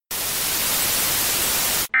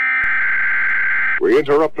We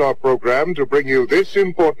interrupt our program to bring you this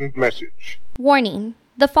important message. Warning.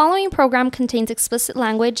 The following program contains explicit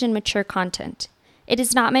language and mature content. It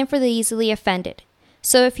is not meant for the easily offended.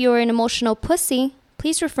 So if you are an emotional pussy,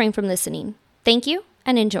 please refrain from listening. Thank you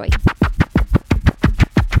and enjoy.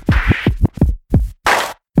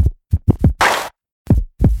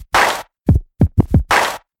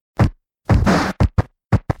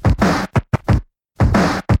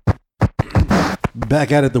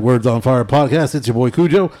 Back at it, the Words on Fire podcast. It's your boy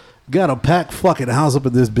Cujo. Got a packed fucking house up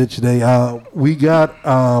in this bitch today. We got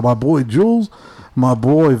my boy Jules, my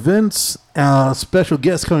boy Vince, special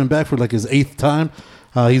guest coming back for like his 8th time.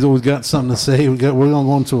 He's always got something to say. We're gonna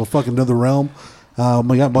go into a fucking another realm.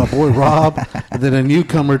 We got my boy Rob, and then a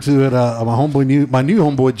newcomer to it, my new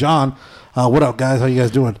homeboy John. What up, guys? How you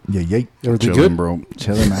guys doing? Yeah. Everything Chilling, good, bro.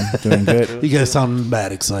 Chilling, man. Doing good. You guys sound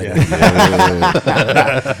mad excited.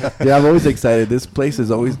 Yeah, I'm always excited. This place is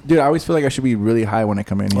always, dude. I always feel like I should be really high when I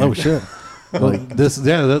come in here. Oh shit. Like this,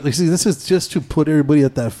 this is just to put everybody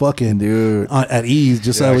at that fucking dude at ease,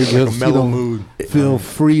 just so we like a mellow mood. Feel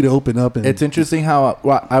free to open up. And it's interesting how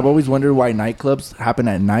I've always wondered why nightclubs happen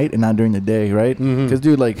at night and not during the day, right? Because,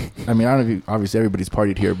 dude, like, I mean, I don't know if you, obviously everybody's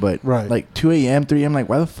partied here, but like 2 a.m., 3 a.m., like,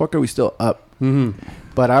 why the fuck are we still up?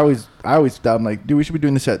 But I always thought, I'm like, dude, we should be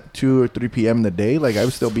doing this at 2 or 3 p.m. in the day. Like, I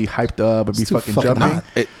would still be hyped up and be fucking jumping.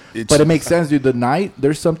 But it makes sense, dude. The night,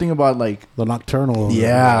 there's something about, like, the nocturnal.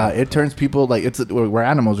 Yeah, it turns people, like, we're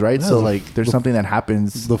animals, right? Yeah, so, like, there's something that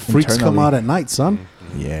happens. The freaks come out at night, son.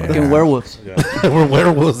 Yeah. Fucking werewolves. Yeah. We're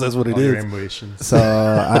werewolves, that's what it is. So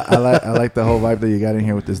I like the whole vibe that you got in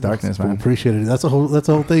here with this darkness, man. Appreciate it. That's the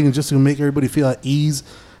whole thing, is just to make everybody feel at ease.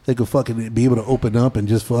 They could fucking be able to open up and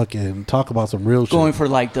just fucking talk about some real shit. Going for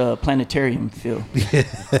like the planetarium feel.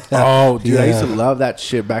 Oh, dude, I used to love that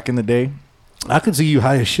shit back in the day. I could see you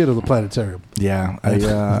high as shit at the planetarium. Yeah, I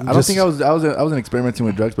don't think I wasn't experimenting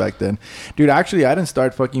with drugs back then, dude. Actually, I didn't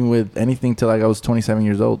start fucking with anything till like I was 27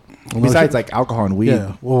 years old. Besides like alcohol and weed.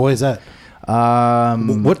 Yeah. Well, why is that?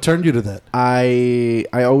 What turned you to that? I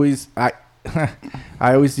always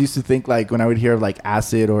used to think, like, when I would hear of like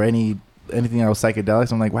acid or anything that was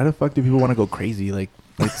psychedelics, I'm like, why the fuck do people want to go crazy? Like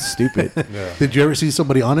stupid. Yeah. Did you ever see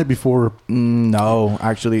somebody on it before? No,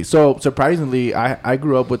 actually. So surprisingly, I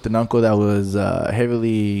grew up with an uncle that was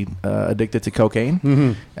heavily addicted to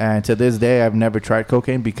cocaine, and to this day, I've never tried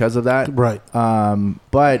cocaine because of that. Right.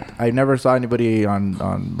 But I never saw anybody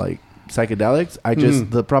on like psychedelics. I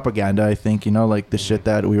just the propaganda. I think, you know, like the shit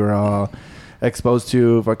that we were all exposed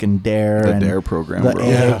to, fucking DARE, the DARE program, the bro.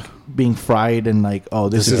 egg being fried, and like, oh,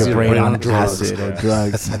 this is your brain on acid or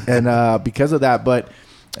drugs, and because of that. But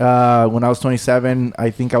when I was 27, I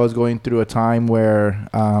think I was going through a time where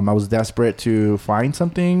I was desperate to find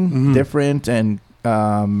something different and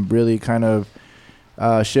really kind of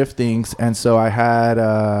shift things. And so I had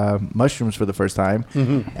mushrooms for the first time,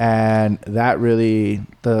 and that really,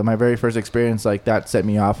 my very first experience like that set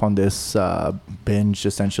me off on this binge,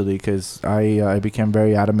 essentially, because I became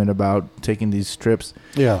very adamant about taking these trips.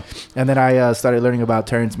 Yeah. And then I started learning about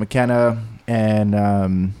Terence McKenna.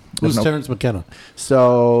 And who's Terence McKenna?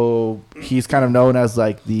 So he's kind of known as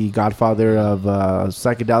like the godfather of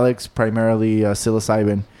psychedelics, primarily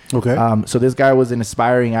psilocybin. Okay. So this guy was an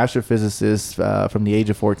aspiring astrophysicist from the age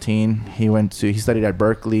of 14. He studied at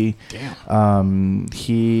Berkeley. Damn.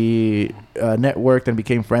 He networked and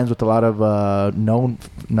became friends with a lot of known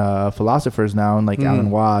philosophers now, like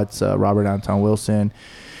Alan Watts, Robert Anton Wilson.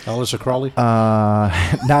 Aleister Crowley? Not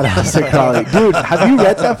Aleister Crowley. Dude, have you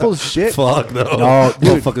read that full shit? Fuck no. No,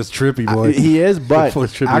 dude. Motherfucker's trippy, boy. He is, but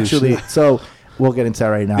actually, so we'll get into that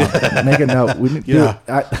right now. Make a note.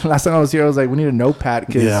 Last time I was here, I was like, we need a notepad,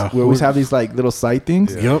 because we always have these like little side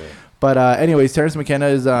things. Yep. But anyways, Terence McKenna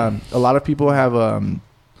is, a lot of people have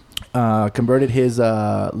converted his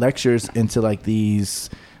lectures into like these,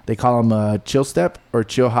 they call them chill step or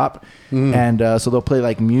chill hop. And so they'll play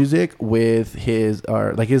like music with his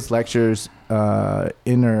lectures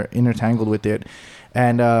intertangled with it.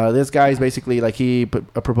 And this guy is basically like, he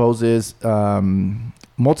proposes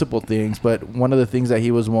multiple things, but one of the things that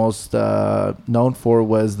he was most known for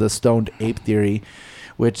was the stoned ape theory,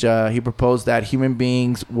 which he proposed that human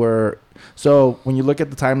beings were, so when you look at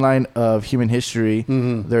the timeline of human history,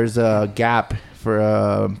 there's a gap for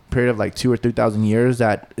a period of like 2,000 or 3,000 years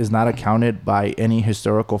that is not accounted by any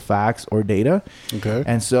historical facts or data. Okay.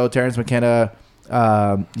 And so Terence McKenna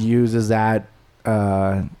uses that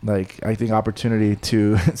I think opportunity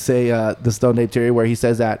to say the stoned ape theory, where he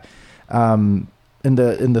says that in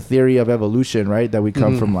the theory of evolution, right, that we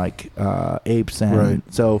come from like apes, and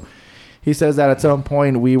so he says that at some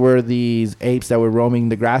point we were these apes that were roaming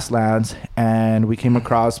the grasslands, and we came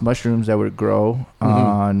across mushrooms that would grow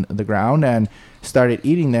on the ground and started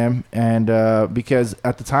eating them. And because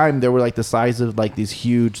at the time they were like the size of like these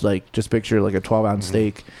huge, like just picture like a 12-ounce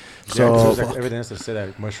steak. So So there's like evidence to say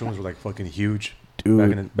that mushrooms were like fucking huge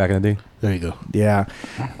dude, back in the day. There you go. yeah.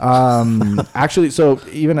 Actually, so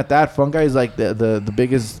even at that, fungi is like the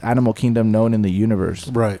biggest animal kingdom known in the universe,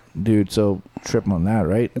 Right. dude. So trip on that,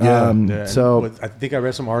 right? Yeah. Yeah, So and I think I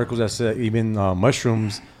read some articles that said even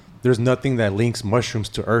mushrooms. There's nothing that links mushrooms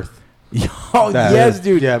to Earth. oh That- yes,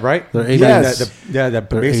 dude. Yeah, right. They're Yes. That They're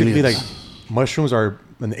basically aliens. like mushrooms are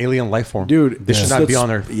an alien life form, Dude, They should the not be s-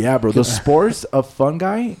 on Earth. Yeah, bro. The spores of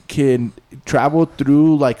fungi can travel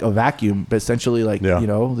through like a vacuum, but essentially like Yeah. you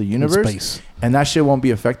know the In universe, space. and that shit won't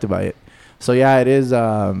be affected by it. So yeah, it is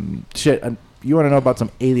shit. You want to know about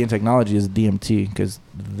some alien technology is DMT, because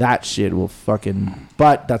that shit will fucking.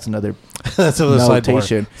 But that's another That's another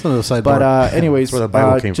notation. sidebar. That's another sidebar. But anyways, That's where the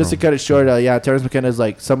Bible came just to from. cut it short, yeah, Terrence McKenna is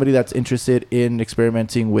like somebody that's interested in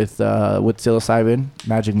experimenting with psilocybin,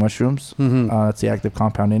 magic mushrooms. That's the active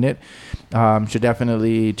compound in it. Should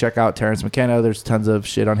definitely check out Terrence McKenna. There's tons of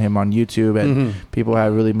shit on him on YouTube, and people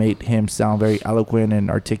have really made him sound very eloquent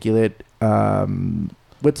and articulate,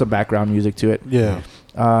 with some background music to it. yeah.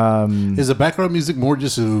 Is the background music more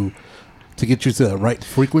just to get you to the right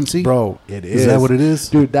frequency? Bro, it is. Is that what it is?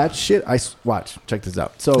 Dude, that shit. Watch. Check this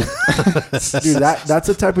out. So, dude, that's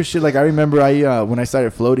the type of shit. Like I remember, when I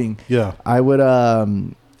started floating, Yeah. I would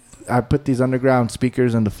I put these underground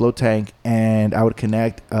speakers in the float tank, and I would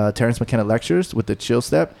connect Terrence McKenna lectures with the chill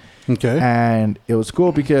step, Okay. and it was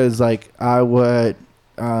cool because like I would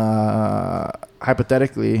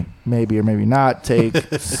hypothetically, maybe or maybe not, take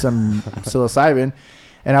some psilocybin,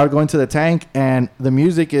 and I would go into the tank, and the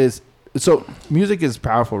music is. So music is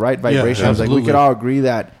powerful, right? Vibrations. Like we absolutely. could all agree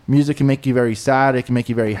that music can make you very sad. It can make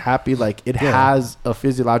you very happy. Like it Yeah. has a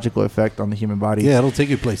physiological effect on the human body. Yeah, it'll take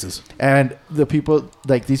you places. And the people,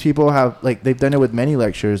 like these people have, like they've done it with many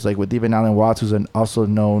lectures, like with Stephen Alan Watts, who's an also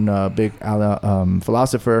known big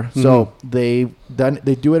philosopher. So they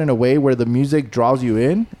do it in a way where the music draws you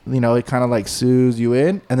in. You know, it kind of like soothes you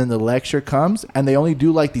in, and then the lecture comes, and they only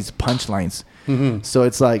do like these punchlines. So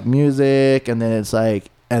it's like music, and then it's like.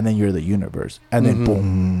 And then you're the universe. And then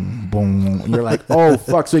boom, boom. You're like, oh,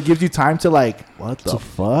 fuck. So it gives you time to like, what the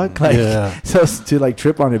fuck? Like, Yeah. so to like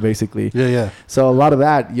trip on it, basically. Yeah, yeah. So a lot of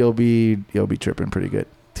that, you'll be tripping pretty good.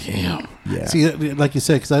 Damn. Yeah. See, like you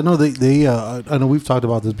said, because I know I know we've talked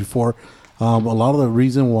about this before. A lot of the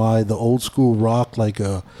reason why the old school rock, like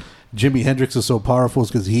Jimi Hendrix, is so powerful is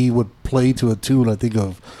because he would play to a tune, I think,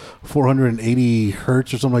 of 480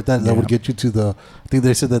 hertz or something like that. That would get you to the. I think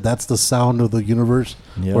they said that's the sound of the universe,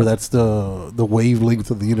 Yeah. or that's the wavelength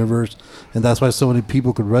of the universe, and that's why so many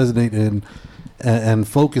people could resonate and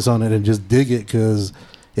focus on it and just dig it because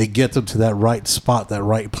it gets them to that right spot, that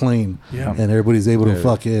right plane, Yeah. and everybody's able to Yeah.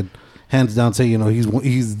 fucking hands down say,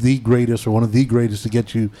 he's the greatest or one of the greatest to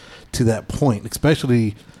get you to that point,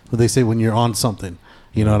 especially when they say when you're on something.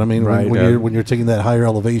 You know what I mean? Right. When you're taking that higher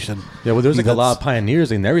elevation. Yeah, well, there's like a lot of That's-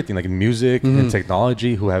 pioneers in everything, like in music and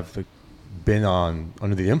technology, who have like, been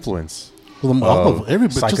under the influence Well, all of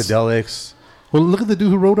everybody. psychedelics. Well, look at the dude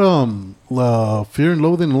who wrote Fear and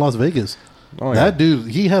Loathing in Las Vegas. Oh, That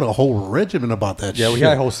dude, he had a whole regimen about that shit. Yeah, we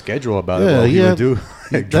had a whole schedule about it. Yeah, What he he would had- do.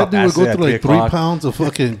 That Drop dude would go acid at through like 3 3 o'clock. pounds of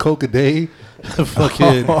fucking coke a day,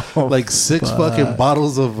 fucking like 6 fucking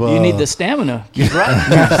bottles of. You need the stamina. Keep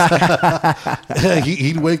right.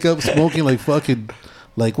 He'd wake up smoking like fucking,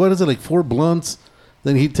 like what is it, like 4 blunts.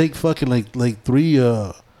 Then he'd take fucking like 3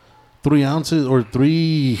 ounces or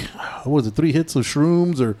 3 hits of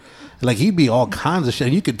shrooms, or like he'd be all kinds of shit.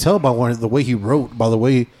 And you could tell by the way he wrote, by the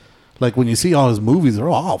way, like when you see all his movies, they're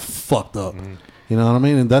all fucked up. You know what I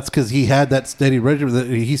mean? And that's because he had that steady regimen that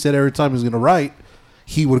he said every time he was going to write,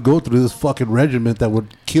 he would go through this fucking regiment that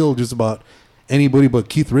would kill just about anybody but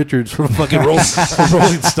Keith Richards from fucking Rolling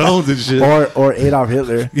Stones and shit. Or Adolf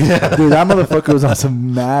Hitler. Yeah. Dude, that motherfucker was on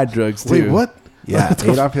some mad drugs, too. Wait, what? Yeah,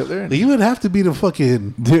 Adolf Hitler? You would have to be the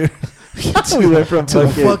fucking Dude. We went from to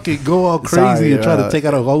fucking... fucking go all crazy Sorry, and try to take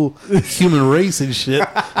out a whole human race and shit.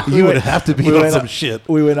 You would have to be we on went some on- shit.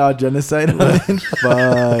 We went on genocide on it.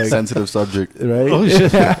 Fuck. Sensitive subject. Right? Oh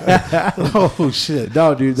shit! Oh shit!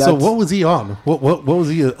 No, dude. So that's- what was he on? What was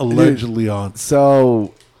he allegedly on?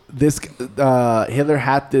 So this Hitler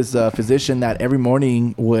had this physician that every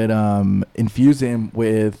morning would infuse him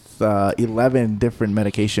with 11 different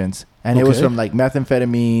medications, and it was Okay. from like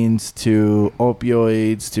methamphetamines to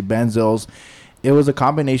opioids to benzos. It was a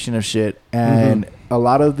combination of shit, and a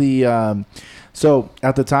lot of the So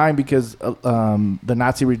at the time, because the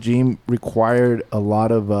Nazi regime required a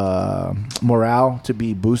lot of morale to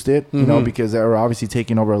be boosted, you know, because they were obviously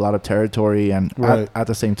taking over a lot of territory and at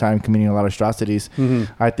the same time committing a lot of atrocities.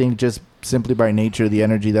 I think just simply by nature, the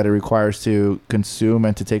energy that it requires to consume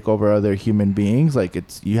and to take over other human beings, like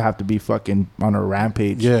you have to be fucking on a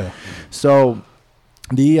rampage. Yeah. So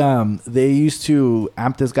they used to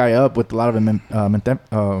amp this guy up with a lot of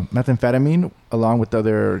methamphetamine along with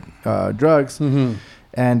other drugs.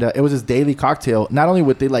 And it was his daily cocktail. Not only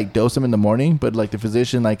would they like dose him in the morning, but like the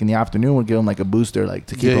physician like in the afternoon would give him like a booster like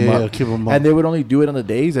to keep him up. Keep him up. And they would only do it on the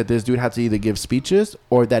days that this dude had to either give speeches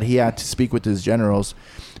or that he had to speak with his generals.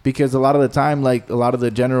 Because a lot of the time, like a lot of the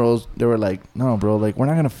generals, they were like, "No, bro, like we're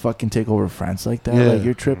not gonna fucking take over France like that. Like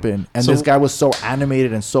you're tripping." And this guy was so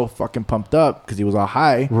animated and so fucking pumped up because he was all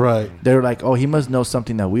high. Right. They were like, "Oh, he must know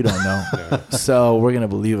something that we don't know." So we're gonna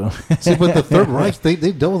believe him. See, but the Third Reich, they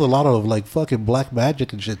dealt with a lot of like fucking black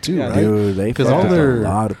magic and shit too, right? Dude, they fucked up a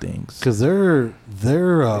lot of things. Because they're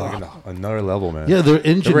another level, man. yeah, they're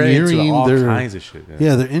engineering all their kinds of shit.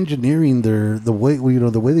 yeah, they're engineering the way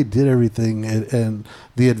the way they did everything and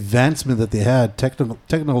the advancement that they had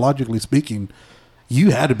technologically speaking.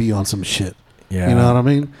 You had to be on some shit. Yeah. You know what I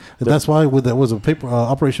mean? That's why that was a paper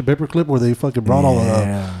Operation Paperclip where they fucking brought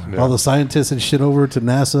all the scientists and shit over to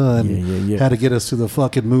NASA and had to get us to the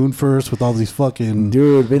fucking moon first with all these fucking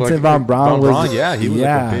dude. Vincent von Braun was he was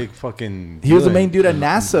like a big fucking. He was the main dude at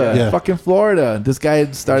NASA, fucking Florida. This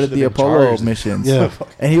guy started the Apollo missions. Yeah,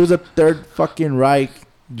 and he was a third fucking Reich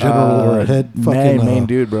general or head fucking main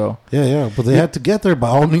dude, bro. Yeah, but they had to get there by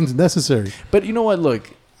all means necessary. But you know what? Look,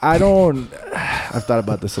 I've thought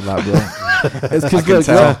about this a lot, bro. It's because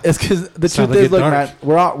the truth is, look, man,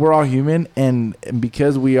 we're all human, and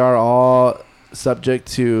because we are all subject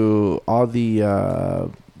to all the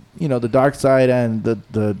the dark side and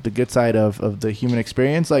the good side of the human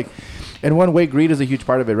experience. Like, in one way, greed is a huge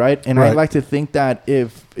part of it, right? And I like to think that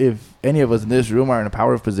if any of us in this room are in a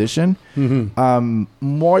power of position,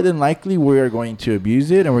 more than likely we are going to abuse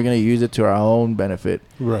it and we're going to use it to our own benefit.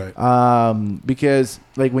 Right. Because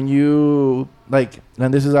like when you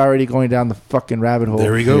and this is already going down the fucking rabbit hole.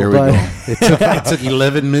 There we go. It took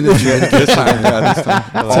 11 minutes. This time.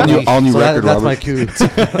 All new record, that's Robert. my cue.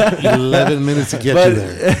 11 minutes to get you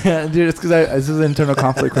there. Dude, it's because this is an internal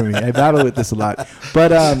conflict for me. I battle with this a lot.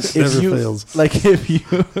 But if you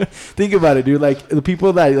think about it, dude, like the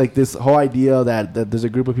people that like this whole idea that there's a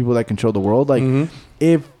group of people that control the world, like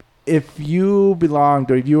if you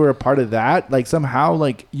belonged or if you were a part of that, like somehow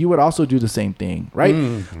like you would also do the same thing, right?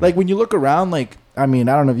 Like when you look around, like I mean,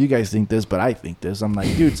 I don't know if you guys think this, but I think this. I'm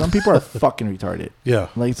like, dude, some people are fucking retarded. Yeah.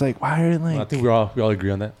 Like it's like, why are like? I think we all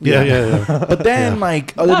agree on that. Yeah. But then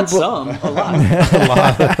like other Not people, some, a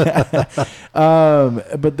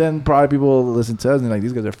lot. but then probably people listen to us and like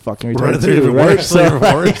these guys are fucking retarded They're too, even right? worse. So,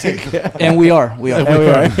 And we are.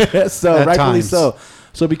 So At rightfully times. so.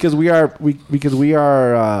 So because we are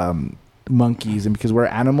monkeys and because we're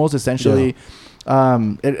animals essentially,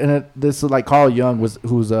 this is like Carl Jung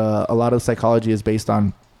who's a lot of psychology is based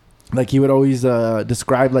on, like he would always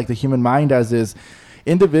describe like the human mind as this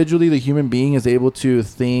individually the human being is able to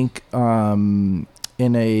think in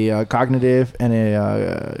a cognitive and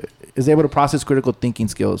is able to process critical thinking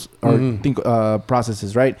skills or think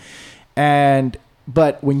processes, right?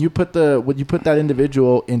 But when you put that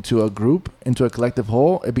individual into a group, into a collective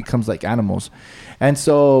whole, it becomes like animals. And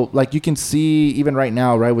so like you can see even right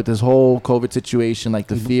now, right, with this whole COVID situation, like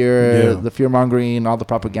the fear mongering, all the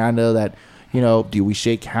propaganda that, you know, do we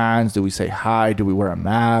shake hands? Do we say hi? Do we wear a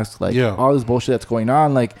mask? Like all this bullshit that's going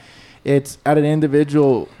on. Like it's at an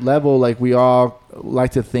individual level, like we all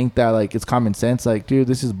like to think that like it's common sense, like dude,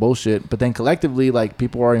 this is bullshit. But then collectively, like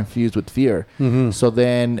people are infused with fear. So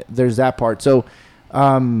then there's that part. So what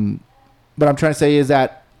I'm trying to say is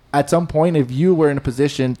that at some point, if you were in a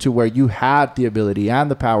position to where you had the ability and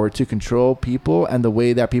the power to control people and the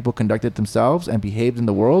way that people conducted themselves and behaved in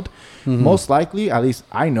the world, most likely, at least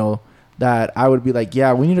I know, that I would be like,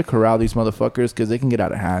 yeah, we need to corral these motherfuckers because they can get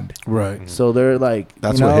out of hand. Right. So they're like,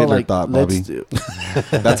 that's you know, what Hitler like, thought, Bobby.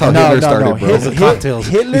 That's how Hitler started, bro. The cocktails.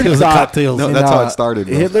 Hitler thought, No, that's how it started,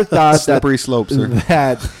 bro. Hitler thought slippery slopes, sir.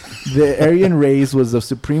 that the Aryan race was the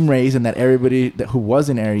supreme race and that everybody who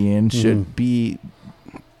wasn't Aryan should be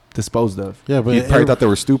disposed of. Yeah, but He probably thought they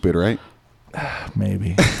were stupid, right?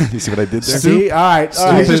 Maybe. You see what I did there? See? All right.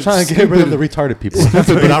 He's just trying to get rid of the retarded people.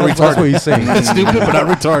 stupid but not retarded. That's what he's saying. Stupid but not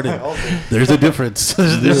retarded. There's a difference.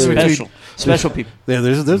 There's a difference between Special people. Yeah,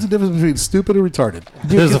 there's a difference between stupid and retarded.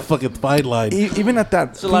 There's a fucking fine line. Even at that,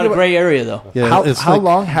 It's a lot of gray area, though. Yeah, how it's how like-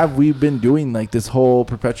 long have we been doing like this whole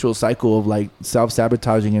perpetual cycle of like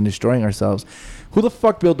self-sabotaging and destroying ourselves? Who the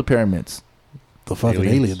fuck built the pyramids? The fucking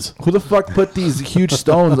aliens. Who the fuck put these huge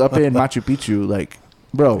stones up in Machu Picchu? Like,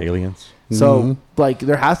 bro. Aliens. So, like,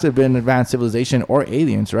 there has to have been advanced civilization or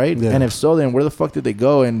aliens, right? Yeah. And if so, then where the fuck did they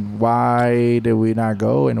go, and why did we not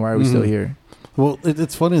go, and why are we still here? Well,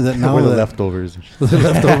 it's funny that now We're the that leftovers. the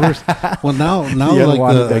leftovers. Well, now The like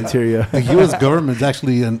unwanted the bacteria. the U.S. government's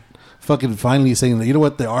actually fucking finally saying that, you know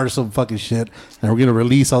what, there are some fucking shit, and we're gonna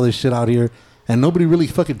release all this shit out here, and nobody really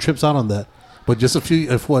fucking trips out on that. But just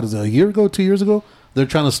a year ago, 2 years ago, they're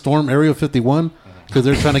trying to storm Area 51 because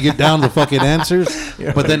they're trying to get down the fucking answers.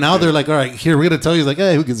 But then now they're like, all right, here, we're gonna tell you, like,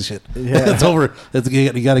 hey, who gives a shit? Yeah. It's over. You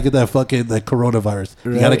got to get that coronavirus.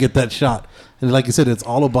 You got to Right. get that shot. And like you said, it's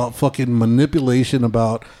all about fucking manipulation.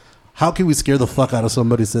 About how can we scare the fuck out of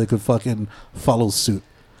somebody so they could fucking follow suit.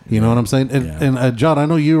 You know what I'm saying? And John, I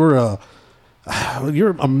know you were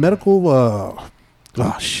you're a medical.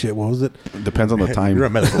 Oh shit! What was it? Depends on the time. You're a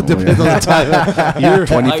medical. Depends on the time. You're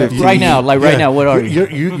 2015. Right now, what are you?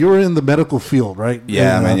 You're in the medical field, right?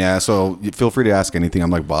 Yeah, And, man. Yeah. So feel free to ask anything. I'm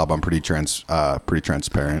like Bob. I'm pretty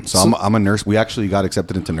transparent. So I'm a nurse. We actually got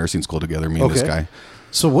accepted into nursing school together. Me and this guy.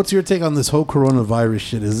 So what's your take on this whole coronavirus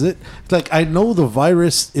shit? Is it like, I know the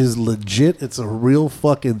virus is legit, it's a real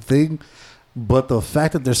fucking thing, but the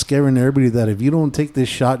fact that they're scaring everybody that if you don't take this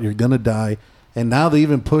shot, you're gonna die, and now they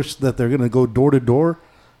even push that they're gonna go door to door.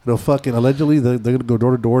 They'll fucking allegedly they're gonna go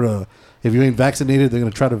door to door to, if you ain't vaccinated, they're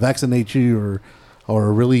gonna try to vaccinate you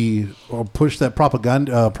or push that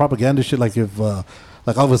propaganda shit. Like if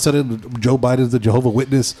like all of a sudden Joe Biden's the Jehovah's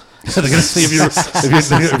Witness, they're gonna see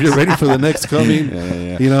if you're ready for the next coming.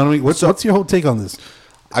 Yeah. You know what I mean? What's your whole take on this?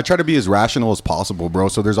 I try to be as rational as possible, bro.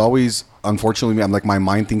 So there's always, unfortunately, I'm like, my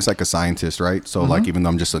mind thinks like a scientist, right? So like, even though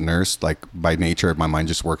I'm just a nurse, like by nature, my mind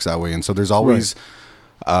just works that way. And so there's always,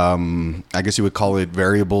 I guess you would call it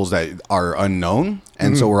variables that are unknown.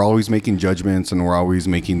 And so we're always making judgments and we're always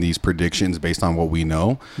making these predictions based on what we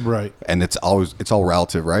know. Right. And it's all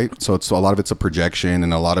relative, right? So a lot of it's a projection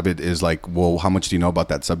and a lot of it is like, well, how much do you know about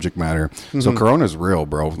that subject matter? So Corona's real,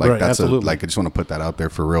 bro. Like Right, that's absolutely. I just want to put that out there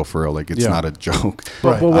for real. Like it's Yeah. not a joke.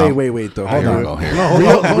 But wait, though. Hold Here we on. go,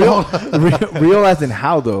 here. Real as in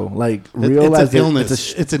how though? Like real It's as an in-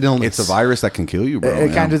 illness. It's an illness. It's a virus that can kill you, bro. It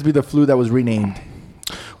yeah. can't just be the flu that was renamed.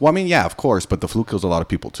 Well, I mean, yeah, of course, but the flu kills a lot of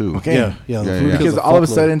people too. Okay. Yeah. The Yeah, flu yeah. kills Because a all of a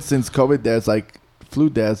fuckload. sudden, since COVID deaths, like flu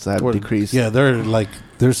deaths have decreased. Yeah, they're like,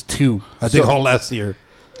 there's two. I think all last year.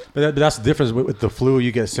 But that's the difference with the flu.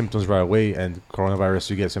 You get symptoms right away, and coronavirus,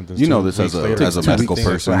 you get symptoms. You know 2 this as weeks a- later. as a It's 2 medical weeks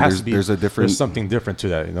later. person, it has to be- there's a different- There's something different to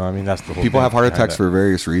that. You know, what I mean, that's the whole. People thing have heart behind attacks that. for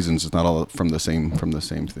various reasons. It's not all from the same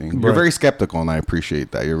thing. You're Right. very skeptical, and I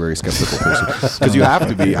appreciate that. You're a very skeptical person because you have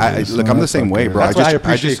to be. Look, I'm the same way, bro. That's why I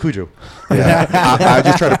appreciate Cujo. Yeah, I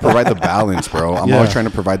just try to provide the balance, bro. I'm Yeah. always trying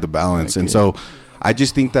to provide the balance, and so I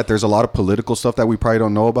just think that there's a lot of political stuff that we probably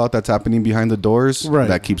don't know about that's happening behind the doors Right.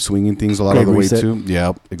 that keeps swinging things a lot Great of the way reset. too.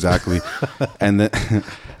 Yeah, exactly. and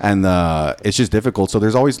it's just difficult. So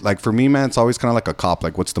there's always, like, for me, man, it's always kind of like a cop.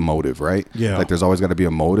 Like, what's the motive, right? Yeah. Like, there's always got to be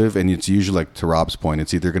a motive, and it's usually, like, to Rob's point,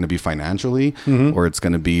 it's either going to be financially or it's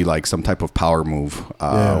going to be like some type of power move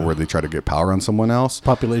where they try to get power on someone else.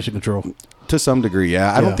 Population control. To some degree,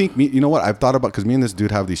 yeah. I Yeah. don't think you know what I've thought about, because me and this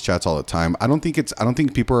dude have these chats all the time. I don't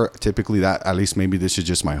think people are typically that. At least maybe this is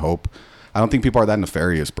just my hope. I don't think people are that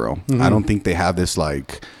nefarious, bro. I don't think they have this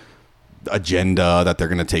like agenda that they're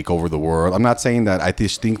going to take over the world. I'm not saying that. I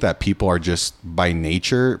just think that people are just by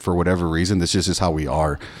nature, for whatever reason, this just is how we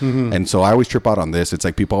are. And so I always trip out on this. It's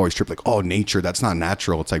like people always trip like, oh, nature, that's not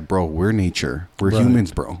natural. It's like, bro, we're nature. We're Right.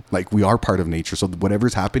 humans, bro. Like, we are part of nature. So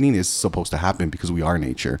whatever's happening is supposed to happen because we are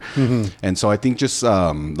nature. And so I think just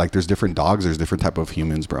like there's different dogs, there's different type of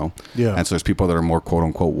humans, bro. Yeah. And so there's people that are more quote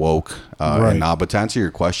unquote woke Right. and not. But to answer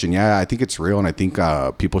your question, yeah, I think it's real, and I think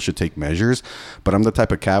people should take measures. But I'm the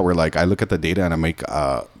type of cat where, like, I look at the data and I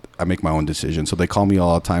make my own decisions. So they call me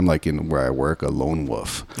all the time, like in where I work, a lone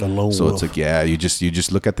wolf. A lone so wolf. it's like, yeah, you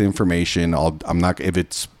just look at the information. I'm not, if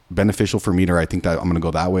it's beneficial for me, or I think that I'm gonna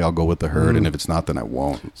go that way, I'll go with the herd, and if it's not, then I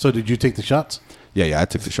won't. So did you take the shots? Yeah, I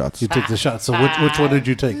took the shots. You took the shots. So which one did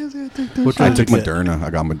you take? Which I one took did you get? Moderna. I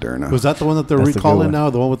got Moderna. Was that the one that they're That's the good recalling one. now?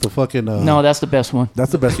 The one with the fucking No, that's the best one.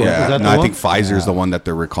 That's the best one. yeah, Is that no, the I one? think Pfizer's the one that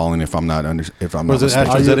they're recalling. If I'm not or not was it mistaken.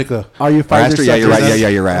 AstraZeneca? Are you Or Pfizer? Astra, yeah, you're right. suckers? Yeah,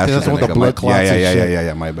 you're right. I think that's the one with the AstraZeneca, blood my- clots and shit.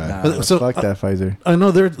 yeah. My bad. Nah, So, fuck that Pfizer. I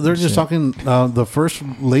know they're just talking. The first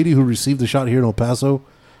lady who received the shot here in El Paso,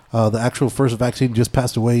 the actual first vaccine just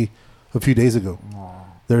passed away a few days ago.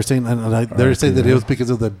 They're saying they're saying that it was because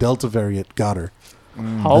of the Delta variant got her.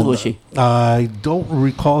 How old was she? I don't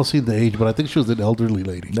recall seeing the age, but I think she was an elderly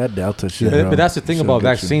lady. That Delta shit. But that's the thing Should've about got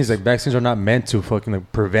vaccines. Like vaccines are not meant to fucking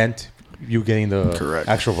prevent you getting the Correct.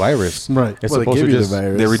 actual virus. Right. It's Well, they supposed give to you the just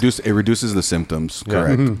virus. It reduces the symptoms. Yeah.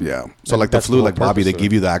 Correct. Mm-hmm. Yeah. So like the That's flu, the whole like Bobby, they purpose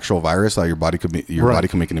give you the actual virus, like your body could Right. body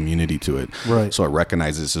can make an immunity to it. Right. So it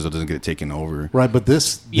recognizes it so it doesn't get taken over. Right, but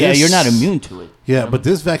this Yeah, you're not immune to it. Yeah, but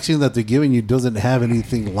this vaccine that they're giving you doesn't have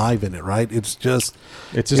anything live in it, right? It's just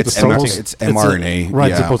it's just It's the protein. it's mRNA. right.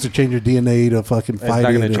 Yeah. It's supposed to change your DNA to fucking It's fight not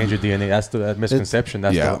it. going to and- change your DNA. That's the misconception.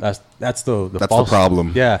 That's Yeah. that's the That's the false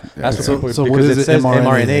problem. Yeah, that's the So- people, so what because is it it, says mRNA?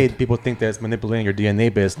 mRNA. People think that it's manipulating your DNA,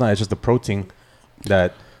 but it's not. It's just the protein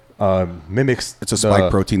that mimics. It's a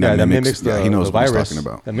spike protein that mimics- the, yeah, he knows the what he's virus. talking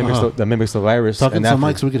about. That mimics the virus. Talking and to some after-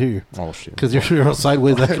 mic so we can hear you. Oh shit! Because you're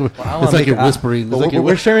sideways. Like, I it's wanna like make you're out- whispering. It's Well, like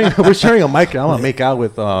we're sharing a mic. I want to make out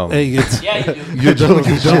with. Hey, it's, Yeah, you do.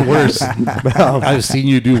 you've done worse. I've seen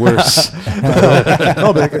you do worse.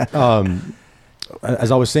 No, but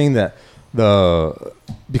as I was saying that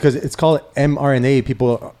because it's called mRNA,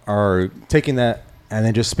 people are taking that and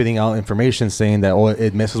then just spitting out information saying that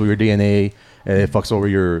it messes with your DNA and it fucks over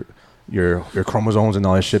your chromosomes and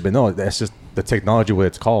all that shit. But no, that's just the technology what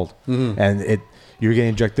it's called, and you're getting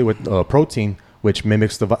injected with protein which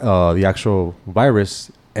mimics the actual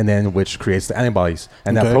virus and then which creates the antibodies,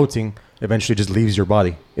 and that Okay. protein eventually just leaves your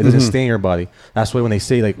body. It doesn't stay in your body. That's why when they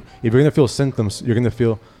say like if you're gonna feel symptoms, you're gonna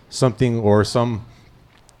feel something or some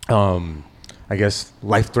I guess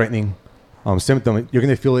life-threatening symptom, you're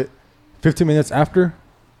gonna feel it 15 minutes after,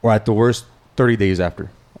 or at the worst 30 days after.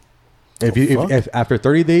 If after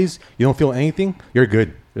 30 days you don't feel anything, you're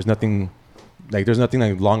good. There's nothing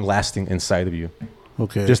like long-lasting inside of you.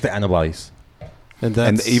 Okay. Just the antibodies. and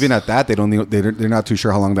Even at that, they're not too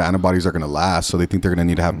sure how long the antibodies are going to last, so they think they're going to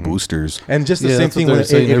need to have boosters. And just the Yeah, same that's what thing they're when,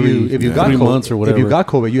 saying if you got 3 COVID, months or if whatever. you got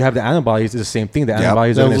COVID, you have the antibodies. It's the same thing. The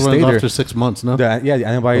antibodies that are going was to stay there. after 6 months, no? The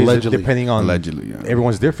antibodies Allegedly. depending on Allegedly, yeah.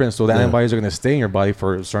 everyone's different, so the Yeah. antibodies are going to stay in your body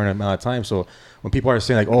for a certain amount of time. So when people are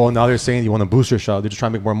saying like, oh, now they're saying you want a booster shot, they're just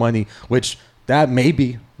trying to make more money, which that may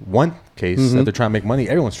be one case that they're trying to make money.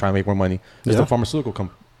 Everyone's trying to make more money. It's Yeah. a pharmaceutical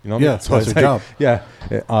company. You know what I Yeah, mean? that's it's their job.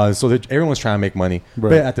 Yeah. So everyone's trying to make money, Right.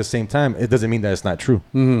 but at the same time, it doesn't mean that it's not true.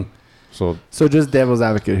 So So just devil's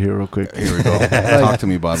advocate here, real quick. Here we go. Talk to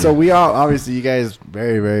me, Bobby. So we all obviously you guys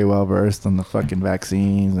very very well versed on the fucking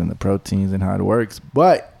vaccines and the proteins and how it works.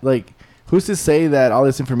 But like, who's to say that all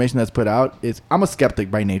this information that's put out is? I'm a skeptic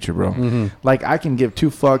by nature, bro. Like I can give two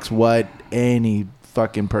fucks what any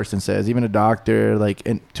fucking person says, even a doctor. Like,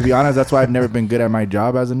 and to be honest, that's why I've never been good at my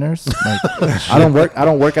job as a nurse. Like, I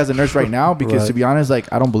don't work as a nurse right now because Right. to be honest, like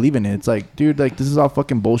I don't believe in it. It's like, dude, like this is all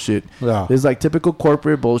fucking bullshit. Yeah. This is like typical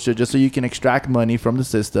corporate bullshit just so you can extract money from the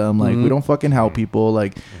system. Like we don't fucking help people.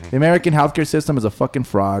 Like the American healthcare system is a fucking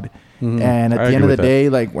fraud. And at I the end of agree the with day,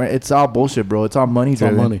 like it's all bullshit, bro. It's all money all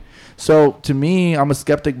driven. money. So to me, I'm a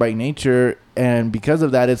skeptic by nature, and because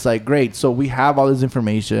of that, it's like great. So we have all this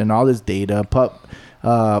information, all this data,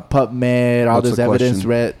 PubMed, all What's this the evidence,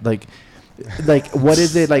 question? like what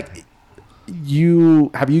is it like?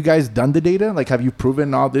 Have you guys done the data? Like, have you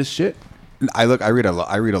proven all this shit? I read a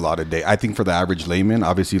lot of data. I think for the average layman,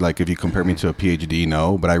 obviously, like if you compare me to a PhD,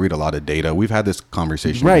 no, but I read a lot of data. We've had this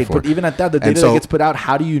conversation Right, before. but even at that, the And data that gets put out,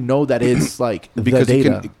 how do you know that it's like the because you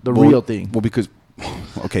data, can, the well, real thing? Well, because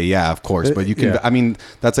okay, yeah, of course, but you can. Yeah. I mean,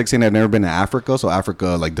 that's like saying I've never been to Africa, so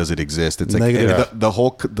Africa, like, does it exist? It's like Negative. the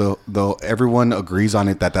whole the everyone agrees on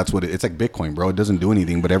it that's what it's like Bitcoin, bro. It doesn't do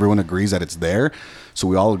anything, but everyone agrees that it's there, so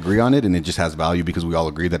we all agree on it, and it just has value because we all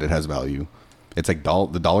agree that it has value. It's like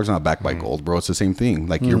the dollar's not backed by gold, bro. It's the same thing.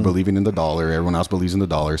 Like you're believing in the dollar, everyone else believes in the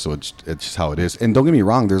dollar, so it's just how it is. And don't get me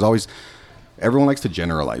wrong, there's always everyone likes to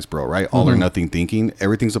generalize, bro, right? All or nothing thinking.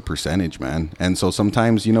 Everything's a percentage, man. And so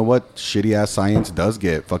sometimes, you know what? Shitty ass science does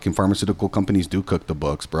get fucking pharmaceutical companies do cook the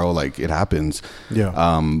books, bro. Like it happens.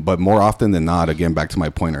 Yeah. But more often than not, again, back to my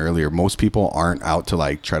point earlier, most people aren't out to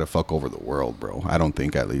like try to fuck over the world, bro. I don't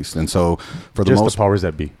think, at least. And so for the just most the powers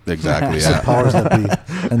that be. exactly, yeah. Powers that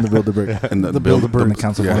be. And the Bilderberg. And The Bilderberg. And the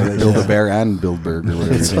Council of Foundation. Build-A-Bear and Bildberg or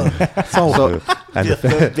whatever. It's all So, And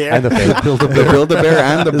the and the the Build-A-Bear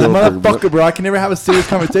and the This Bildberg. motherfucker, bro. I can never have a serious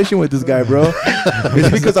conversation with this guy, bro. It's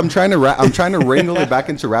because I'm trying to wrangle it back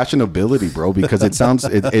into rationability, bro. Because it sounds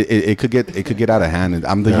it could get out of hand.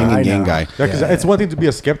 I'm the yin I and yang know. guy. Yeah, because it's one thing to be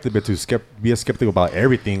a skeptic, but be a skeptic about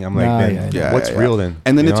everything. I'm like, Nah, then yeah, what's real then?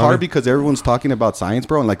 And then You it's know what I hard mean? because everyone's talking about science,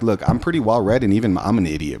 bro. And like, look, I'm pretty well read, and even I'm an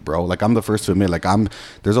idiot, bro. Like, I'm the first to admit, like,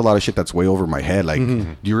 there's a lot of shit that's way over my head. Like,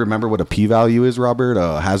 do you remember what a p-value is, Robert?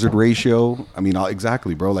 A hazard ratio? I mean,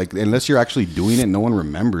 exactly, bro. Like, unless you're actually doing it, no one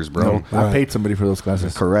remembers, bro. I paid somebody for those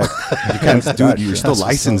classes. Correct. You can't, dude. You're still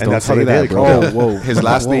licensed. And Don't that's how say they that, did it. bro. Oh, whoa. His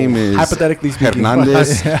last name is Hypothetically speaking.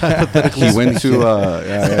 Hernandez. He went to.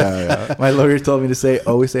 Yeah. My lawyer told me to say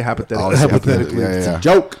always say hypothetically. Always hypothetically. It's Yeah. a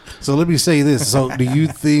joke. So let me say this. So do you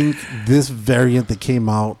think this variant that came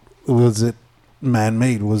out, was it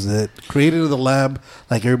man-made? Was it created in the lab?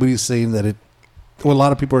 Like everybody's saying that it, well, a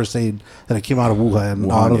lot of people are saying that it came out of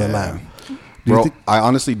Wuhan, out of the yeah. lab. Do you Bro, think- I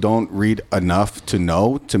honestly don't read enough to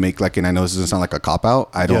know to make like, and I know this doesn't sound like a cop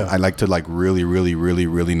out. I don't. Yeah. I like to like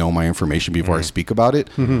really know my information before I speak about it,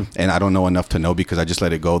 and I don't know enough to know because I just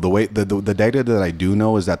let it go. The way the data that I do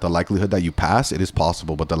know is that the likelihood that you pass, it is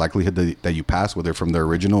possible, but the likelihood that you pass, whether from the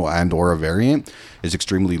original and or a variant, is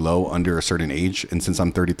extremely low under a certain age. And since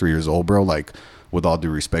I'm 33 years old, bro, like, with all due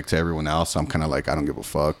respect to everyone else, I'm kind of like, I don't give a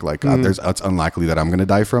fuck. Like, it's unlikely that I'm gonna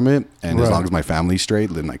die from it, and as Right. long as my family's straight,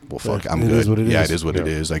 then like, well, fuck, Yeah, I'm it good. is what it yeah, is. it is what it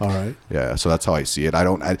is. Like, All right. yeah. So that's how I see it.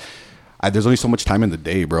 There's only so much time in the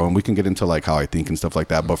day, bro, and we can get into like how I think and stuff like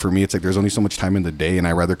that. But for me, it's like there's only so much time in the day, and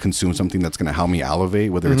I rather consume something that's gonna help me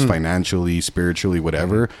elevate, whether it's financially, spiritually,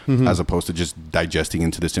 whatever, as opposed to just digesting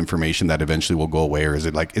into this information that eventually will go away. Or is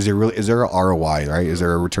it like, is there a ROI, right? Is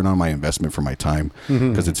there a return on my investment for my time?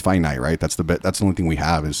 Because it's finite, right? That's the only thing we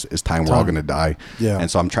have is time. We're all gonna die. Yeah.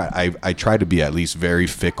 And so I try to be at least very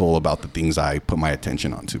fickle about the things I put my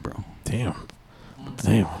attention onto, bro. Damn.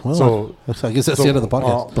 Well, So- I guess that's the end of the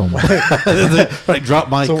podcast. uh, Right, drop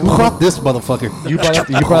mic. So- Who caught this motherfucker? you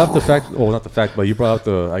brought up the fact, well, not the fact, but you brought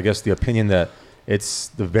up I guess the opinion that it's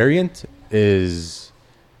the variant was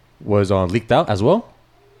leaked out as well.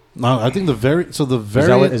 No, I think the variant.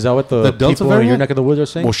 Is that what the Delta people in variant? your neck of the woods are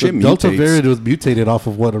saying? Well, shit The Delta mutates. variant was mutated off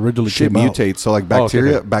of what originally Shit came out. mutates. So like Oh, okay,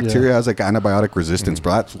 okay. bacteria has like antibiotic resistance,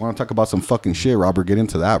 bro. I want to talk about some fucking shit, Robert. Get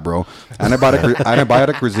into that, bro.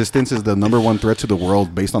 Antibiotic resistance is the #1 threat to the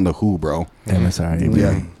world based on the WHO, bro.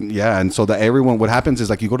 MSR. Yeah, and so that everyone, what happens is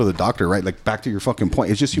like you go to the doctor, right? Like back to your fucking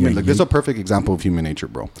point. It's just human. Like this is a perfect example of human nature,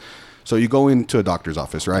 bro. So you go into a doctor's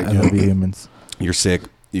office, right? I love humans. You're sick.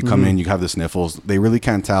 You come in, you have the sniffles. They really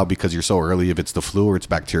can't tell because you're so early if it's the flu or it's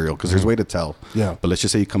bacterial because there's a way to tell. Yeah. But let's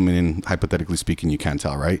just say you come in, hypothetically speaking, you can't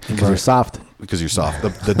tell, right? Because you're soft. Because you're soft.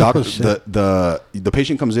 The doctor, the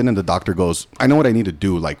patient comes in and the doctor goes, I know what I need to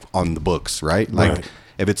do, like on the books, right? Like Right.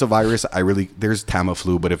 if it's a virus, there's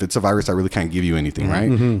Tamiflu, but if it's a virus, I really can't give you anything,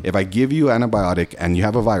 right? If I give you antibiotic and you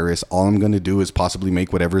have a virus, all I'm going to do is possibly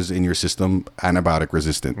make whatever's in your system antibiotic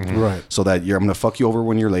resistant. Right. So that I'm going to fuck you over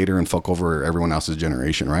when you're later and fuck over everyone else's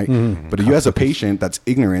generation, right? But if you as a patient that's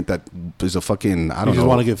ignorant, that is a fucking, I don't know. You just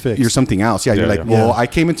wanna get fixed. You're something else. Yeah, you're Yeah, like, yeah. well, Yeah. I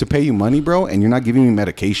came in to pay you money, bro, and you're not giving me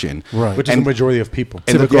medication. Right. Which is And- the majority of people.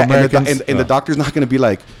 And, Typical Americans. and the doctor's not going to be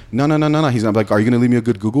like, no. He's going to be like, are you going to leave me a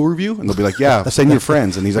good Google review? And they'll be like, yeah, send your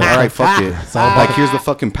friends. And he's like, all right, fuck it. Like, here's the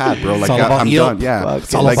fucking pad, bro. Like, all about I'm Yelp. done. Yeah.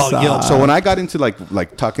 It's all Like, about Yelp. so when I got into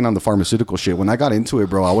like talking on the pharmaceutical shit, when I got into it,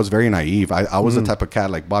 bro, I was very naive. I was the type of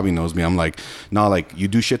cat, like Bobby knows me. I'm like, no, like you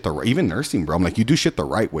do shit even nursing, bro. I'm like, you do shit the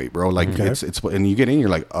right way, bro. Like it's and you get in, you're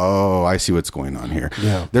like, oh, I see what's going on here.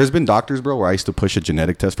 Yeah. There's been doctors, bro, where I used to push a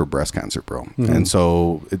genetic test for breast cancer, bro. And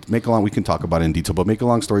so we can talk about it in detail, but make a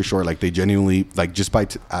long story short, like they genuinely, like just by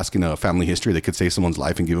asking a family history, they could save someone's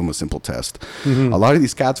life and give them a simple test. A lot of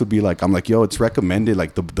these cats would be like, I'm like, yo, it's recommended,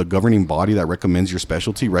 like the governing body that recommends your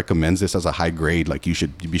specialty recommends this as a high grade, like you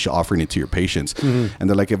should be offering it to your patients. And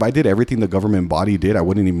they're like, if I did everything the government body did, I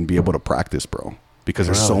wouldn't even be able to practice, bro. Because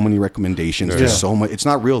there's so many recommendations. There's so much. It's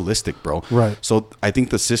not realistic, bro. Right. So I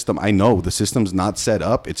think the system's not set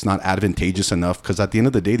up. It's not advantageous enough because at the end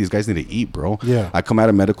of the day, these guys need to eat, bro. Yeah. I come out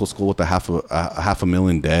of medical school with a half a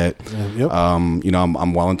million debt. Yep.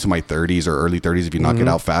 I'm well into my 30s or early 30s. If you knock it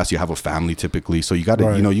out fast, you have a family typically. So you got to,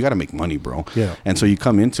 Right. you got to make money, bro. Yeah. And so you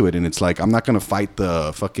come into it and it's like, I'm not going to fight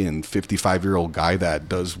the fucking 55-year-old guy that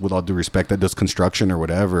does, with all due respect, that does construction or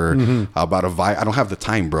whatever about I don't have the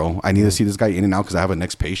time, bro. I need to see this guy in and out because I have a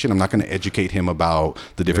next patient. I'm not going to educate him about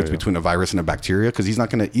the difference between a virus and a bacteria because he's not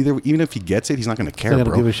going to even if he gets it, he's not going to care, not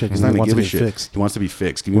bro. gonna give a shit He's 'cause not he going to wants give to a be shit. fixed. He wants to be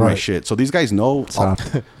fixed. Give me my Right. shit. So these guys know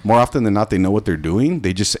more often than not, they know what they're doing.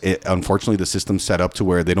 They just, unfortunately, the system's set up to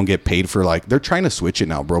where they don't get paid for, like, they're trying to switch it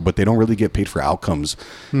now, bro, but they don't really get paid for outcomes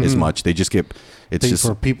as much. They just get, it's Thing just,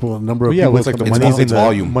 for people, a number of Yeah, people. it's like the coming money's out. in it's the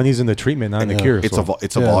volume. money's in the treatment, not in the Yeah. cure. it's so.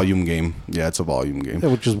 it's a Yeah. volume game. Yeah, it's a volume game. Yeah,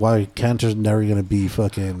 which is why cancer's never going to be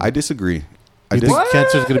fucking. I disagree. you think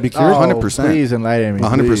cancer's going to be cured? 100%. Please enlighten me.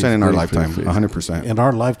 100% in our Please, lifetime. please. 100%. In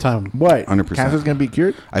our lifetime. What? 100%. Cancer's gonna be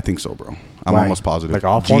cured? I think so, bro. I'm Why? almost positive. Like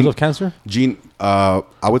all forms of cancer? I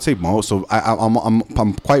would say most. So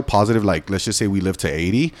I'm quite positive. Like, let's just say we live to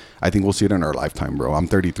 80. I think we'll see it in our lifetime, bro. I'm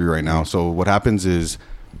 33 right now. So what happens is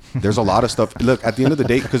There's a lot of stuff. Look, at the end of the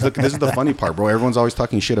day, because look, this is the funny part, bro. Everyone's always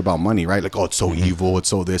talking shit about money, right? Like, oh, it's so evil, it's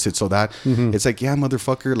so this, it's so that. It's like, yeah,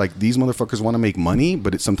 motherfucker. Like, these motherfuckers want to make money,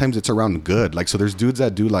 but sometimes it's around good. Like, so there's dudes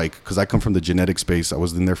that do like, because I come from the genetic space. I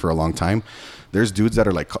was in there for a long time. There's dudes that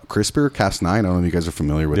are like CRISPR, Cas9. I don't know if you guys are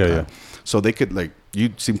familiar with that. Yeah. So they could like,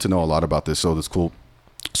 you seem to know a lot about this, so that's cool.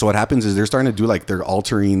 So what happens is they're starting to do like,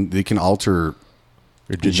 they can alter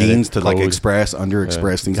genes to like express,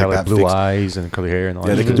 underexpress, things like that. Blue eyes and curly hair and all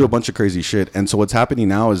that. Yeah, they can do a bunch of crazy shit. And so what's happening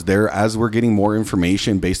now is as we're getting more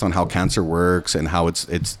information based on how cancer works and how its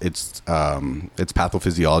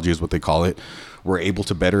pathophysiology is what they call it, we're able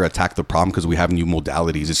to better attack the problem because we have new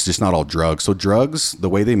modalities. It's just not all drugs. So drugs, the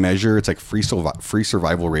way they measure, it's like free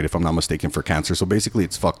survival rate, if I'm not mistaken, for cancer. So basically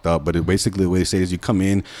it's fucked up. But basically the way they say is you come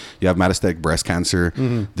in, you have metastatic breast cancer.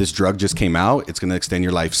 This drug just came out. It's going to extend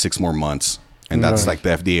your life 6 more months. And that's like the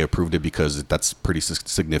FDA approved it because that's pretty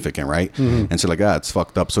significant, right? And so like, it's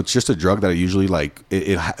fucked up. So it's just a drug that usually like,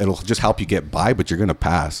 it'll just help you get by, but you're going to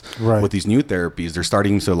pass. Right. With these new therapies, they're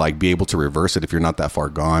starting to like be able to reverse it if you're not that far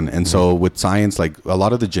gone. And so with science, like a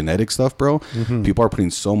lot of the genetic stuff, bro, people are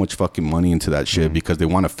putting so much fucking money into that shit because they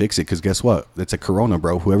want to fix it. Because guess what? It's a corona,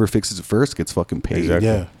 bro. Whoever fixes it first gets fucking paid.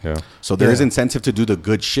 Exactly. Yeah. So there is incentive to do the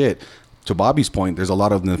good shit. To Bobby's point, there's a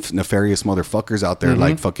lot of nefarious motherfuckers out there,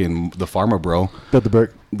 like fucking the Pharma Bro,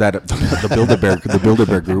 Bilderberg. the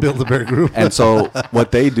Bilderberg group. And so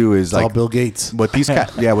what they do is It's like all Bill Gates. what these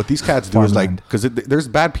cats do is like, because there's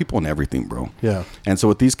bad people in everything, bro. Yeah. And so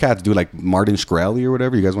what these cats do, like Martin Shkreli or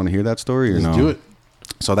whatever, you guys want to hear that story or Let's no? do it.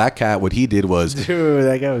 So that cat, what he did was, Dude,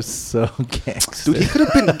 that guy was so gangster. dude, he could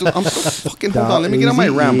have been. Dude, I'm so fucking. Hold on, let me get on my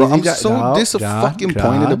ram, bro. I'm so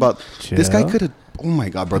disappointed about this guy. Could have. Oh my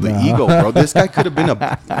god, bro, the ego, bro. This guy could have been a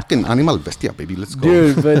fucking animal bestia, baby. Let's go,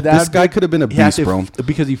 Dude. But this guy could have been a beast, bro.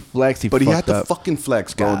 Because he flexed. But he had to fucking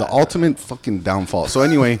flex, bro. The ultimate fucking downfall. So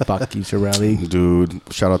anyway, Fuck you, Shirley. dude,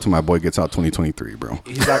 shout out to my boy. Gets out 2023, bro.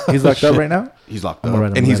 He's locked up right now. He's locked up, I'll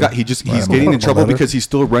write him and a he's letter. getting in trouble because he's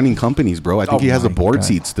still running companies, bro. I think he has a my board God.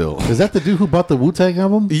 seat still. Is that the dude who bought the Wu-Tang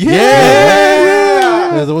album?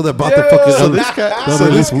 Yeah. The one that bought the fucking. So this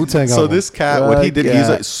cat, Wu-Tang so album. this cat, what he did, he's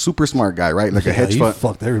Yeah. a super smart guy, right? Like a hedge he fund.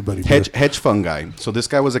 fucked everybody. bro. Hedge fund guy. So this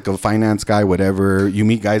guy was like a finance guy, whatever. You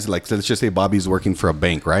meet guys like, let's just say Bobby's working for a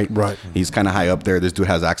bank, right? Right. He's kind of high up there. This dude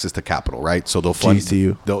has access to capital, right? So they'll fund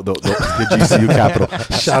GCU. the GCU capital.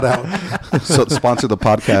 Shout out. So sponsor the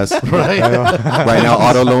podcast Right. right now.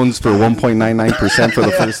 Auto loans for 1.99% for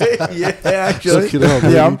the first. Yeah, actually. Look it up,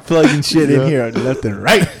 baby. Yeah, I'm plugging shit in here left and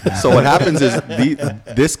right. So what happens is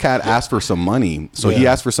this cat asked for some money. So he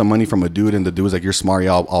asked for some money from a dude, and the dude was like, "You're smart.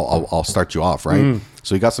 Yeah, I'll start you off, right?"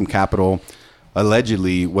 So he got some capital.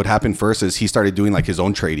 Allegedly, what happened first is he started doing like his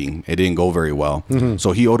own trading. It didn't go very well.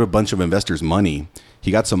 So he owed a bunch of investors money. He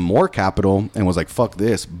got some more capital and was like, fuck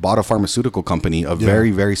this, bought a pharmaceutical company, a very,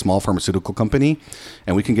 very small pharmaceutical company.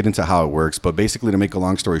 And we can get into how it works. But basically, to make a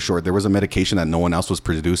long story short, there was a medication that no one else was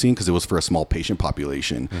producing because it was for a small patient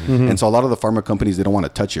population. And so a lot of the pharma companies, they don't want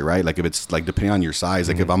to touch it, right? Like if it's like, depending on your size,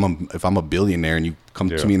 like if I'm a billionaire and you come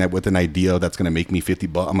to me with an idea that's going to make me $50,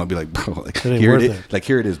 I'm going to be like, bro, like,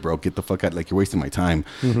 here it is, bro. Get the fuck out. Like you're wasting my time.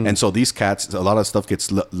 And so these cats, a lot of stuff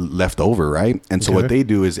gets left over, right? And so what they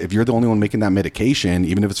do is if you're the only one making that medication,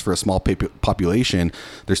 even if it's for a small population,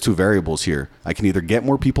 there's two variables here. I can either get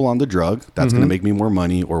more people on the drug, that's going to make me more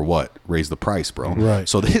money, or what? Raise the price, bro. Right.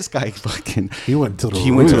 So this guy fucking He went to the he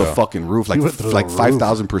went to the roof. fucking roof, like He went to the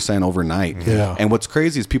 5,000% overnight. Yeah. And what's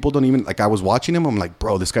crazy is people don't even like. I was watching him. I'm like,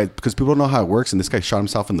 bro, this guy, because people don't know how it works, and this guy shot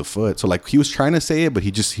himself in the foot. So like he was trying to say it, but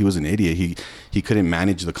he was an idiot. He couldn't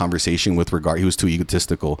manage the conversation with regard. He was too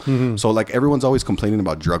egotistical. So like everyone's always complaining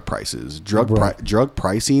about drug prices. Drug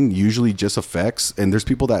pricing usually just affects, and there's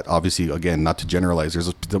people that obviously, again, not to generalize,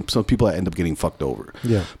 there's some people that end up getting fucked over.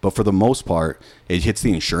 Yeah. But for the most part, it hits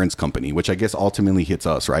the insurance company, which I guess ultimately hits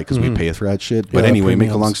us, right? Because we pay for that shit. But Yeah, anyway, make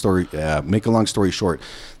a premiums. long story short,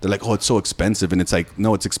 they're like, oh, it's so expensive, and it's like,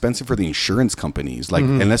 no, it's expensive for the insurance companies. Like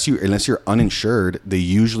unless you're uninsured,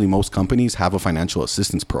 most companies have a financial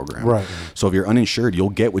assistance program. Right. So if you're uninsured, you'll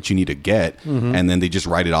get what you need to get, and then they just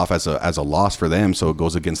write it off as a loss for them, so it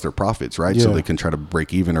goes against their profits, right? So Yeah. they can try to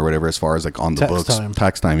break even or whatever as far as like on the Tax books, time.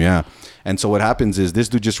 tax time, yeah. And so what happens is this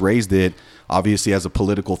dude just raised it. Obviously, as a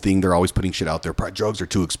political thing, they're always putting shit out there. Drugs are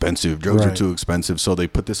too expensive. Drugs are Right. too expensive. So they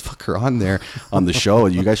put this fucker on there on the show.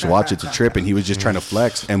 You guys should watch it. It's a trip. And he was just trying to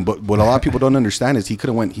flex. And but what a lot of people don't understand is he could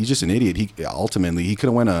have went. He's just an idiot. He could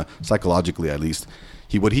have went psychologically at least.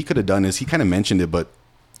 What he could have done is he kind of mentioned it, but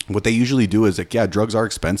what they usually do is like, yeah, drugs are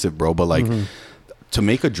expensive, bro. But like, to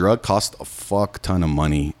make a drug costs a fuck ton of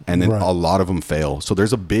money, and then Right. a lot of them fail. So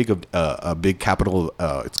there's a big capital.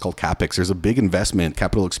 It's called capex. There's a big investment,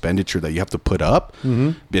 capital expenditure that you have to put up,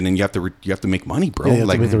 and then you have to make money, bro. Yeah, you have to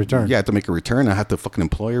like make the return. Yeah, you have to make a return. I have to fucking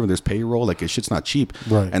employer. There's payroll. Like, shit's not cheap.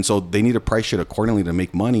 Right. And so they need to price shit accordingly to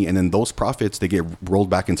make money, and then those profits they get rolled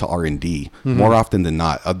back into R&D more often than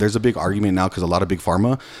not. There's a big argument now because a lot of big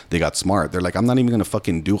pharma, they got smart. They're like, I'm not even gonna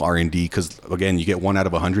fucking do R&D because again, you get 1 out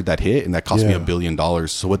of 100 that hit, and that cost me Yeah. $1 billion.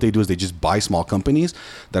 So what they do is they just buy small companies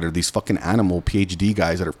that are these fucking animal PhD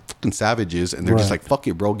guys that are fucking savages, and they're just Right. like, fuck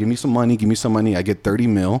it, bro, give me some money. I get 30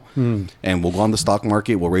 mil, and we'll go on the stock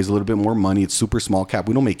market. We'll raise a little bit more money. It's super small cap.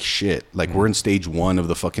 We don't make shit. Like, we're in stage 1 of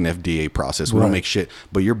the fucking FDA process. We don't Right. make shit.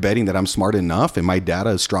 But you're betting that I'm smart enough and my data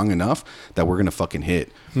is strong enough that we're gonna fucking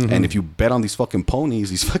hit. And if you bet on these fucking ponies,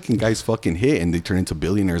 these fucking guys fucking hit, and they turn into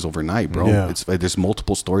billionaires overnight, bro. Yeah. It's there's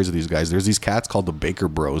multiple stories of these guys. There's these cats called the Baker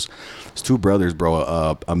Bros. It's 2 brothers, bro.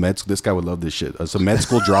 This guy would love this shit. It's a med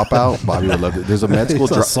school dropout. Bobby would love it. There's a med school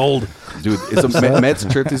sold. dude. It's a med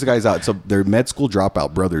trip. These guys out. So they're med school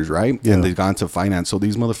dropout brothers, right? Yeah. And they've gone to finance. So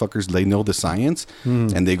these motherfuckers, they know the science,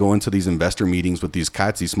 and they go into these investor meetings with these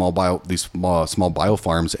cats, these small bio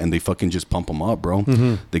farms, and they fucking just pump them up, bro.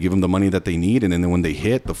 They give them the money that they need, and then when they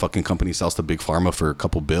hit, the fucking company sells to big pharma for a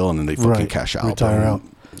couple bill, and then they fucking Right. cash out. Retire bro. out.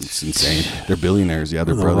 It's insane. They're billionaires. Yeah,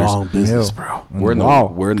 they're The brothers. wrong business, bro. We're in the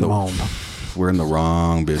Wow. we're in Come the on. we're in the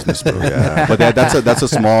wrong business, bro. Yeah, but that's a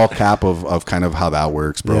small cap of kind of how that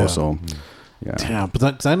works, bro. Yeah. So, yeah. Damn, but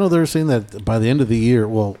because I know they're saying that by the end of the year,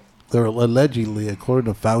 well, they're allegedly,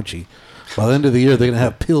 according to Fauci, by the end of the year, they're going to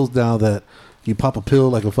have pills now that you pop a pill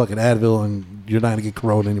like a fucking Advil and you're not going to get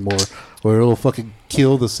corona anymore, or it'll fucking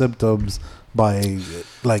kill the symptoms by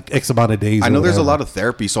like X amount of days. I know there's a whatever. lot of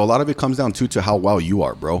therapy, so a lot of it comes down to how well you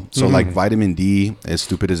are, bro. So like vitamin D, as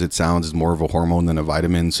stupid as it sounds, is more of a hormone than a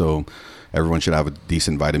vitamin. So everyone should have a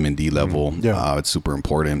decent vitamin D level. Yeah. It's super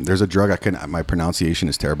important. There's a drug my pronunciation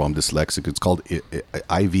is terrible. I'm dyslexic. It's called IV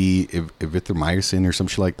erythromycin or some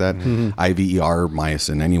shit like that. IVER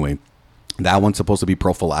mycin. Anyway. That one's supposed to be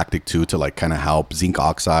prophylactic too, to like kind of help. Zinc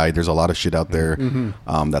oxide. There's a lot of shit out there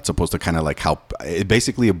that's supposed to kind of like help. It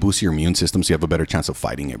basically boosts your immune system, so you have a better chance of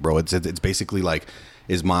fighting it, bro. It's basically like,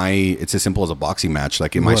 it's as simple as a boxing match.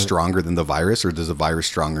 Like, am I Right. stronger than the virus, or does the virus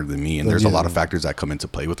stronger than me? And there's a lot of factors that come into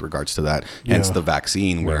play with regards to that. Hence Yeah. the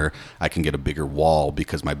vaccine, where I can get a bigger wall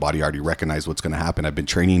because my body already recognized what's going to happen. I've been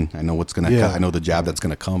training. I know what's going to. Yeah. I know the jab that's going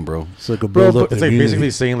to come, bro. So it could build up. It's like immunity. basically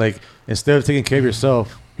saying like, instead of taking care of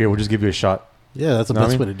yourself, here we'll just give you a shot. Yeah, that's the Know what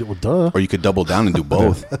best I way mean? to do it. Well, duh. Or you could double down and do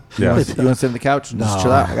both. You want to sit on the couch and just No.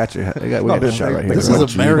 chill out? I got you. We got a shot right here. This is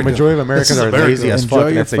The America. majority of Americans This is are America. lazy as Enjoy fuck.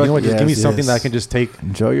 And your it's like, you know what, just give me fucking- something that I yes. can just take,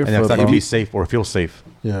 Enjoy your and it's not football. gonna be safe or feel safe.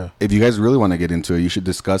 Yeah. If you guys really want to get into it, you should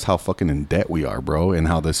discuss how fucking in debt we are, bro, and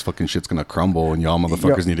how this fucking shit's gonna crumble, and y'all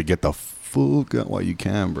motherfuckers need to get the full gut while you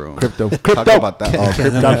can, bro. Crypto. Talk about that. Oh, Here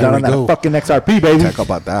Drop down we on that go. fucking XRP, baby. talk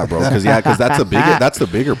about that, bro. Because that's the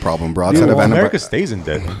bigger problem, bro. Outside Well, of America antibiotics. stays in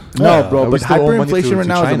debt. No, bro, We but still owe money hyperinflation to right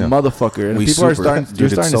now China. is a motherfucker. And We people are super- starting, dude, you're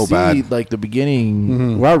it's starting so to see bad. like the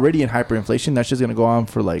beginning. We're already in hyperinflation. That's just going to go on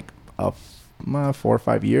for like 4 or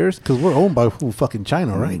 5 years. Because we're owned by fucking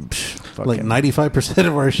China, right? Like 95%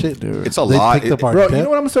 of our shit, dude. It's a lot. Picked up our Bro, debt. you know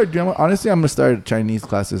what I'm gonna start doing? Honestly, I'm gonna start Chinese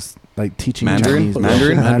classes, like teaching Mandarin? Chinese.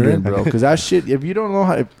 Mandarin? bro. Because that shit, if you don't know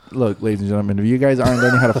how, look, ladies and gentlemen, if you guys aren't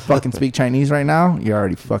learning how to fucking speak Chinese right now, you're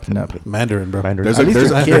already fucking up. Mandarin, bro. Mandarin. At least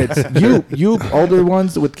there's with kids. You older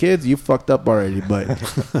ones with kids, you fucked up already. But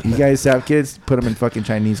you guys have kids, put them in fucking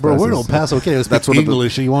Chinese Bro, classes. we're in El Paso. Okay, let's That's speak one of the-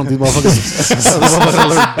 English. You want these motherfuckers to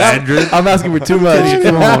learn Mandarin? I'm asking for too much.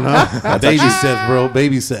 Come on, huh? Baby steps, bro.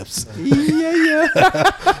 Baby steps.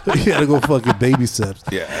 You gotta go fucking baby steps.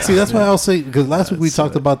 Yeah. See, that's why I'll say, because last week we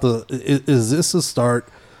talked about is this the start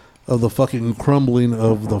of the fucking crumbling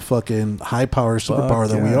of the fucking high power superpower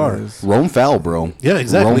that we are? Rome fell, bro. Yeah,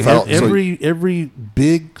 exactly. Rome fell. So- Every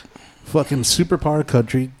big fucking superpower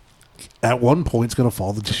country at one point is gonna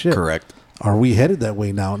fall to shit. correct. Are we headed that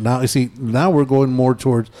way now? Now, you see, now we're going more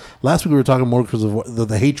towards. Last week we were talking more because of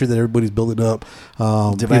the hatred that everybody's building up.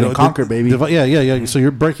 Divide and conquer, baby. Yeah. So you're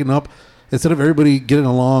breaking up instead of everybody getting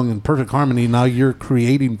along in perfect harmony. Now you're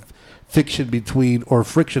creating fiction between, or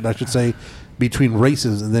friction, I should say, between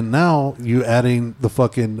races, and then now you adding the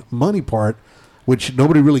fucking money part, which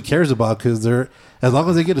nobody really cares about because they're, as long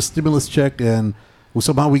as they get a stimulus check and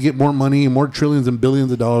somehow we get more money and more trillions and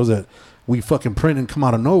billions of dollars that we fucking print and come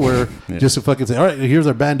out of nowhere just to fucking say, all right, here's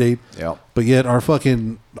our Band-Aid. Yeah. But yet our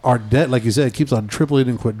debt, like you said, keeps on tripling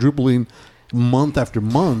and quadrupling month after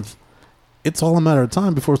month. it's all a matter of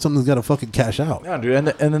time before something's got to fucking cash out. Yeah, dude.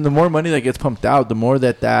 And then the more money that gets pumped out, the more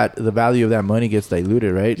that the value of that money gets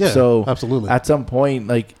diluted, right? Yeah, so absolutely. At some point,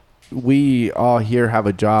 like, we all here have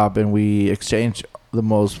a job and we exchange the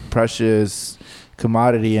most precious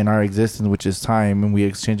commodity in our existence, which is time, and we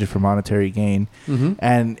exchange it for monetary gain.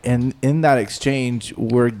 And in that exchange,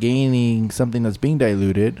 we're gaining something that's being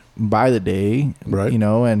diluted by the day, Right. you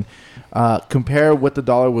know, and compare what the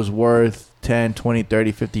dollar was worth 10, 20,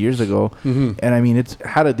 30, 50 years ago. And I mean, it's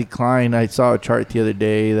had a decline. I saw a chart the other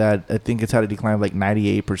day that I think it's had a decline of like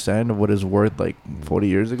 98% of what it's worth like 40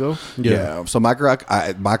 years ago. Yeah. So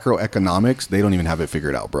macroeconomics, they don't even have it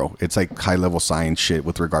figured out, bro. It's like high level science shit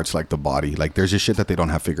with regards to like the body. Like there's just shit that they don't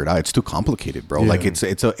have figured out. It's too complicated, bro. Yeah. Like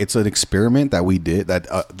it's an experiment that we did that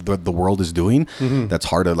the world is doing. That's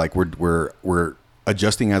hard to like we're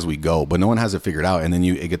adjusting as we go, but no one has it figured out, and then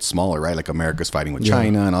it gets smaller, right? Like America's fighting with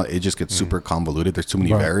China, and it just gets super convoluted. There's too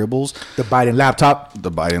many variables. The Biden laptop.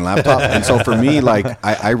 And so for me, like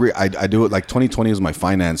I do it. Like 2020 was my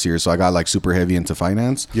finance year, so I got like super heavy into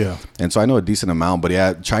finance. Yeah, and so I know a decent amount. But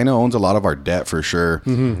yeah, China owns a lot of our debt for sure.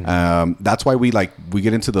 That's why we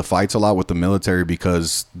get into the fights a lot with the military,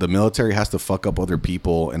 because the military has to fuck up other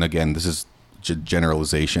people. And again, this is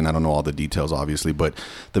generalization. I don't know all the details, obviously, but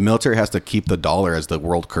the military has to keep the dollar as the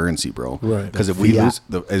world currency, bro. Right. Because if we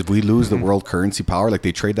lose the world currency power, like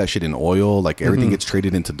they trade that shit in oil, like everything gets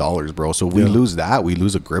traded into dollars, bro. So if we lose that, we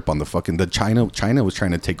lose a grip on the China was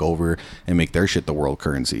trying to take over and make their shit the world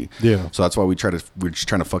currency. Yeah. So that's why we're just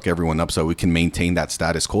trying to fuck everyone up so we can maintain that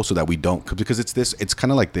status quo, so that we don't, because it's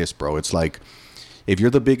kind of like this, bro. It's like, if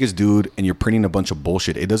you're the biggest dude and you're printing a bunch of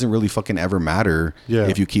bullshit, it doesn't really fucking ever matter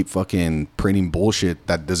if you keep fucking printing bullshit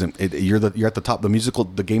that doesn't. You're at the top.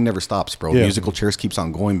 The game never stops, bro. Yeah. Musical chairs keeps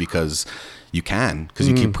on going because you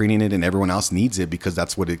keep printing it, and everyone else needs it because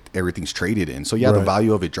that's what everything's traded in. So yeah, the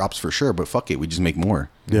value of it drops for sure, but fuck it, we just make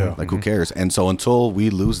more. Yeah. Like who cares? And so until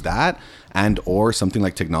we lose that, and or something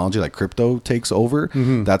like technology like crypto takes over,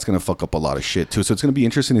 that's gonna fuck up a lot of shit too. So it's gonna be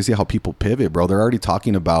interesting to see how people pivot, bro. They're already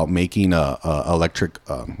talking about making a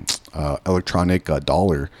electronic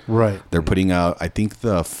dollar. Right. They're putting out, I think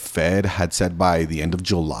the Fed had said by the end of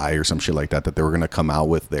July or some shit like that they were gonna come out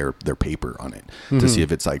with their paper on it to see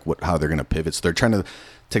if it's like how they're gonna pivot. So they're trying to,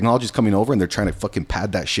 technology's coming over and they're trying to fucking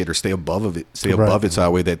pad that shit or stay above it so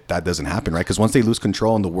that way that doesn't happen, right? Because once they lose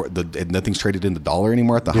control and nothing's traded in the dollar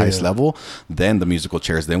anymore at the highest level, then the musical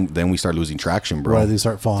chairs, then we start losing traction, bro. Right, they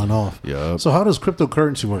start falling off. Yeah. So how does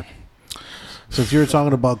cryptocurrency work? Since you're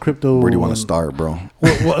talking about crypto, Where do you want to start, bro?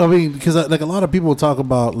 Well, I mean, because like a lot of people talk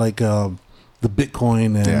about like the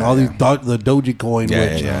Bitcoin and all these the Dogecoin,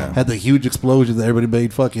 which had the huge explosion that everybody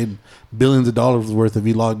made fucking billions of dollars worth if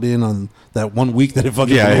you logged in on that 1 week that it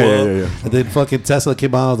fucking blew up. And then fucking Tesla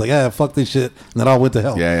came out, I was like, fuck this shit, and then all went to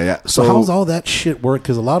hell. So how's all that shit work?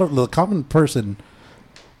 Because a lot of the common person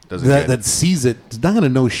that sees it is not going to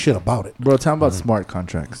know shit about it. Bro, tell me about smart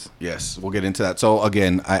contracts. Yes, we'll get into that. So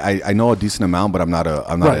again, I know a decent amount, but I'm not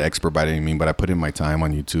an expert by any means. But I put in my time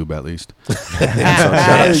on YouTube at least. So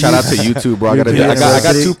shout out to YouTube, bro. I got 2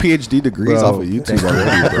 PhD degrees off of YouTube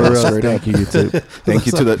already, bro. Thank you, YouTube. Thank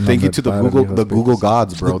you to the Google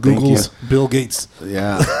gods, bro. Thank you, Bill Gates.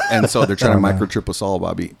 Yeah, and so they're trying to microchip us all,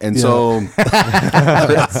 Bobby. And so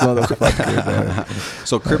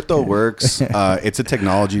crypto works. It's a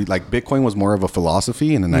technology. Like Bitcoin was more of a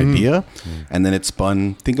philosophy and an idea, and then it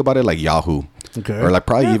spun. Think about it like Yahoo, or like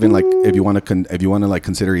probably even like if you want to like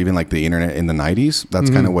consider even like the internet in the 90s. That's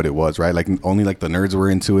kind of what it was, right? Like only like the nerds were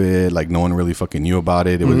into it. Like no one really fucking knew about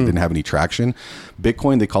it. It didn't have any traction.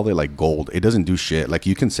 Bitcoin, they call it like gold. It doesn't do shit. Like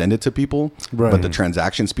you can send it to people, but the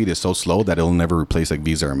transaction speed is so slow that it'll never replace like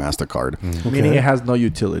Visa or MasterCard. Meaning it has no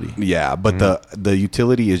utility. Yeah, but the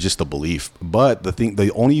utility is just a belief. But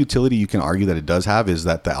the only utility you can argue that it does have is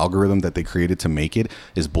that the algorithm that they created to make it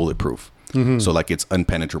is bulletproof. So like it's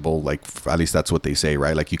impenetrable, like at least that's what they say,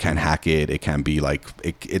 right? Like you can't hack it. It can be like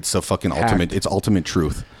it's a fucking ultimate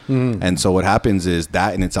truth. And so what happens is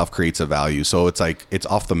that in itself creates a value. So it's like it's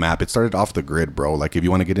off the map. It started off the grid, bro. Like if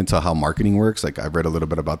you want to get into how marketing works, like I've read a little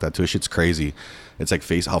bit about that too. Shit's crazy. It's like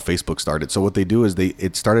how Facebook started. So what they do is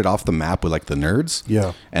it started off the map with like the nerds,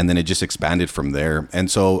 and then it just expanded from there.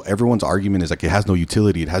 And so everyone's argument is like it has no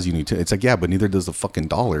utility. It has utility. It's like but neither does the fucking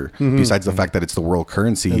dollar. Besides the fact that it's the world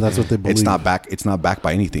currency, and that's what they believe. It's not backed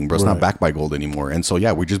by anything, bro. It's not backed by gold anymore. And so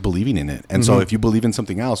we're just believing in it. And so if you believe in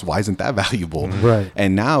something else, why isn't that valuable? Right.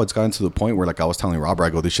 And now it's gotten to the point where like I was telling Robert, I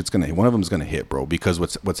go, this shit's one of them's gonna hit, bro. Because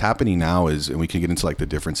what's happening now is, and we can get into like the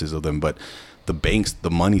differences of them, but the banks, the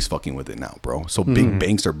money's fucking with it now, bro. So big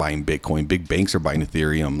banks are buying Bitcoin, big banks are buying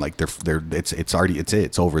Ethereum. Like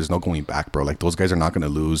it's over. There's no going back, bro. Like those guys are not going to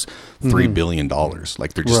lose $3 billion.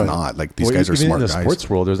 Like they're just not. Like these guys are even smart in the guys. sports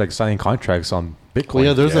world, there's like signing contracts on Bitcoin. Well,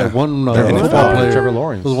 yeah, there's that one NFL player, Trevor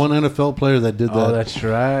Lawrence. There's one NFL player that did that. Oh, that's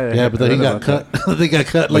right. Yeah, but then he got cut. They got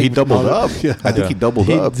cut. But he doubled up. Yeah. I think he doubled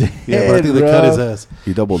up. Yeah, but I think they cut his ass.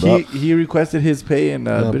 He doubled up. He requested his pay in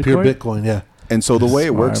Bitcoin. Pure Bitcoin, yeah. And so the way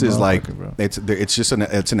it works is like bro. it's just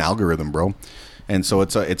an algorithm, bro. And so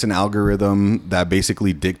it's an algorithm that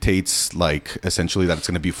basically dictates like essentially that it's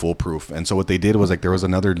going to be foolproof. And so what they did was like there was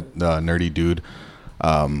another nerdy dude,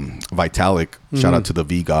 Vitalik. Shout out to the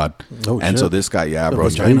V God. Oh, and shit. so this guy, bro,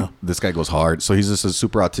 vagina. this guy goes hard. So he's just a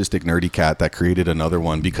super autistic nerdy cat that created another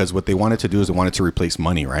one because what they wanted to do is they wanted to replace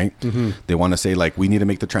money, right? They want to say like we need to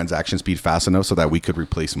make the transaction speed fast enough so that we could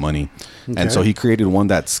replace money. And so he created one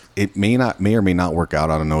it may or may not work out.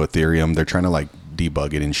 I don't know, Ethereum. They're trying to like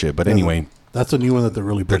debug it and shit. But anyway. That's a new one that they're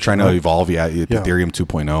really pushing. They're trying to right? evolve, Ethereum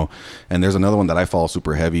 2.0. And there's another one that I follow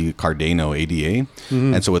super heavy, Cardano, ADA.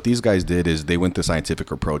 And so what these guys did is they went the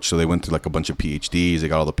scientific approach. So they went to like a bunch of PhDs. They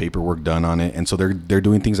got all the paperwork done on it. And so they're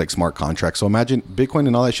doing things like smart contracts. So imagine Bitcoin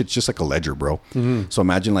and all that shit's just like a ledger, bro. So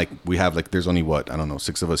imagine like we have like there's only what, I don't know,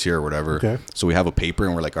 6 of us here or whatever. Okay. So we have a paper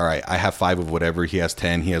and we're like, all right, I have 5 of whatever. He has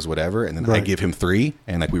 10. He has whatever. And then I give him 3.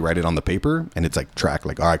 And like we write it on the paper and it's like track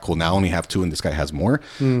like, all right, cool. Now I only have 2 and this guy has more.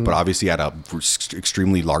 But obviously at a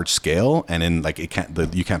extremely large scale, and then like you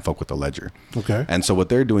can't fuck with the ledger. Okay. And so what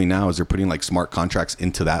they're doing now is they're putting like smart contracts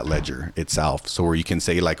into that ledger itself. So where you can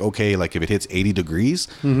say like, okay, like if it hits 80 degrees,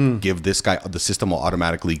 give this guy, the system will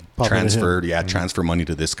automatically transfer money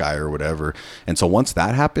to this guy or whatever. And so once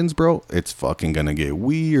that happens, bro, it's fucking gonna get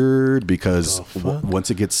weird because once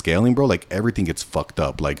it gets scaling, bro, like everything gets fucked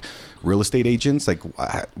up. Like real estate agents, like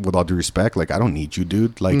with all due respect, like I don't need you,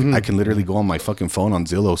 dude. Like I can literally go on my fucking phone on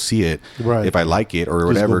Zillow, see it if I like it or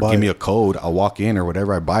whatever. Give me a code, I'll walk in or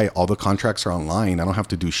whatever. I buy it. All the contracts are online. I don't have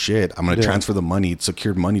to do shit. I'm gonna transfer the money. It's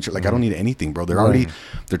secured money. Like I don't need anything, bro. They're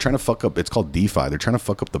trying to fuck up. It's called DeFi. They're trying to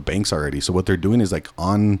fuck up the banks already. So what they're doing is like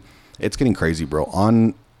it's getting crazy, bro.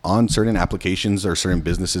 On certain applications or certain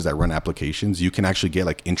businesses that run applications, you can actually get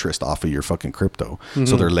like interest off of your fucking crypto.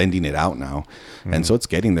 So they're lending it out now. And so it's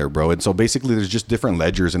getting there, bro. And so basically there's just different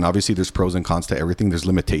ledgers, and obviously there's pros and cons to everything. There's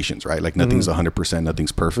limitations, right? Like nothing's 100%,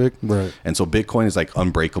 nothing's perfect. Right. And so Bitcoin is like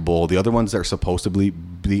unbreakable. The other ones that are supposed to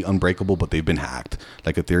be unbreakable, but they've been hacked.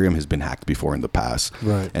 Like Ethereum has been hacked before in the past.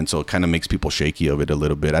 Right. And so it kind of makes people shaky of it a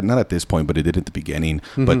little bit. Not at this point, but it did at the beginning.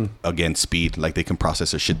 But again, speed, like they can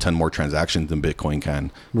process a shit ton more transactions than Bitcoin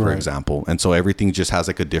can, for example. And so everything just has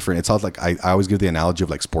like a different, it's all like, I always give the analogy of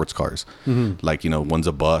like sports cars. Like, one's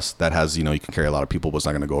a bus that has, you can carry a lot of people, but it's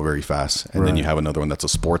not going to go very fast. And then you have another one that's a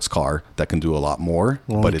sports car that can do a lot more,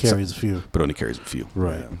 but it carries a few. But only carries a few.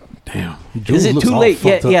 Right. Damn. Is it too late?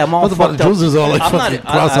 Yeah, I'm all fucked up. Jules is all like I'm fucking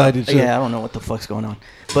cross-eyed and shit. Yeah, I don't know what the fuck's going on.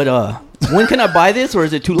 But when can I buy this, or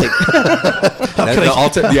is it too late?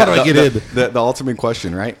 The ultimate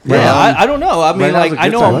question, right? Yeah, I don't know. I mean, like, I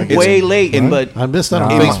know I'm way late, but I missed that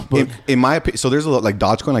on In Facebook. my opinion, so there's a lot like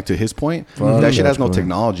Dogecoin. Like to his point, that shit has no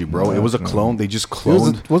technology, bro. It was a clone. They just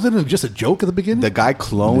cloned. Wasn't it just a joke at the beginning? The guy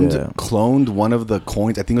cloned one of the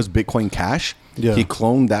coins. I think it was Bitcoin Cash. Yeah. He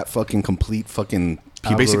cloned that fucking complete fucking.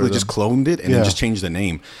 He basically just cloned it and then just changed the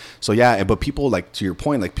name. So yeah, but people, like to your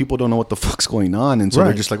point, like people don't know what the fuck's going on, and so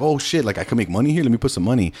they're just like, oh shit, like I can make money here. Let me put some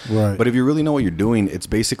money. Right. But if you really know what you're doing, it's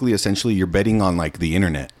basically essentially you're betting on like the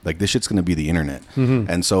internet. Like this shit's gonna be the internet,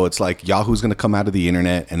 and so it's like Yahoo's gonna come out of the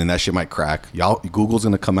internet, and then that shit might crack. Google's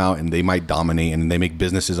gonna come out, and they might dominate, and they make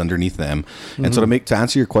businesses underneath them. And so to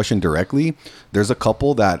answer your question directly, there's a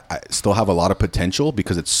couple that still have a lot of potential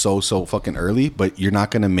because it's so fucking early, but you're not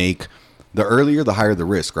gonna make. The earlier, the higher the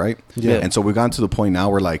risk, right? Yeah. And so we've gotten to the point now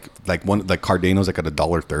where like Cardano's like at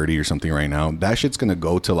 $1.30 or something right now. That shit's gonna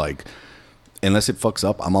go to like, unless it fucks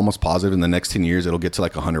up, I'm almost positive in the next 10 years it'll get to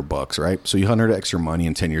like $100, right? So you 100x your money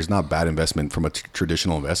in 10 years, not bad investment from a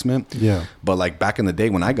traditional investment. Yeah. But like back in the day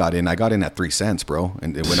when I got in at 3 cents, bro,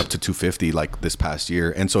 and it went up to 250 like this past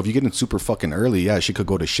year. And so if you get in super fucking early, yeah, she could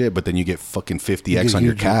go to shit, but then you get fucking 50x on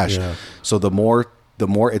your cash. Yeah. So the more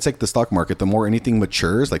it's like the stock market, the more anything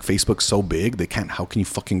matures, like Facebook's so big, how can you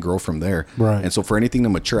fucking grow from there? Right. And so for anything to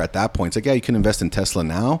mature at that point, it's like, yeah, you can invest in Tesla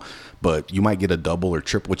now, but you might get a double or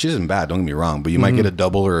triple, which isn't bad, don't get me wrong, but you might get a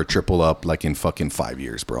double or a triple up like in fucking 5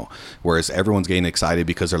 years, bro. Whereas everyone's getting excited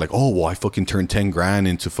because they're like, oh, well, I fucking turned 10 grand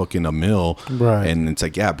into fucking $1 million. Right. And it's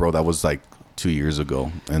like, yeah, bro, that was like 2 years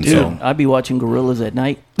ago, and Dude, so I'd be watching Gorillas at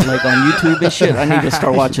night, like on YouTube and shit. I need to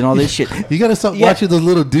start watching all this shit. You gotta stop Yeah. watching those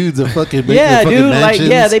little dudes that fucking make Yeah, their fucking dude, mansions.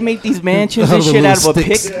 like they make these mansions Out and of the shit out little of a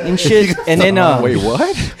sticks. pick and shit, and then Wait,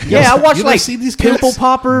 what? yeah, I watch you never like seen these Pimple kids?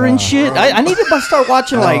 Popper and shit. I need to start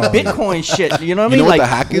watching like Bitcoin shit. You know what I you mean? know what like the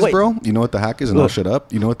hack is, wait, bro? You know what the hack is, and I'll What? shut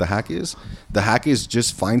up. You know what the hack is? The hack is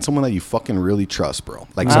just find someone that you fucking really trust, bro.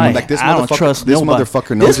 Like I- someone like this I don't motherfucker. trust This nobody.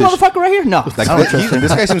 motherfucker knows This his motherfucker right here. No, Like I don't trust him.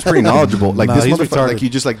 this guy seems pretty knowledgeable. Like Nah, this he's motherfucker, retarded. like you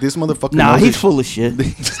just like this motherfucker. Nah, knows he's his- full of shit.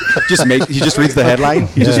 He just reads the headline.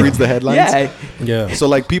 He just reads the headlines. Yeah, Yeah. So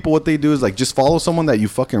like people, what they do is like just follow someone that you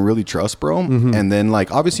fucking really trust, bro, and then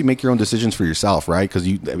like obviously make your own decisions for yourself, right? Because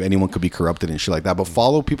anyone could be corrupted and shit like that. But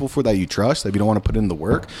follow people for that you trust, that you don't want to put in the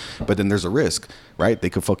work. But then there's a risk, right? They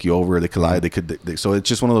could fuck you over. They could lie. So it's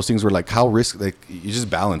just one of those things where like how risk, like you just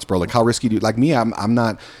balance, bro. Like how risky do you, like me? I'm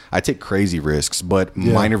not. I take crazy risks, but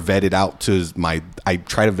mine are vetted out to I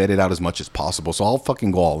try to vet it out as much as possible. So I'll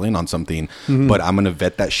fucking go all in on something, but I'm gonna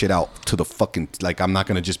vet that shit out to the fucking, like I'm not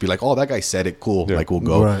gonna just be like, oh, that guy said it, cool, Yeah. like we'll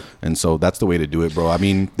go. Right. And so that's the way to do it, bro. I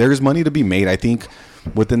mean, there's money to be made. I think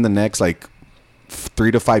within the next like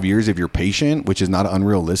 3 to 5 years, if you're patient, which is not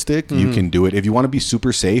unrealistic, you can do it. If you want to be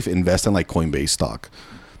super safe, invest in like Coinbase stock.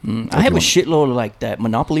 I have a shitload of like that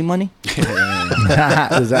Monopoly money.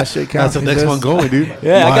 Does that shit count? That's the next one going, dude.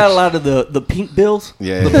 Yeah, I got a Watch. lot of the pink bills.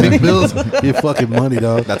 Yeah, The big bills, you fucking money,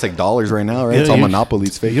 dog. that's like dollars right now, right? Yeah, It's all you-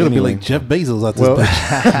 Monopoly's fake. You're gonna be anyway. like Jeff Bezos at this Well,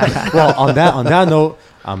 bitch. well, on that note,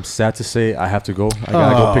 I'm sad to say I have to go. I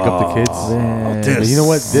gotta go pick up the kids. But you know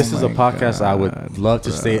what? This is a podcast I would love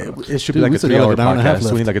to stay. It should be Dude, like we a still got 3 hour like an hour and a half podcast. So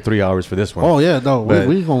we left. need like a 3 hours for this one. Oh yeah, no, But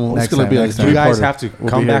we gonna. It's next gonna time, be like next three you guys parter. have to We'll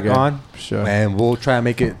come be here back again. on, Sure. and we'll try and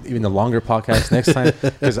make it even a longer podcast next time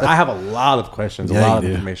because I have a lot of questions, Yeah, a lot of you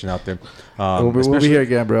do. information out there. We'll be Especially- here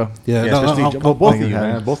again, bro. Yeah, Yeah, no, especially I'll- both make of it you,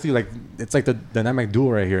 happen. man. Both of you, like it's like the dynamic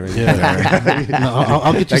duo right here. Yeah, no,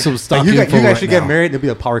 I'll get you some stock. Like you info guys right should get now. married. It'll be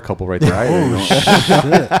a power couple right there. Oh shit!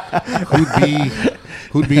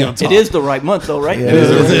 Who'd be on top? It is the right month though, right? It is,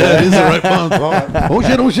 yeah, it is the right month. Oh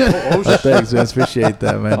shit! Oh shit! Thanks, man. Appreciate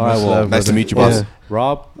that, man. All right, Much well, love, nice to brother. meet you, boss. Yeah.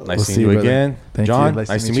 Rob, nice We'll seeing see you you, brother. again. Thank you. John, Nice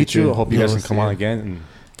to nice to meet meet you you. too. I hope you Yeah, guys we'll can come see on you. again. And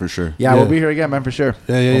For sure. Yeah, Yeah. we'll be here again, man, for sure.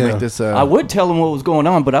 Yeah, yeah, We'll yeah. make this. I would tell them what was going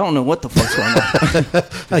on, but I don't know what the fuck's going on.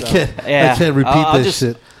 I can't. Yeah. I can't repeat I'll that just-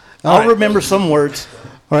 shit. I'll remember some words.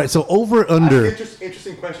 All right, so over under.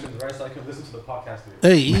 interesting questions, right? So I can listen to the podcast.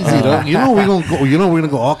 Hey, easy, dog. You know we're gonna go. You know we're gonna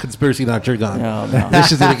go all conspiracy nut. You're gone. No, no. This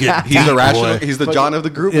shit's gonna get. He's the deep, rational. boy. He's the John of the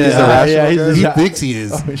group. Yeah, He's the rational. he's guy. the- He Yeah. thinks he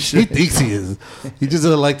is. He thinks he is. He just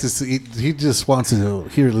doesn't like to see. He just wants to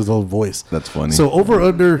hear his own voice. That's funny. So over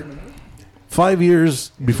under 5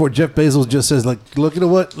 years before Jeff Bezos just says like, look, you know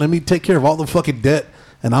what? Let me take care of all the fucking debt,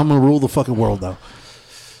 and I'm gonna rule the fucking world now.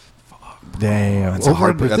 Damn. That's a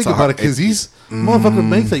hard- that's Think a about hard- it, because he's motherfucker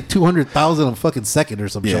makes like 200,000 a fucking second or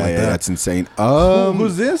some shit yeah, like yeah, that. that's insane.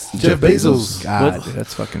 Who's this? Jeff Bezos. God, dude,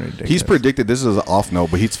 that's fucking ridiculous. He's predicted. This is an off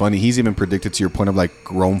note, but he's funny. He's even predicted, to your point of like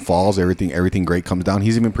Rome falls, everything great comes down.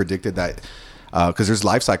 He's even predicted that because there's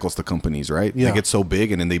life cycles to companies, right? Yeah. They get so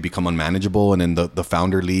big and then they become unmanageable, and then the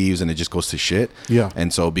founder leaves and it just goes to shit. Yeah.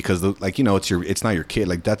 And so because it's not your kid.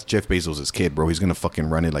 Like that's Jeff Bezos' kid, bro. He's gonna fucking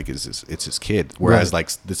run it like it's his kid. Whereas Right.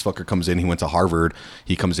 like this fucker comes in, he went to Harvard.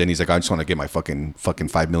 He comes in, he's like, I just want to get my fucking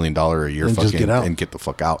 $5 million a year, And just fucking get out. and get the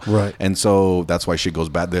fuck out. Right. And so that's why shit goes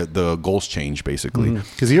bad. The goals change basically.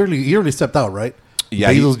 Because he already stepped out, right?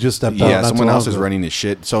 Yeah, Bezos just stepped out. Yeah, not someone too else long is ago. running his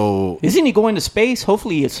shit. So Isn't he going to space?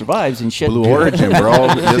 Hopefully it survives and shit. Blue Origin, bro.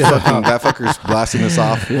 That fucker's blasting us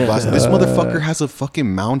off. This motherfucker has a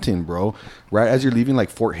fucking mountain, bro. Right as you're leaving like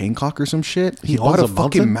Fort Hancock or some shit, he bought owns a a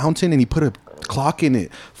fucking mountain and he put a clock in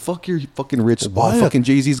it. Fuck, you're fucking rich. Why? Fucking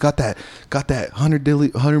Jay-Z's got that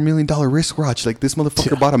 $100 million wristwatch. Like this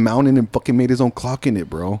motherfucker bought a mountain and fucking made his own clock in it,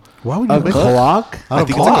 bro. Why would you A make clock? I think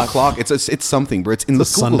it's like a clock. It's something, bro. It's in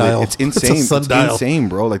It's the a Google sundial. it. It's It's a insane. It's sundial. insane,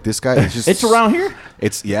 bro. Like this guy is just. It's around here?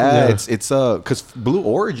 It's Yeah. it's because Blue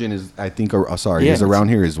Origin is, I think, sorry, Yeah, is around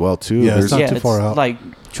here as well too. Yeah, it's There's- not Yeah, too it's far out. like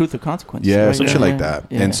Truth or Consequence. yeah, right? some shit like that.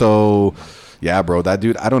 Yeah. And so, yeah, bro, that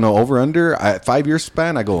dude, I don't know, over under 5 year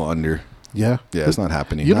span, I go under. Yeah. Yeah, it's not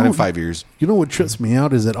happening. You Not know- in 5 years. You know what trips me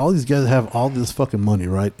out is that all these guys have all this fucking money,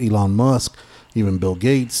 right? Elon Musk, even Bill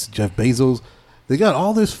Gates, Jeff Bezos. They got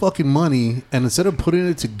all this fucking money, and instead of putting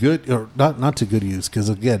it to good or not to good use, because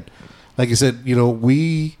again, like I said, you know,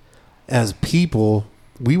 we as people,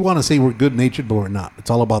 we want to say we're good natured, but we're not. It's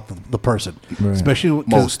all about the person, Right. especially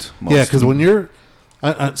Most. Yeah, because when you're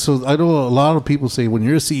so I know a lot of people say when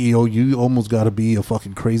you're a CEO, you almost got to be a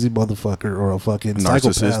fucking crazy motherfucker or a fucking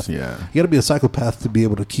Narcissist, psychopath. yeah. You got to be a psychopath to be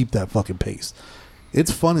able to keep that fucking pace.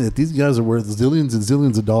 It's funny that these guys are worth zillions and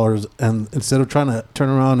zillions of dollars, and instead of trying to turn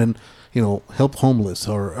around and help homeless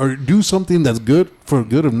or do something that's good for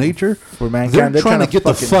good of nature. For mankind, they're trying to get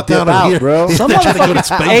the fuck out of here, bro. They're Some trying to go to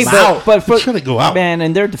motherfuckers, space. but They're trying to go out. Man,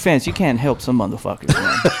 in their defense, you can't help some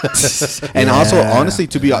motherfuckers, man. And also, honestly,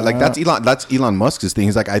 to be like, that's Elon Musk's thing.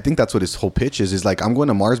 He's like, I think that's what his whole pitch is like, I'm going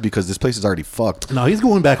to Mars because this place is already fucked. No, he's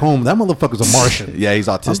going back home. That motherfucker's a Martian. Yeah, he's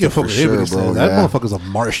I don't autistic give a fuck for what sure, anybody bro. says. That motherfucker's a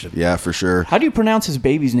Martian. Yeah, for sure. How do you pronounce his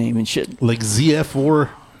baby's name and shit? Like ZF4.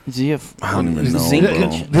 ZF. I don't even know,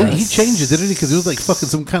 Zinc. bro. He changed it, didn't he? Because it was like fucking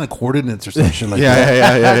some kind of coordinates or some shit like Yeah,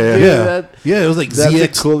 that. yeah. Yeah, it was like that's the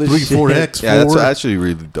coolest ZX34X4. Yeah, that's actually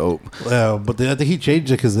really dope. But I think he changed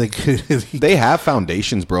it because they could. They have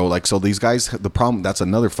foundations, bro. Like, so these guys, the problem, that's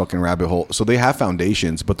another fucking rabbit hole. So they have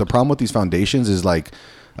foundations, but the problem with these foundations is like,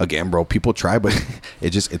 again, bro, people try, but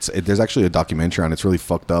there's actually a documentary on it. It's really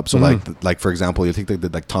fucked up. So like for example, you think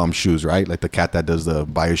like Tom's shoes, right? Like the cat that does the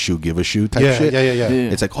buy a shoe, give a shoe type shit. Yeah.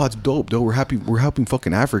 It's like, oh, it's dope, dude. We're helping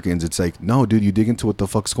fucking Africans. It's like, no, dude, you dig into what the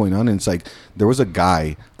fuck's going on, and it's like there was a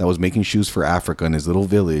guy that was making shoes for Africa in his little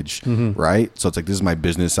village, right? So it's like, this is my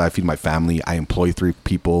business. I feed my family. I employ 3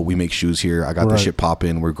 people. We make shoes here. I got the shit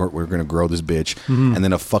popping. We're gonna grow this bitch, and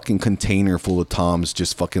then a fucking container full of Toms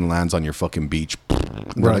just fucking lands on your fucking beach.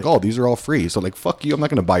 And they're like, oh, these are all free. So like, fuck you. I'm not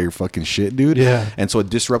going to buy your fucking shit, dude. Yeah. And so it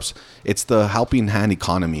disrupts. It's the helping hand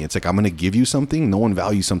economy. It's like, I'm going to give you something. No one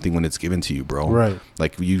values something when it's given to you, bro. Right.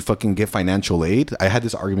 Like, you fucking get financial aid. I had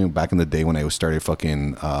this argument back in the day when I started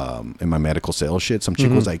fucking in my medical sales shit. Some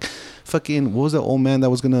chick was like, fucking, what was that old man that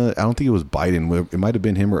was going to, I don't think it was Biden. It might have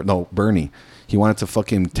been him or, no, Bernie. He wanted to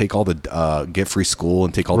fucking take all the get free school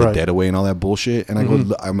and take all the debt away and all that bullshit. And I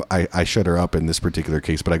go, I shut her up in this particular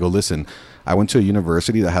case, but I go, listen, I went to a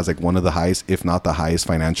university that has like one of the highest, if not the highest,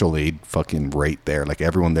 financial aid fucking rate there. Like,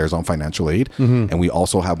 everyone there's on financial aid, and we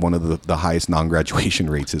also have one of the highest non-graduation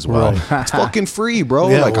rates as well. Right. It's fucking free, bro.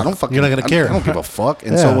 Yeah, like, well, I don't fucking, you're not gonna care. I don't give a fuck.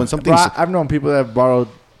 And Yeah. so when something's I've known people that have borrowed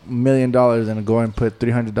 $1 million and go and put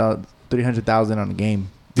 $300,000 on a game.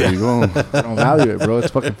 there you go. They don't value it, bro. It's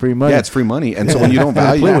fucking free money. Yeah, it's free money. And so when you don't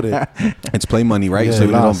value play with it. it's play money, right? Yeah, so when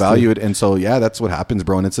you don't lost, value it. And so, yeah, that's what happens,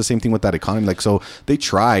 bro. And it's the same thing with that economy. Like, so they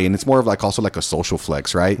try, and it's more of like also like a social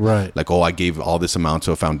flex, right? Right. Like, oh, I gave all this amount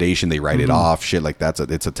to a foundation. They write it off, shit like that.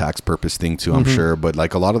 It's a tax purpose thing too, I'm sure. But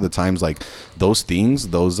like a lot of the times, like those things,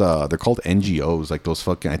 they're called NGOs. Like those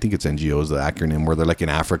fucking, I think it's NGOs, the acronym, where they're like in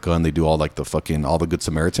Africa and they do all like the fucking, all the Good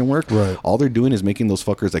Samaritan work. Right. All they're doing is making those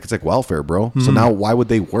fuckers, like, it's like welfare, bro. So now why would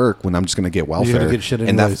they work when I'm just going to get welfare? get shit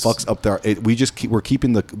And that anyways. fucks up their, we're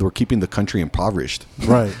keeping the country impoverished.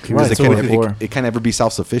 Right. Because Right. it can't ever be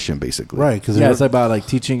self-sufficient, basically. Right. Because Yeah, it's about like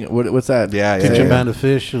teaching. What's that? Yeah, yeah, teach yeah. a man to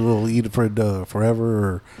fish, and he'll eat for forever,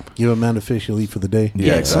 or give a man to fish, he'll eat for the day.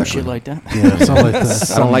 Yeah, Some exactly. shit like that. Yeah, something like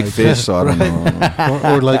that. I don't like fish, so I don't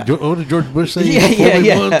know. Or like, what did George Bush say? Yeah, Fool yeah, me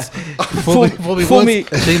yeah. once, fool me Fool once, me.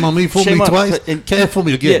 shame on me, fool Shame me on- twice, and- can't fool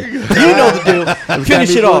me Yeah, again. you know the deal.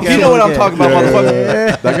 Finish it off. You know what I'm talking about,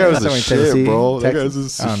 motherfucker. That guy was Somewhere a in shit, Tennessee, bro. That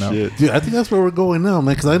Texas. guy's a I don't know. shit. Dude, I think that's where we're going now,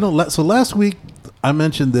 man. Because I know. So last week I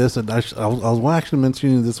mentioned this, and I was actually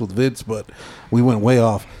mentioning this with Vince, but we went way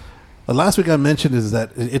off. Last week I mentioned is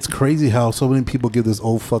that it's crazy how so many people give this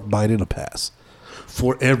old fuck Biden a pass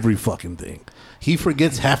for every fucking thing. He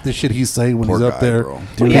forgets half the shit he's saying when Poor he's up guy, there. bro.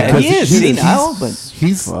 Well, yeah, Because he is senile,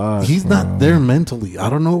 but he's not there mentally. I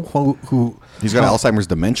don't know who He's got Alzheimer's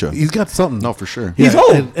dementia. He's got something. No, for sure. He's Yeah,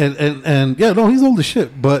 old. and yeah, no, he's old as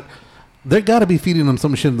shit. But they got to be feeding him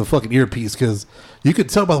some shit in the fucking earpiece, because you could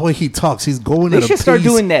tell by the way he talks. He's going. they at a should start pace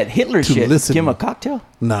doing that Hitler to shit. listen. Give him a cocktail.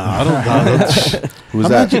 Nah, I don't. Who's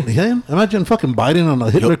that? imagine him. Imagine fucking Biden on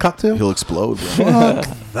a Hitler cocktail. He'll explode, bro.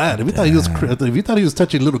 Fuck that. If you thought he was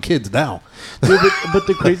touching little kids now. Dude, but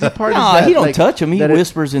the crazy part is Nah, that he don't like, touch him. He that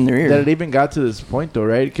whispers in their ear. that it even got to this point though,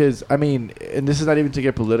 right? Because I mean, and this is not even to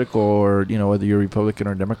get political or whether you're Republican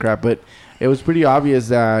or Democrat, but it was pretty obvious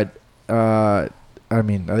that I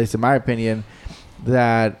mean, at least in my opinion,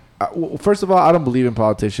 that well, first of all, I don't believe in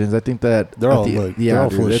politicians. I think that They're at all the- like- yeah, they're all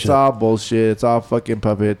dude, full of it's shit. all bullshit. It's all fucking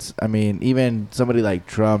puppets. I mean, even somebody like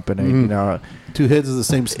Trump and Two heads of the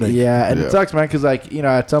same snake. yeah, and Yeah. it sucks, man, because like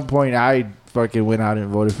at some point I fucking went out and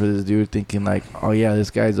voted for this dude, thinking like, oh yeah,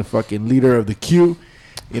 this guy's a fucking leader of the Q.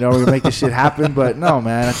 We're gonna make this shit happen. But no,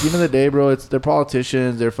 man. At the end of the day, bro, they're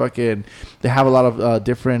politicians. They have a lot of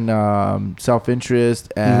different self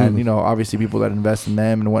interest, and obviously people that invest in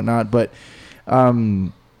them and whatnot. But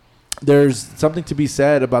there's something to be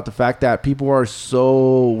said about the fact that people are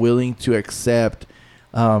so willing to accept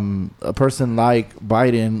a person like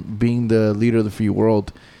Biden being the leader of the free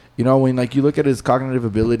world. When like you look at his cognitive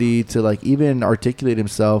ability to like even articulate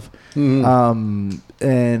himself, and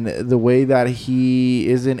the way that he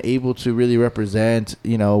isn't able to really represent,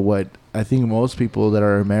 what I think most people that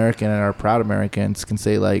are American and are proud Americans can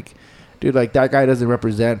say like, dude, like that guy doesn't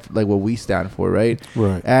represent like what we stand for, right?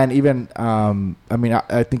 Right. And even, I mean,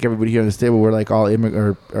 I think everybody here on this table, we're like all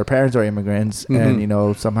our parents are immigrants, and you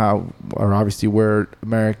know somehow, or obviously we're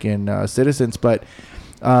American citizens, but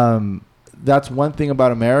that's one thing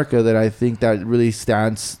about America that I think that really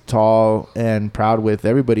stands tall and proud with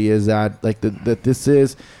everybody is that like that this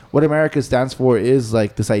is what America stands for is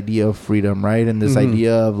like this idea of freedom, right? And this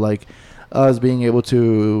idea of like us being able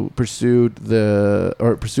to pursue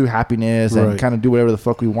happiness and kind of do whatever the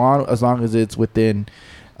fuck we want as long as it's within,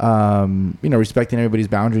 you know, respecting everybody's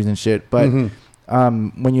boundaries and shit. But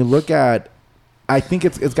when you look at, I think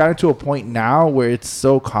it's gotten to a point now where it's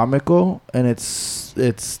so comical and it's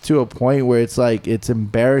to a point where it's like it's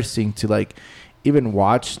embarrassing to like even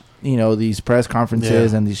watch, you know, these press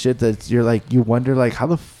conferences and these shit that you're like, you wonder like how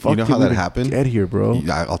the fuck how that happened? Get here, bro.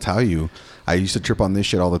 Yeah, I'll tell you. I used to trip on this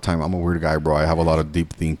shit all the time. I'm a weird guy, bro. I have a lot of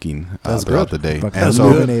deep thinking throughout the day. And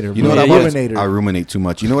so, you know what I ruminate too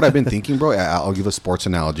much. You know what I've been thinking, bro? I'll give a sports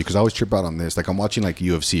analogy because I always trip out on this. Like I'm watching like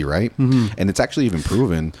UFC, right? And it's actually even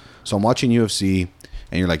proven. So I'm watching UFC.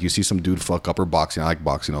 And you're like, you see some dude fuck up or boxing. I like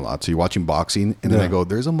boxing a lot. So you're watching boxing. And then I go,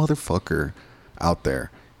 there's a motherfucker out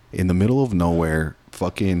there in the middle of nowhere.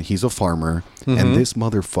 Fucking, he's a farmer. And this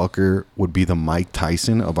motherfucker would be the Mike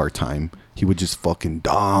Tyson of our time. He would just fucking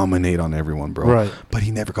dominate on everyone, bro. Right. But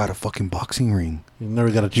he never got a fucking boxing ring. You never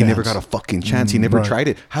got a chance. He never got a fucking chance. He never tried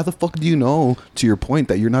it. How the fuck do you know, to your point,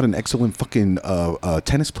 that you're not an excellent fucking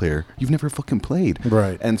tennis player? You've never fucking played.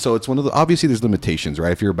 Right. And so it's one of the, obviously there's limitations,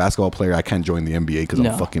 right? If you're a basketball player, I can't join the NBA because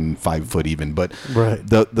I'm fucking 5 foot even. But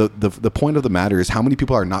the point of the matter is how many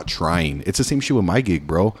people are not trying. It's the same shit with my gig,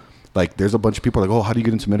 bro. Like there's a bunch of people like, oh, how do you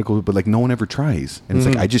get into medical? But like no one ever tries, and it's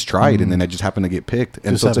like I just tried, and then I just happened to get picked.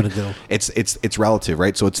 And Just so it's happened like to go. it's relative,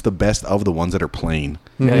 right? So it's the best of the ones that are playing,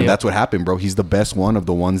 and that's what happened, bro. He's the best one of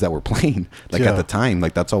the ones that were playing. Like at the time,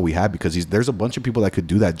 like that's all we had because there's a bunch of people that could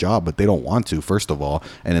do that job, but they don't want to. First of all,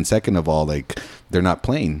 and then second of all, like they're not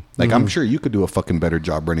playing. Like I'm sure you could do a fucking better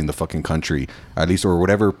job running the fucking country, at least, or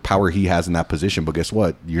whatever power he has in that position. But guess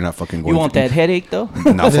what? You're not fucking going. You want that headache though?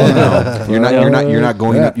 No, fuck no. You're not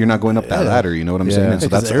going up that ladder. You know what I'm saying? And so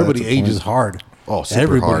Because everybody ages hard. Oh, super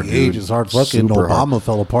everybody hard, dude. ages hard. Fucking Super Obama hard.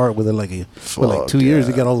 fell apart within like 2 Fuck, years.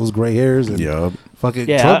 He got all those gray hairs. And fucking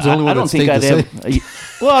Trump's the only one that stayed the same.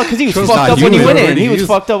 Well, because he was Trump's fucked up not when he human went in. already. He was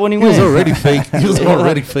fucked up when he He went was in. already fake. He was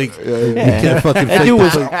already fake. You can't fucking That fake dude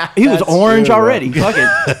was that. he was orange already. Fuck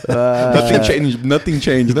it. Nothing changed. Nothing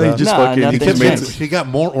changed. Then he just Nah, fucking. He nothing just made changed. He got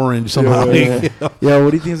more orange somehow. Yeah,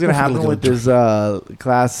 what do you think is gonna Look happen at with him. this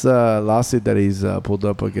class lawsuit that he's pulled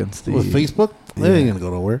up against the With Facebook, they ain't gonna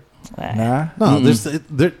go nowhere. Nah. No,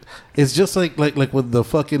 it's just like with the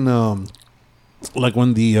fucking like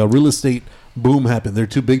when the real estate boom happened. They're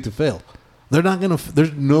too big to fail. They're not gonna.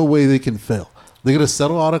 There's no way they can fail. They're gonna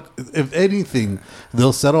settle out. If anything,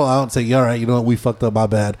 they'll settle out and say, "Yeah, all right, you know what? We fucked up. My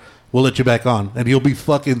bad. We'll let you back on," and he'll be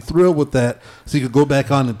fucking thrilled with that. So you could go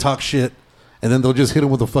back on and talk shit, and then they'll just hit him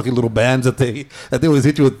with the fucking little bans that they always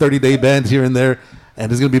hit you with 30-day bans here and there,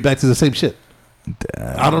 and it's gonna be back to the same shit.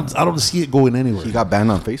 I don't see it going anywhere. He got banned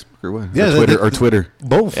on Facebook or what? Yeah, or Twitter.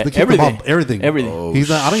 Both. They kicked him Everything. off everything. Everything. Oh, He's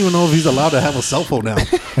not, I don't even know if he's allowed to have a cell phone now.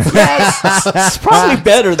 It's probably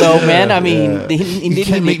better though, man. I mean, he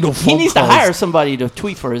can't make no he phone needs calls. to hire somebody to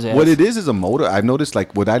tweet for his ass. What it is a motor. I've noticed,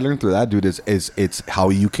 like, what I learned through that dude is it's how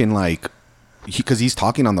you can, like, because he's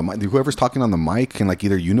talking on the mic. Whoever's talking on the mic can, like,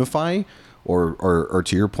 either unify or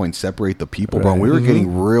to your point, separate the people, bro. And we were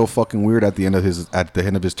getting real fucking weird at the end of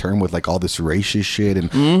his term with like all this racist shit,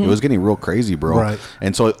 and it was getting real crazy, bro. Right.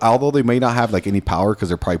 And so, although they may not have like any power because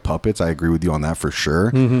they're probably puppets, I agree with you on that for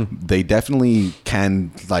sure. They definitely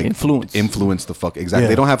can like influence the fuck exactly. Yeah.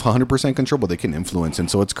 They don't have 100% control, but they can influence. And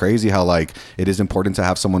so it's crazy how like it is important to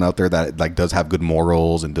have someone out there that like does have good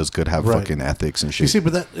morals and does good have fucking ethics and shit. You see,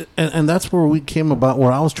 but that and that's where we came about.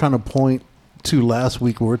 Where I was trying to point to last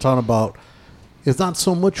week, where we're talking about. It's not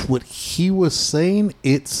so much what he was saying,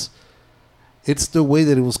 it's the way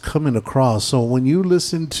that it was coming across. So when you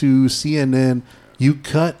listen to CNN, you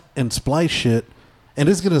cut and splice shit, and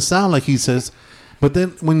it's going to sound like he says, but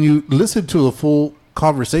then when you listen to the full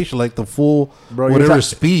conversation, like the full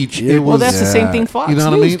speech, it was... Well, that's the same thing Fox You know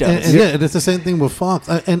what News I mean? does. And yeah, it's the same thing with Fox.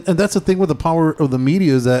 And that's the thing with the power of the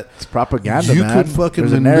media is that... It's propaganda, you man. could fucking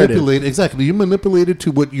There's a narrative. manipulate... Exactly. You manipulate it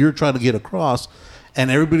to what you're trying to get across, and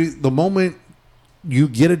everybody... The moment... you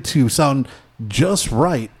get it to sound just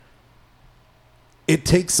right, it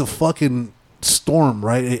takes a fucking storm,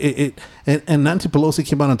 right? And Nancy Pelosi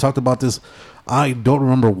came out and talked about this I don't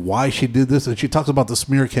remember why she did this, and she talks about the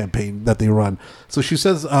smear campaign that they run. So she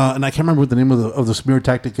says, and I can't remember what the name of the smear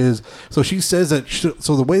tactic is. So she says that.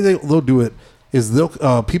 So the way they'll do it is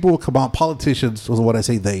people will come out. Politicians, so what I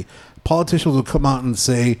say, politicians will come out and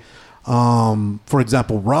say, for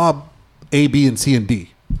example, Rob A, B, and C and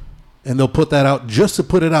D, and they'll put that out just to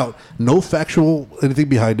put it out. No factual anything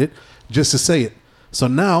behind it, just to say it. So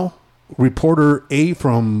now reporter A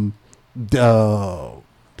from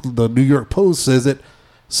the New York Post says it.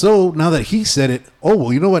 So now that he said it, oh,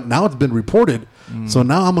 well, you know what? Now it's been reported. So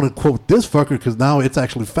now I'm going to quote this fucker because now it's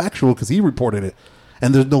actually factual because he reported it.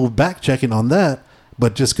 And there's no back checking on that.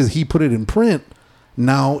 But just because he put it in print,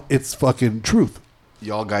 now it's fucking truth.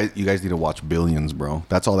 You guys need to watch Billions, bro.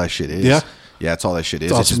 That's all that shit is. Yeah? Yeah, that's all that shit is.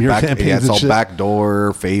 It's all It's just smear campaigns it's all and shit.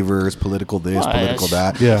 backdoor favors, political this, Well, political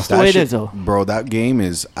that's- that. Yeah. that's the way it shit- is, though. Bro, that game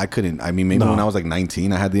is, I mean, maybe No. when I was like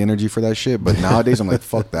 19, I had the energy for that shit. But nowadays, I'm like,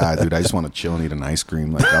 fuck that, dude. I just want to chill and eat an ice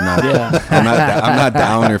cream. Like, I'm not, Yeah. I'm not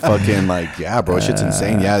down or fucking like, yeah, bro, shit's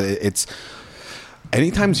insane. Yeah, it's.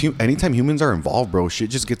 Anytime humans are involved, bro, shit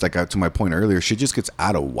just gets, like, to my point earlier, shit just gets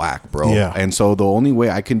out of whack, bro. Yeah. And so the only way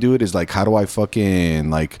I can do it is like, how do I fucking,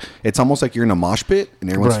 like, it's almost like you're in a mosh pit and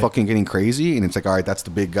everyone's Right. fucking getting crazy, and it's like, all right, that's the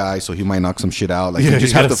big guy, so he might knock some shit out. Like, Yeah, you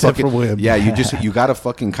just you have gotta to set fucking, for him. yeah, you gotta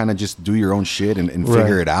fucking kind of just do your own shit and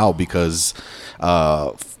figure Right. it out because.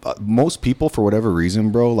 Most people, for whatever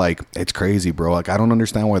reason, bro, like, it's crazy, bro. Like, I don't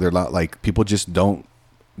understand why they're not, like, people just don't.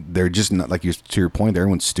 They're just not, like, to your point,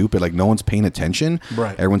 everyone's stupid. Like, no one's paying attention.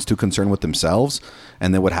 Right. Everyone's too concerned with themselves.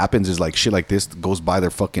 And then what happens is, like, shit like this goes by their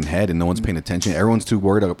fucking head and no one's paying attention. Everyone's too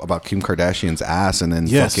worried about Kim Kardashian's ass. And then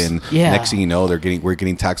Yes. fucking Yeah. next thing you know, we're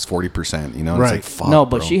getting taxed 40%, you know? And Right. It's like, fuck, No,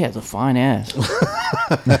 but bro. she has a fine ass.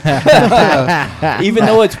 Even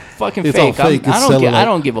though it's fucking It's all fake, fake. It's I cellulite.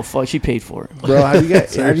 don't give a fuck. She paid for it. Bro, have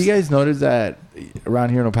you guys noticed that around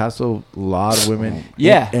here in El Paso, a lot of women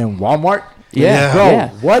Yeah. in Walmart? Yeah, Bro, yeah.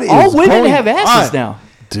 what is all women going have asses on? now?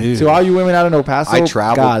 Dude. To all you women out in El Paso, I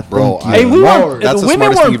traveled, God, bro. thank Hey, you. we Lord, weren't. that's The the women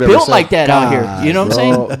smartest thing weren't you've ever built said. like that out here. You know what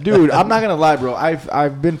I'm Bro, saying? dude, I'm not gonna lie, bro.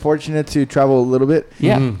 I've been fortunate to travel a little bit.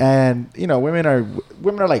 Yeah. And you know, women are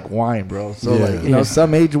like wine, bro. So Yeah. like, you know, Yeah.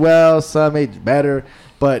 some age well, some age better.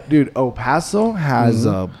 But dude, El Paso has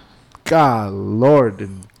a God Lord,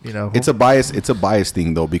 and you know, It's a bias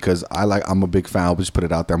thing though, because I'm a big fan. I'll just put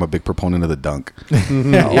it out there. I'm a big proponent of the dunk.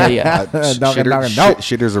 Yeah.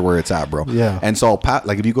 Shitters are where it's at, bro. Yeah. And so,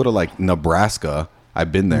 like, if you go to like Nebraska, I've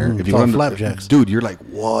been there. If you It's all go to flapjacks. dude, you're like,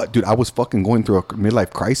 what, dude? I was fucking going through a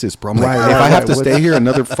midlife crisis, bro. I'm like, Right, if right, I have to right. stay here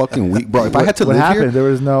another fucking week, bro. If I had to what live happened? here, There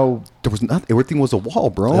was no. there was nothing. Everything was a wall,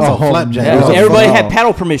 bro. It's all flapjack. Yeah, It was a everybody fuck- had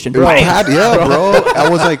paddle permission. It was Bang. yeah, bro. I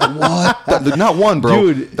was like, what? Not one,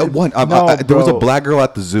 bro. Dude, the one. no, there was a bro. black girl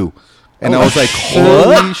at the zoo. And I was like,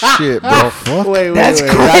 holy shit, bro. Wait, That's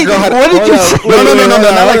wait. crazy. girl had- What did you say? No,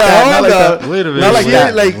 not like that. Not like that. Wait a minute. Not like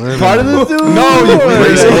that. Like Wait a part of minute. the zoo? No, you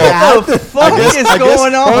crazy. What the fuck is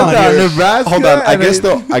going on? Hold on, here? Nebraska. Hold on. I and guess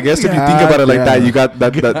then- though. I guess if you think about it like that, God you got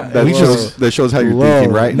that Whoa. shows how you're Whoa.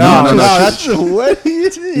 thinking, right? No, she- that's what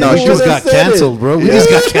No, We she just was got canceled, bro. We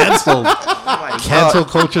just got canceled. Cancel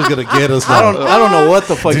culture's gonna get us now. I don't know what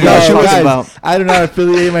the fuck Dude, you're she was- talking about. I do not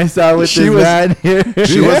affiliate myself with She this was- man here.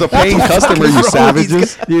 She was a paying customer, you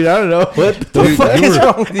savages. Dude, I don't know what the Dude, What you is were-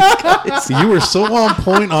 wrong with these guys? You were so on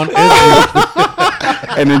point on everything.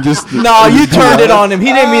 And then just No, you turned it on him. He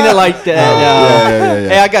didn't mean it like that. yeah.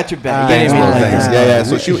 Hey, I got your back. He Thanks, didn't mean bro. it like Thanks. that. Yeah.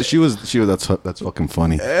 So she was. That's fucking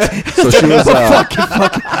funny. So she was.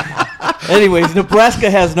 Anyways, Nebraska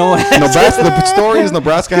has no ass. Nebraska. The story is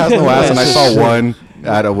Nebraska has no ass, and I saw one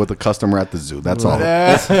with a customer at the zoo. That's all.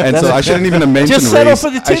 And so I shouldn't even have mentioned Just settle race. for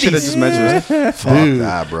the I should have titties. just mentioned race. Fuck Dude.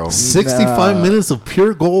 that, bro. 65 minutes of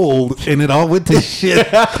pure gold, and it all went to shit.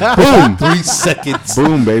 Boom. 3 seconds.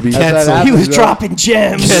 Boom, baby. Cancel. He was dropping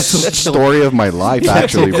gems. Story of my life,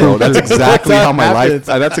 actually, bro. That's exactly how my life.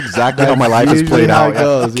 That's exactly how my life has usually played how out. it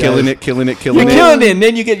goes, Killing guys. it, killing it, You're killing it. killing it, and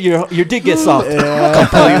then you get your dick gets soft.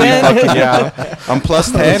 Completely fucking, yeah. I'm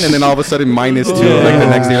plus 10, and then all of a sudden minus 2. Like the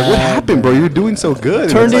next day, what happened, bro? You were doing so good. And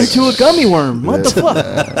Turned it's into a gummy worm. What the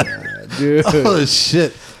fuck? dude. Oh,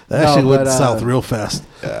 shit. That No, actually went but, south real fast.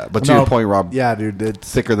 But to your point, Rob, Yeah, dude. It's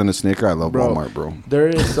thicker than a Snicker. I love Bro. Walmart, bro. There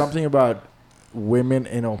is something about women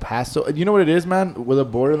in El Paso. You know what it is, man? Well, the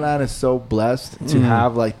borderland is so blessed to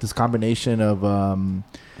have like this combination of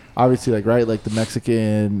obviously like like the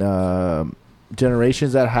Mexican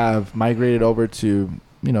generations that have migrated over to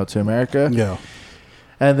to America. Yeah.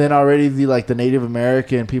 And then already the Native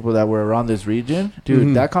American people that were around this region,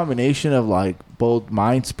 dude, that combination of like both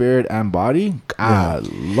mind, spirit, and body.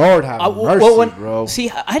 Lord have mercy, well, bro. See,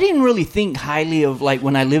 I didn't really think highly of like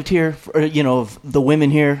when I lived here, of the women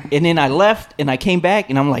here, and then I left and I came back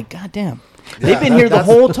and I'm like, God damn. They've been here the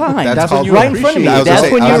whole time. That's That's when right in front of me.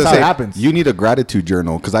 That's when that's you're. how it happens. You need a gratitude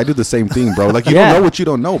journal because I do the same thing, bro. Like you Yeah. don't know what you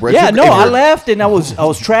don't know, bro. Yeah, If no, you're- I left and I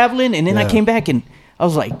was traveling and then I Yeah. came back and I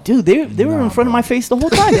was like, dude, they were in front of my face the whole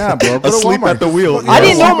time. Yeah, bro. Go to asleep Walmart. at the wheel. I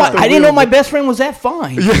didn't know Walmart. I didn't know my best friend was that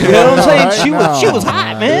fine. You know what I'm saying? She was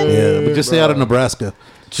hot, man. Yeah, but just stay out of Nebraska.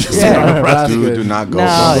 Yeah, Dude, do not go.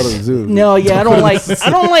 No, Go to the zoo. no, yeah, I don't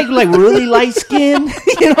like really light skin.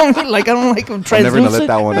 You know what I mean? Like I don't like them I'm never gonna let translucent.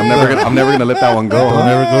 that one. I'm never gonna let that one go. Don't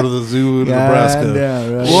ever go to the zoo in Nebraska. Yeah,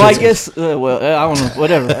 right. Well, I guess. I don't know.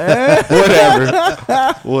 Whatever.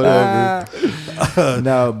 Whatever.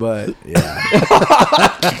 No, but yeah.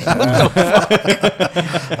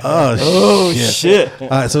 Oh, shit. Shit. All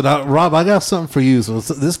right, so now, Rob, I got something for you. So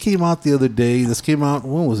this came out the other day. This came out,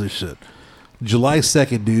 when was this shit? July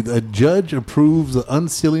 2nd, dude. A judge approves the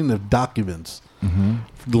unsealing of documents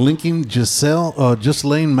linking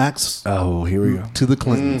Ghislaine Max Oh, here we go. to the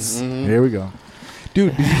Clintons. Here we go.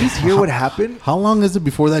 Dude, did you just hear what happened? How long is it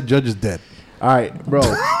before that judge is dead? All right, bro.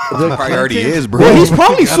 The Priority is, bro. Well, he's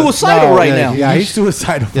probably suicidal right now. Yeah, he's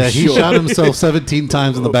suicidal. Yeah, for he sure. shot himself 17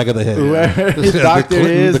 times in the back of the head. Where his The doctor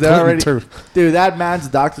Clinton- is, the they're Clinton already, turf. dude. That man's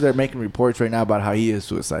doctors are making reports right now about how he is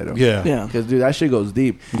suicidal. Yeah. Yeah. because dude, that shit goes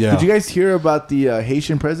deep. Yeah. Did you guys hear about the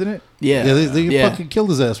Haitian president? Yeah. Yeah, they fucking killed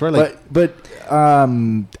his ass, right? Like, But I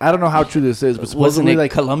don't know how true this is, but Wasn't supposedly it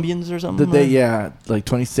like Colombians or something? did they like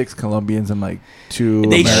 26 Colombians and like 2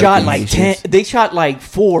 They American shot like 10. Haitians. They shot like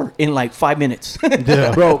 4 in like 5 minutes.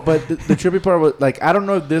 Bro, but the trippy part was like I don't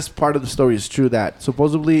know if this part of the story is true that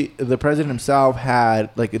supposedly the president himself had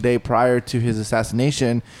like a day prior to his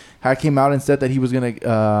assassination had came out and said that he was gonna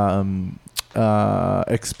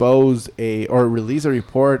expose or release a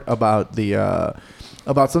report about the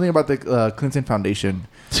about something about the Clinton Foundation,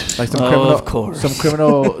 like some criminal, of course. some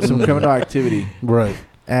criminal activity, right.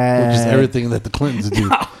 and Just everything that the Clintons do.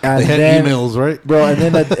 And They had then- emails, right? Bro, and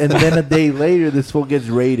then a day later, this fool gets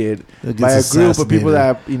raided It by a gets group of people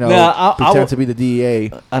assassinated. that Nah, pretend to be the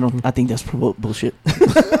DEA. I think that's bullshit.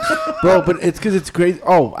 Bro, but it's because it's crazy.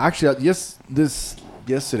 Oh, actually,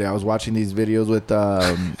 yesterday I was watching these videos with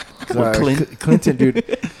Clinton? Clinton,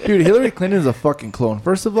 dude. Dude, Hillary Clinton is a fucking clone.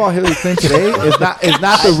 First of all, Hillary Clinton today is not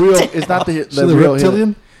the real. It's not the So the real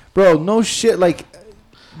reptilian? Bro, no shit. Like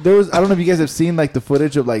there was. I don't know if you guys have seen like the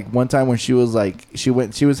footage of like one time when she was like she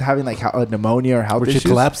was having like pneumonia or health Where she issues,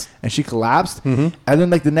 collapsed? and she collapsed, and then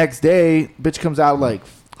like the next day, bitch comes out like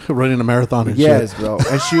Running a marathon and yes, shit. bro,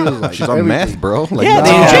 and she was like She's on meth, bro. Like, Yeah, they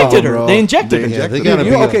no, injected her. bro. They injected her. Yeah, they Dude, gotta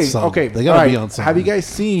be on okay, something. okay. They gotta all be right. on something. Have you guys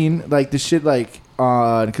seen like the shit like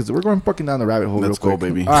because we're going fucking down the rabbit hole. Let's real go,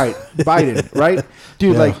 quick. baby. All right, Biden, right,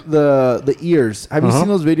 dude? Yeah. Like the ears. Have you seen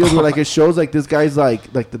those videos where like it shows like this guy's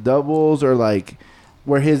like the doubles or like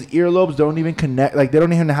where his earlobes don't even connect? Like they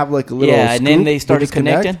don't even have like a little. Yeah, and then scoop. they started just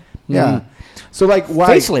connect. connecting? Yeah. So like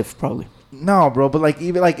why? Facelift, probably. No, bro, but like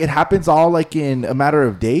even like it happens all like in a matter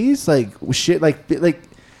of days. Like shit, like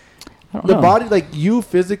I don't the know. body, like you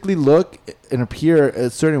physically look and appear a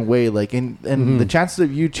certain way, like and the chances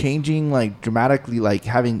of you changing like dramatically, like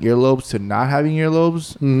having earlobes to not having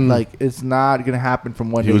earlobes, like it's not gonna happen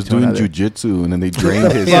from one he day was to doing another. jujitsu, and then they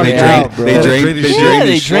drained his. fuck They out, drained. bro. They Yeah, drained. they They drained Yeah, drained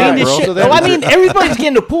they his drained shit, this bro. shit. Oh, I mean, everybody's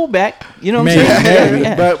getting a pullback. You know what I'm saying?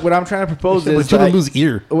 Yeah. But what I'm trying to propose But is you don't like, lose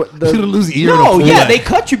ear. what the- You don't lose ear. No, in a yeah, pullback. they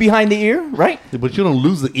cut you behind the ear, right? But you don't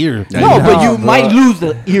lose the ear. No, but no, you bro. might lose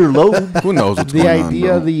the earlobe. Who knows what's the going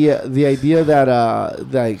idea, on, bro? the idea that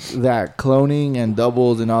that cloning and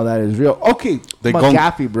doubles and all that is real. Okay, They gon-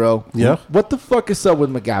 McAfee, bro. Yeah. What the fuck is up with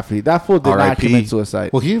McAfee? That fool did not R.I.P. commit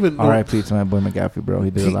suicide. Well, he even R.I.P. to my boy McAfee, bro.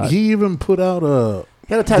 He did a lot. he even put out a.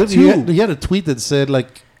 He had a tattoo. He had a tweet that said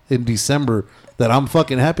like in December that I'm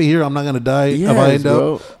fucking happy here. I'm not gonna die if I Yes, end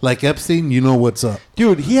bro. up like Epstein. You know what's up.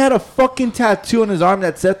 Dude, he had a fucking tattoo on his arm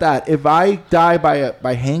that said that if I die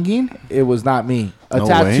by hanging, it was not me. A No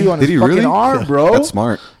tattoo way. on Did his he fucking really? arm, bro. That's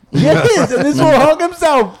smart. Yes, and this fool hung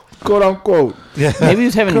himself, quote unquote. Maybe he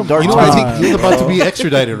was having a dark You know what I time. think? He's about to be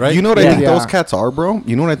extradited, right? You know what I Yeah. think Yeah. those cats are, bro?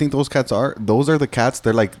 You know what I think those cats are? Those are the cats.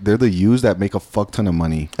 They're the U's that make a fuck ton of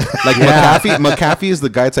money. Like McAfee is the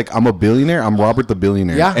guy. It's like I'm a billionaire. I'm Robert the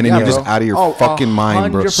billionaire. Yeah, and then yeah, you're just bro. out of your Oh, fucking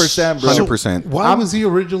mind, bro. 100%, bro. 100%. Why was he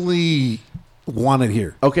originally wanted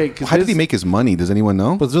here? Okay, 'cause How did this- he make his money? Does anyone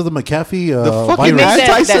know? Was there the McAfee The fucking virus? Make that-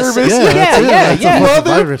 anti-service. that's- Yeah, that's it. yeah, That's a yeah. fucking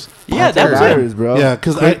virus. Yeah, that was it. Antivirus, bro. Yeah,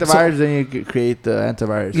 'cause create I- the so- virus, then you create the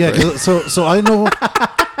antivirus. Yeah, first. 'cause- so I know.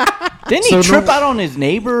 Didn't he trip out on his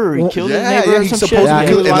neighbor or he killed his neighbor or he's some supposed shit? to Yeah,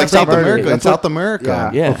 kill he in like was South murdered. America. In That's what- South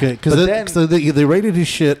America. Yeah. Okay, But then- because they raided his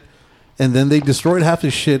shit, and then they destroyed half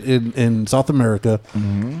his shit in South America,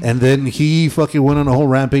 and then he fucking went on a whole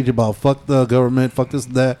rampage about fuck the government, fuck this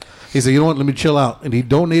and that. He said, you know what, let me chill out, and he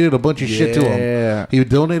donated a bunch of shit to Yeah. him. He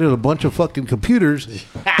donated a bunch of fucking computers,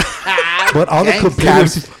 but all the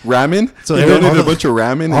computers. Ramen. So He every- donated all a the- bunch of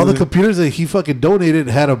ramen. All the and- computers that he fucking donated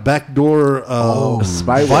had a backdoor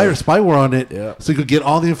spyware on it, Yeah. so he could get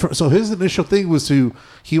all the info. So his initial thing was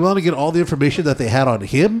he wanted to get all the information that they had on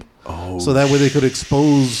him, so that way they could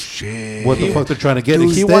expose what the fuck they're trying to get.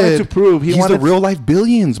 Dude, he wanted to prove. He's the real life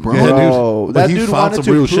billions, bro. Yeah, dude. Bro, But that he dude found wanted some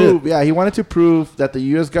to real prove. shit. Yeah, he wanted to prove that the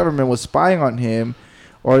U.S. government was spying on him,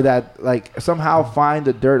 or that like somehow find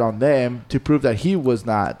the dirt on them to prove that he was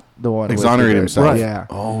not the one. who Exonerate was the dirt. himself. Yeah.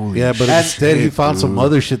 Oh, Yeah, but And- instead he found some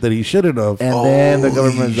other shit that he shouldn't have. And then the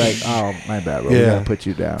government's like, "Oh, my bad, bro. We Yeah. gotta put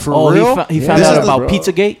you down." For Oh, real? he Yeah. found This out is the- about bro.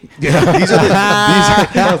 Pizzagate? these are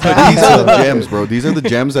the gems, bro. These are the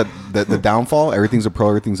gems that the downfall. Everything's a pro,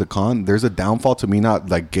 everything's a con. There's a downfall to me not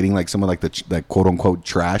like getting like some of like the quote unquote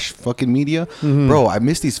trash fucking media, bro. I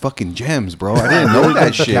miss these fucking gems, bro. I didn't know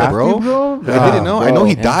that shit, bro. I didn't know. I know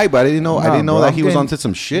he died, but I didn't know. I didn't know bro, that I'm he was getting- onto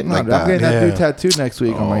some shit No, like I'm that. getting that Yeah. dude tattooed next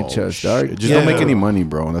week on my chest, dog. Just Yeah. don't make any money,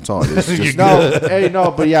 bro. That's all it is. Just, No, hey,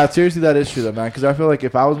 no, but yeah, seriously, that is true, though, man. Because I feel like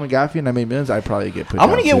if I was McGaffey and I made millions, I'd probably get put. I'm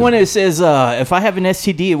gonna down, get too. one that says, "If I have an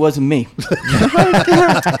STD, it wasn't me."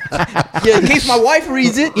 Yeah, in case my wife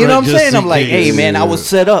reads it, you know what I'm Just saying? I'm in like, case. "Hey, man, I was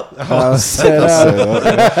set up." Set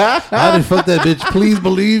up. I didn't fuck that bitch. Please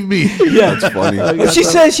believe me. that's funny. If she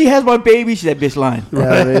says she has my baby, she's that bitch lying.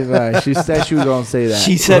 Yeah, they like, she said she was gonna say that.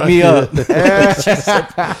 She set me up.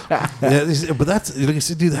 Yeah, but that's like I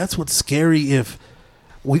said, dude. That's what's scary. If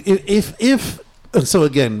so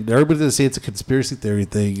again, everybody's gonna say it's a conspiracy theory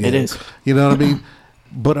thing. It is. You know what I mean?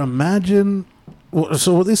 But imagine.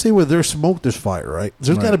 So what they say, where there's smoke, there's fire, right?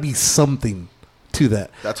 There's got to be something to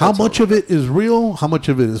that. That's how what's much up. of it is real? How much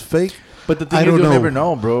of it is fake? but the thing I is, don't you'll know. never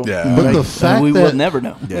know, bro. Yeah. But Like, the fact we that will never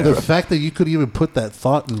know. the fact that you could even put that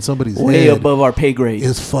thought in somebody's Way head above our pay grade.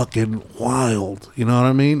 is fucking wild. You know what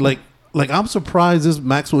I mean? Like I'm surprised this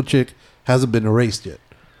Maxwell chick hasn't been erased yet.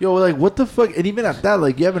 Yo, like, what the fuck? And even at that,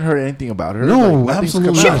 like, you haven't heard anything about her. No, Like, nothing's absolutely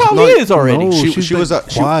come She out. not. probably is already. No, she she's was been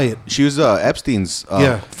quiet. She was Epstein's quote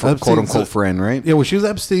Epstein's, unquote friend, right? Yeah, well, she was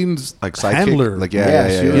Epstein's Like sidekick. handler. Like she yeah.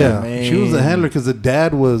 was- yeah, she was the handler because the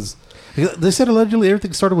dad was. They said allegedly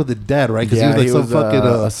everything started with the dad, right? Because Yeah, he he was like some was, fucking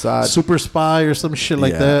Assad. super spy or some shit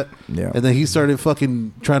like Yeah. that. Yeah. And then he started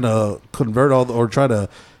fucking trying to convert or try to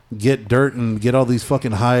get dirt and get all these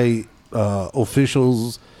fucking high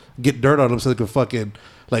officials, get dirt on them so they could fucking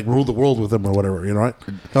like rule the world with them or whatever, you know, right?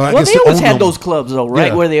 I Well, guess they to always own had them. those clubs, though, right?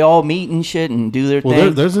 Yeah. Where they all meet and shit and do their Well,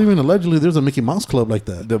 thing. there's even allegedly there's a Mickey Mouse club like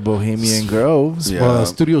that. The Bohemian Groves. Yeah.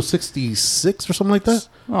 Studio 66 or something like that.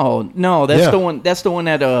 Oh no, that's Yeah. the one. That's the one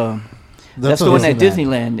at That's a- the one at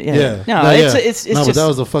Disneyland. Yeah. Yeah. No, No, it's yeah. it's no, just. but that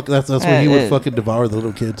was a fuck. That's when he would uh, fucking devour the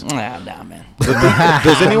little kids. Nah, man.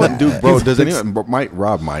 Does anyone, does anyone,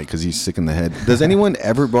 Rob might, because he's sick in the head. Does anyone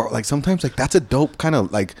ever, bro, like sometimes, like that's a dope kind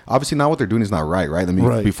of, like, obviously now what they're doing is not right, right? Let me,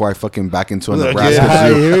 Right. before I fucking back into a Yeah, Nebraska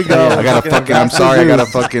zoo. here we go. I gotta fucking, I'm sorry, I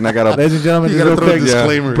gotta, Ladies and gentlemen, You just gotta real throw a quick,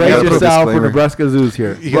 disclaimer. You brace gotta throw a yourself for disclaimer. Nebraska Zoos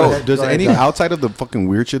here. Bro, does Go ahead, any Doc. outside of the fucking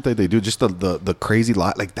weird shit that they do, just the crazy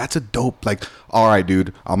lot, like that's a dope. Like, all right,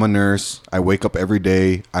 dude, I'm a nurse. I wake up every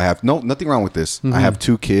day. I have nothing wrong with this. I have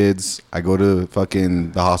 2 kids. I go to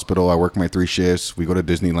fucking the hospital. I work my 3 shifts. We go to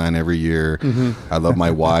Disneyland every year. I love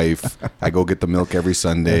my wife. I go get the milk every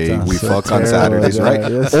Sunday. We fuck on Saturdays, right?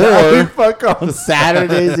 Or fuck on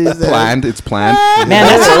Saturdays. He said. Planned. It's planned. Man,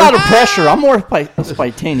 that's a lot of pressure. I'm more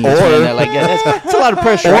spontaneous. Man. Like that's a lot of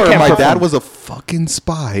pressure. I Or can't my perform. dad was a fucking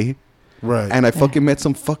spy. Right. And I fucking met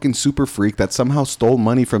some fucking super freak that somehow stole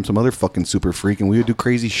money from some other fucking super freak, and we would do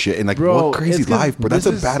crazy shit. And like, Bro, what crazy it's 'cause life, bro? That's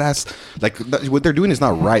a this is- badass. Like, what they're doing is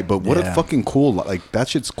not right, but what a Yeah. fucking cool. Like, that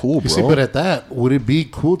shit's cool, bro. You see, but at that, would it be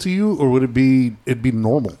cool to you, or would it'd be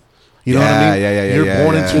normal? You know what Yeah, I mean? yeah, You're yeah,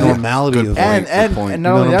 born yeah, into yeah. normality. Good of point. like, And point. and You know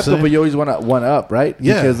not only what I'm that, though, saying? but you always want to one up, right?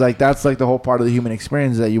 Yeah. Because like that's like the whole part of the human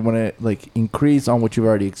experience that you want to like increase on what you've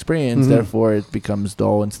already experienced. Therefore, it becomes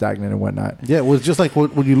dull and stagnant and whatnot. yeah, it was just like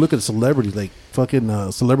when you look at celebrities, like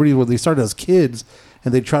fucking celebrities when they started as kids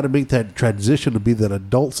and they try to make that transition to be that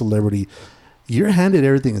adult celebrity. You're handed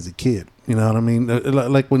everything as a kid. You know what I mean?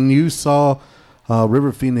 Like when you saw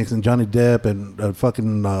River Phoenix and Johnny Depp and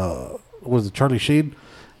fucking what was it, Charlie Sheen?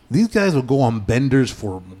 These guys will go on benders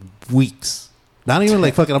for weeks. Not even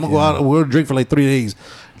like fucking. I'm gonna go out. We're gonna drink for like 3 days.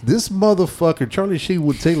 This motherfucker, Charlie Sheen,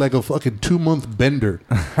 would take like a fucking 2-month bender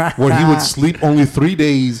where he would sleep only 3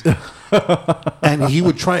 days. And he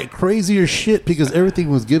would try crazier shit because everything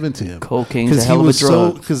was given to him. Cocaine's a hell of a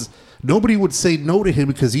drug. Because nobody would say no to him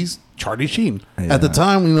because he's Charlie Sheen. At the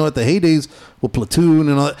time, at the heydays with Platoon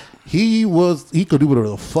and all that, he could do whatever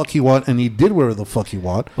the fuck he want, and he did whatever the fuck he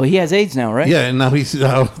want. Well, he has AIDS now, right? Yeah, and now he's the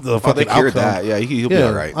fucking they cured outcome. that. Yeah, he'll be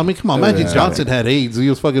all right. I mean, come on, Magic Johnson had AIDS. He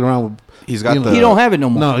was fucking around with. He's got He don't have it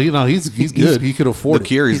no more. No, he's good. He could afford The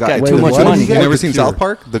Cure. He's He's got too much what? money. You never The seen Cure. South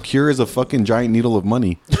Park? The Cure is a fucking giant needle of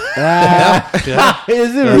money.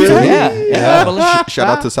 Is it really? Yeah. I believe it. Shout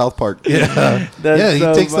out to South Park. Yeah, That's he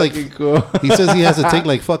so takes like fucking cool. he says he has to take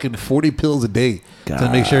like fucking 40 pills a day to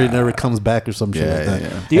make sure he never comes back or some shit like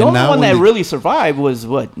that. The And only now one when that they- really survived was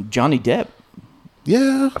what? Johnny Depp.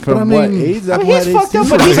 Yeah, but From I what mean, AIDS? I mean, he's fucked up,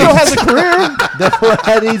 but he still has a career. That's what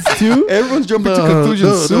had AIDS too. Everyone's jumping to No,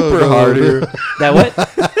 conclusions no, super no, hard no. here. That what?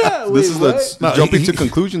 This is the No, Jumping he- to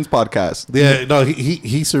Conclusions podcast. Yeah, no,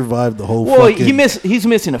 he survived the whole. Well, fucking, he's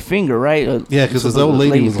missing a finger, right? Yeah, 'cause his old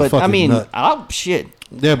lady was a But I fucking mean, nut. shit.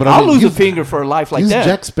 Yeah, but I'll lose a he's- finger for a life like he's that.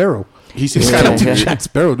 Jack Sparrow. He seems Yeah. kind of Yeah. Jack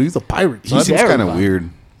Sparrow, dude, he's a pirate. he son. seems kind of Terrifying. weird.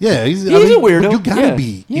 Yeah, he's a weirdo. You gotta Yeah.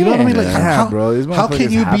 be. You know what I mean? Like, Yeah, how, bro, these how can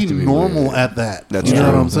motherfuckers you have be to be normal weird. at that? That's you true.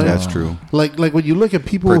 know what I'm saying? That's true. Like when you look at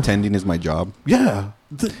people, Pretending is my job. yeah,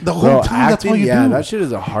 the whole Bro, time that's all acting, you yeah, do. that shit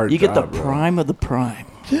is a hard You get the job, bro. prime of the prime.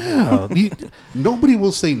 Yeah, nobody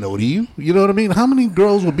will say no to you. You know what I mean? How many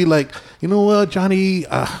girls will be like, you know what, Johnny,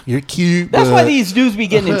 you're cute. That's but- why these dudes be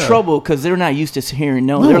getting in trouble because they're not used to hearing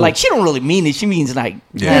no. They're like, she don't really mean it. She means like,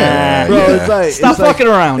 Yeah, Bro, yeah. it's like stop it's like- fucking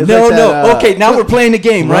around. it's No, like no. that, Okay, now we're playing the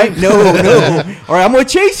game, right? No, no. All right, I'm gonna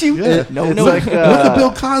chase you. Yeah. No, It's no. like, Look at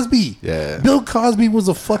Bill Cosby. Yeah. Bill Cosby was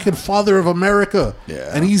a fucking father of America.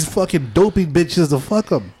 Yeah. And he's fucking doping bitches to fuck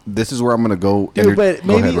them. This is where I'm gonna go. Dude, but Go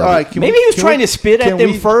maybe ahead, all Robert. right. Maybe he was trying to spit at can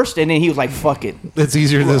them we- first, and then he was like, "Fuck it." It's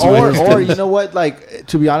easier this way. or you know what? Like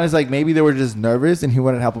to be honest, like maybe they were just nervous and he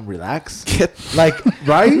wanted to help them relax. Like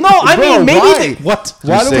right? No, I Bro, mean maybe. why? What?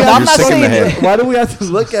 Why do sick- we you're have to sick in the say- head. Why do we have to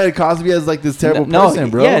look at Cosby as like this terrible person,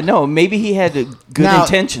 bro? Yeah, no. Maybe he had good Now,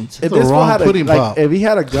 intentions, If The this fool wrong had pudding pop. if he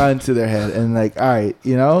had a gun to their head and like, all right,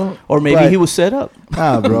 you know, or maybe but- he was set up.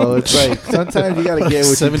 Nah, bro. It's like sometimes you gotta get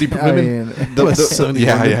what 70 you. I women? mean, 70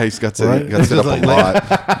 yeah, women. he's got to, Right? got to sit up a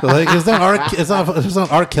lot. Like it's not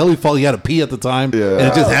R. Kelly's fault. He had to pee at the time, Yeah. and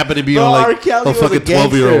it just happened to be bro, on R. like Kelly a was fucking gangster.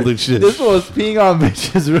 12-year-old and shit. This one was peeing on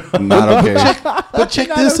bitches, bro. Not okay. But check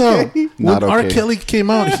Not this okay. out. When Not R. okay. Kelly came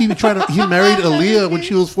out, he married Aaliyah when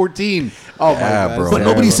she was 14. Oh my Yeah, god, bro. But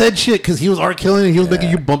nobody terrible. said shit because he was R. Kelly and he was making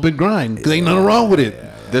you bump and grind. Because ain't nothing wrong with it.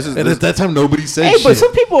 This is And this, at that time, nobody said Hey, shit. but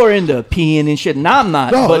some people are into peeing and shit. Now I'm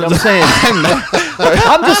not. No, but I'm saying,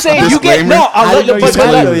 I'm just saying you get Disclaimer. no. I didn't know you But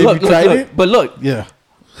said that. Have you look, tried look, it? but look, yeah.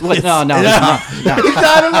 look, no, no, Yeah. no. He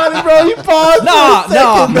thought about it, bro. He paused. No, for a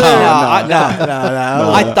no, second no, there.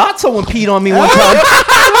 no. I thought someone peed on me one time.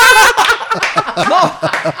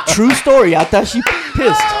 No, true story. I thought she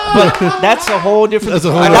pissed, but that's a whole different. That's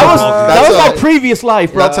a whole that different- was that's my previous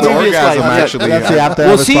life, bro. that's an Previous orgasm, life. actually. That's the after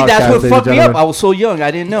Well, Hours see, podcast, that's what ladies fucked and me up. gentlemen. I was so young,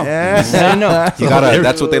 I didn't know. Yeah. I didn't know. you gotta.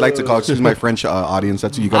 That's what they like to call. Excuse my French audience.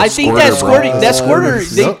 That's what you got. I think that squirter,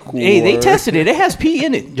 they tested it. It has pee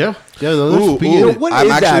in it. Yeah. Yeah. There's Ooh, pee in ooh. it. What I'm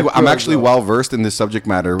is actually that I'm drug, actually though? well versed in this subject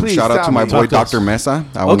matter. Please Shout out tell to my me. boy Talk to us. Dr. Mesa.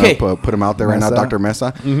 I want Okay. to put him out there right now, Mesa? Dr.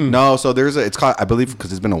 Mesa. No, so there's it's called, I believe, because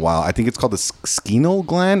it's been a while. I think it's called the skeneal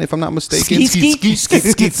gland, if I'm not mistaken.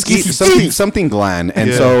 Something gland. And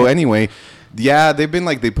Yeah. so anyway. Yeah, they've been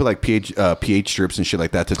like they put like pH strips and shit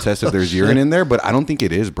like that to test if there's urine in there, but I don't think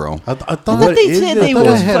it is, bro. I thought What they said they I thought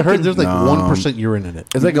I was had heard fucking- there's like No. 1% urine in it.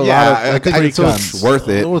 It's like a Yeah, lot of. I I think think it so comes. it's- Worth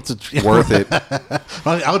it. Oh, it's Worth it.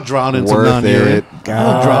 I'll drown in some Worth non-urine. it.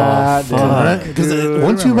 I'll drown. God, Because dude.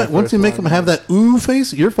 once I you remember once you first make one. them have that ooh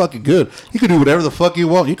face, you're fucking good. You can do whatever the fuck you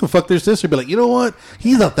want. You can fuck their sister, be like, you know what?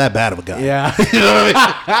 He's not that bad of a guy. Yeah. You know what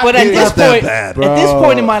I mean? But at Dude, this not that point, bad, at this bro.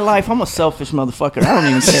 point in my life, I'm a selfish motherfucker. I don't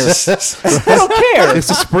even care. I don't care. It's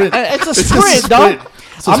a sprint. It's a It's a sprint, dog. sprint.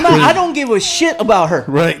 It's a I'm not. sprint. I don't give a shit about her.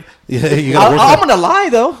 Right? Yeah, you gotta work I'm on gonna lie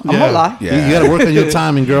though. I'm gonna lie. Yeah. You gotta work on your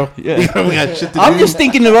timing, girl. Yeah. You know, we got shit to I'm do. just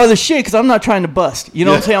thinking of other shit because I'm not trying to bust. You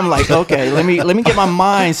know what I'm saying? I'm like, okay, let me get my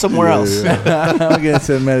mind somewhere else. I'm gonna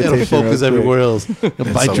send You meditation. gotta focus real quick. everywhere else. You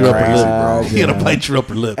gotta bite so your upper crazy, lip, bro. You gotta bite your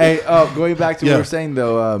upper lip. Hey, going back to what Yeah. we were saying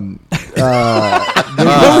though. What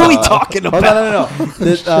are we talking Oh about? no!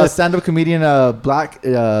 This stand-up comedian,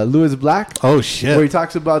 Louis Black, Oh where he shit!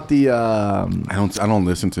 talks about the. I don't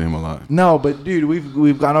listen to him a lot. No, but dude,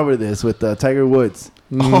 we've gone over this with Tiger Woods.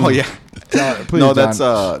 Oh yeah. Please, No,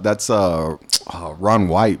 John. that's Ron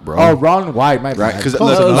White, bro. Oh, Ron White, my Right, bad. because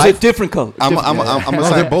It's a different color.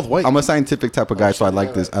 They're both white. I'm a scientific type of guy, so I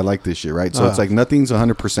like this. I like this shit, right? So it's like nothing's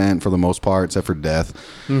 100% for the most part, except for death.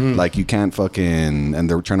 Like you can't fucking, and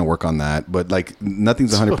they're trying to work on that, but like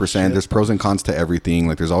nothing's 100%. There's pros and cons to everything.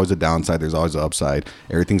 Like there's always a downside. There's always an upside.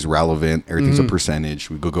 Everything's relevant. Everything's a percentage.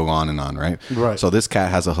 We go on and on, right? Right. So this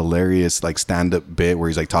cat has a hilarious like stand up bit where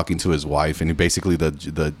he's like talking to his wife, and he basically the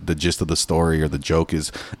gist of the story or the joke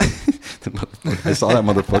is. I saw that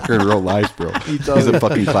motherfucker in real life, bro. He's a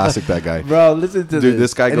fucking classic, that guy. Bro, listen to Dude,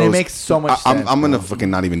 this guy and goes. it makes so much sense. I'm gonna bro. fucking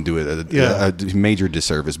not even do it. A major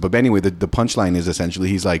disservice. But anyway, the punchline is essentially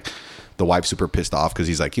he's like, the wife's super pissed off because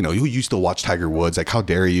he's like, you used to watch Tiger Woods. Like, how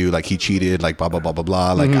dare you? Like, he cheated. Like, blah blah blah blah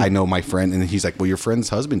blah. Like, I know my friend, and he's like, well, your friend's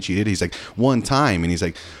husband cheated. He's like, one time, and he's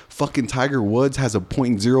like, fucking Tiger Woods has a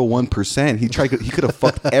 0.01%. He could have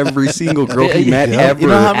fucked every single girl he met ever. You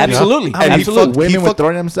know how many- Absolutely. And he Absolutely. fucked, Women he were fucked,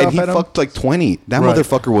 throwing themselves and he at him? fucked like 20. That Right.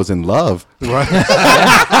 motherfucker was in love. You're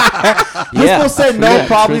supposed to say no True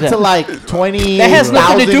probably that. to like 20. That has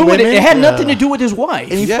nothing to do with it. women. It had nothing to do with his wife.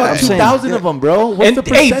 And he Yeah. fucked I'm saying. 2,000 of them, bro. What's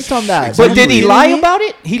the hey, percent on that? But did he Exactly. lie about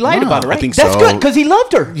it? He lied about it, right? think That's so. good because he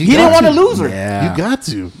loved her. He got didn't want to to. lose her. Yeah. You got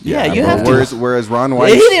to. Yeah, you bro. have to. Whereas Ron If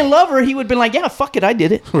White, he didn't love her, he would have been like, yeah, fuck it, I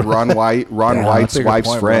did it. Ron Yeah, White's that's a good wife's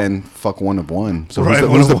point, bro. friend, fuck one of one. So Right,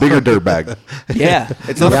 who's the bigger dirtbag? Yeah.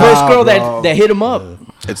 It's the not- first girl bro. that hit him up.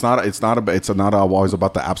 It's not always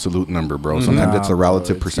about the absolute number, bro. Sometimes it's a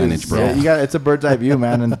relative percentage, bro. Yeah, you got it's a bird's eye view,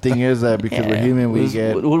 man. And the thing is that because we're human, we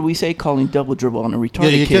get. What do we say? Calling double dribble on a retarded Yeah,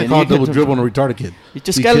 you kid. can't call double dribble on a retarded kid. You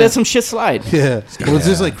just You gotta let can't. some shit slide. Yeah. Well, it's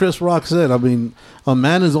just like Chris Rock said. I mean, a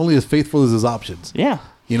man is only as faithful as his options. Yeah.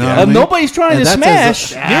 You know what I mean? Nobody's trying And to that's as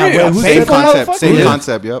smash. a- You're a who Same faithful concept. motherfucker. Same Yeah.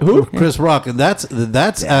 concept. Yep. Who? Chris Rock, and that's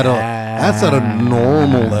at a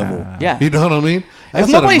normal level. Yeah. You know what I mean? If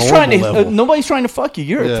That's nobody's at a trying normal to, level. nobody's trying to fuck you.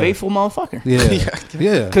 You're Yeah. a faithful motherfucker.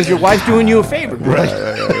 Yeah. Because your wife's doing you a favor.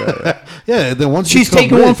 Yeah. And then once you She's become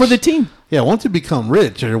taking one rich- for the team. Yeah. Once you become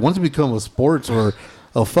rich, or once you become a sports or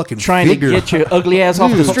a fucking Trying figure, to get your ugly ass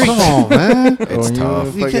off the Dude, street. Come on, man. It's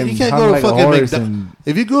tough. You can't hung go to like a fucking horse McDonald's.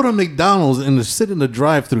 If you go to McDonald's and sit in the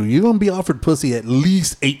drive-through, you're gonna be offered pussy at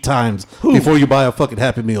least 8 times before you buy a fucking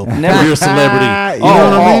Happy Meal. Never. If you're a celebrity. You Oh,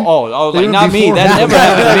 know what I mean? like, Even not me. before- That never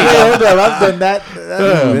happened to me. I've done that.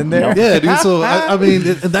 I've been there. Yeah, dude. So I mean,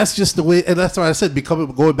 and that's just the way. And that's why I said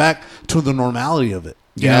going back to the normality of it.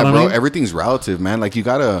 You Yeah, know what bro. I mean? Everything's relative, man. Like you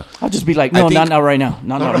gotta. I'll just be like, I no, think- not right now.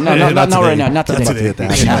 Not not right now. Not today. today.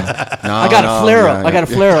 Not today. No, I got a flare up. I got a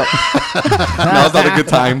flare up. Now's not a good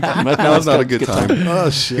time. Now's not a good time. Oh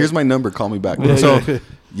shit. Here's my number. Call me back. So,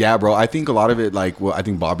 yeah, bro. I think a lot of it, like what I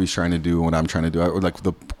think Bobby's trying to do, and what I'm trying to do, or like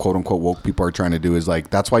the quote unquote woke people are trying to do, is like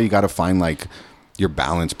that's why you got to find like your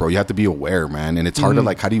balance, bro. You have to be aware, man, and it's hard to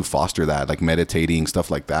like. How do you foster that? Like meditating,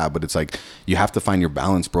 stuff like that. But it's like you have to find your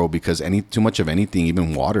balance, bro, because too much of anything,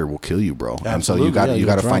 even water, will kill you, bro. And so Absolutely. you got Yeah, you you're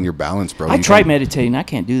got to drunk. find your balance, bro. I You tried can- meditating. I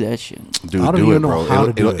can't do that shit. Dude, I don't do even it, know bro. how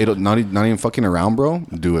to do it. It'll not even fucking around, bro.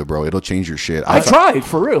 Do it, bro. It'll change your shit. I tried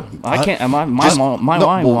for real. I can't. My Just- mind no,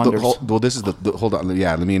 wanders. well, this is the hold on.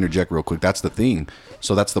 Yeah, let me interject real quick. That's the thing.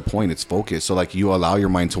 So that's the point. It's focus. So like you allow your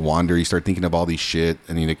mind to wander. You start thinking of all these shit,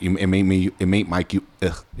 and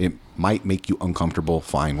it might make you uncomfortable.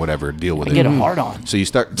 Fine, whatever. Deal with I it. get a hard on. So you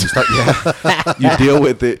you deal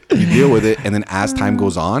with it, and then as time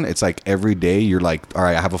goes on, it's like every day you're like, all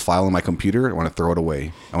right, I have a file on my computer, I want to throw it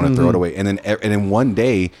away, and then one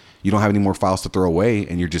day you don't have any more files to throw away,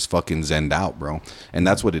 and you're just fucking zenned out, bro. And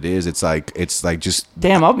that's what it is. It's like just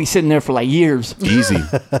Damn, I'll be sitting there for like years. easy,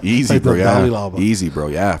 Like bro. the Dalai Yeah, Lama. easy, bro.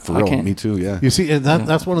 Yeah, for I real. can't. Me too. Yeah. You see, and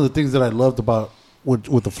that's one of the things that I loved about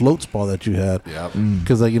with the float spa that you had. Yeah.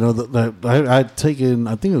 Because like I'd taken,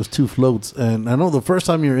 I think it was 2 floats, and I know the first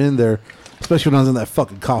time you're in there, especially when I was in that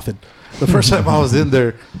fucking coffin, the first time I was in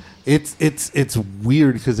there, it's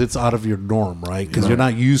weird because it's out of your norm, right? Because you're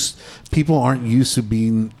not used. People aren't used to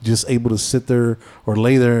being just able to sit there or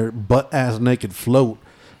lay there butt ass naked float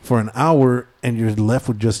for an hour, and you're left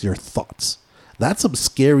with just your thoughts. That's some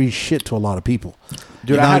scary shit to a lot of people.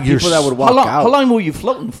 Dude, You know, I had you're people that would walk How out. long were you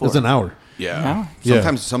floating for? It's an hour. Yeah.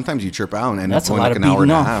 Yeah. Sometimes you trip out and end That's up a going lot like of an hour and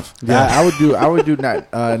beating a off. half. Yeah, I would do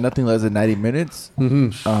nothing less than 90 minutes.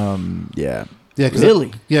 Yeah. Yeah, cause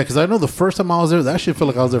Really? Because I know the first time I was there, that shit felt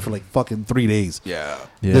like I was there for like fucking 3 days. Yeah.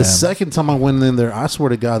 Yeah. The second time I went in there, I swear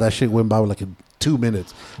to God, that shit went by like in 2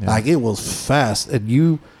 minutes. Like it was fast,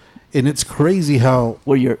 and it's crazy how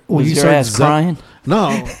Was your start ass crying?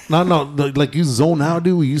 No. Like you zone out,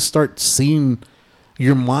 dude. You start seeing,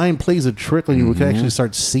 your mind plays a trick on you. We can actually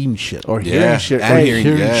start seeing shit. Or Yeah, hearing shit. and Hey, hearing,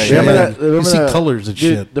 hearing yeah, shit. yeah. You see colors and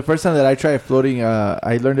dude, shit. The first time that I tried floating,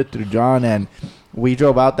 I learned it through John, and we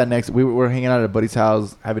drove out that next. We were hanging out at a buddy's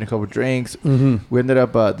house, having a couple of drinks. Mm-hmm. We ended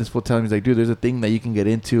up. This fool telling me, he's like, dude, there's a thing that you can get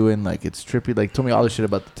into, and like it's trippy. Like, told me all the shit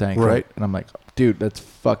about the tank, Right. right? And I'm like, dude, let's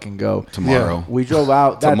fucking go. Tomorrow. We drove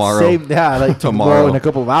out that Tomorrow. same, like Tomorrow. in a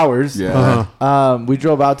couple of hours. Yeah. We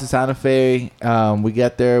drove out to Santa Fe. We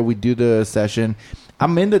get there. We do the session.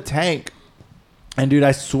 I'm in the tank. And, dude,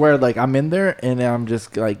 I swear, like, I'm in there. And I'm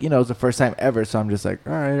just, like, it's the first time ever. So I'm just like,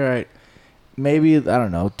 all right. Maybe, I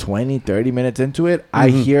don't know, 20, 30 minutes into it, I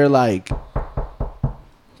hear, like...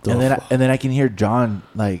 And then I can hear John,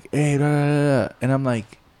 like, hey, da, da, da. And I'm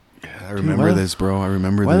like... I remember why the- this, bro. I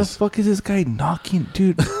remember Why this. the fuck is this guy knocking?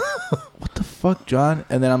 Dude, what the fuck, John?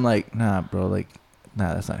 And then I'm like, nah, bro. Like,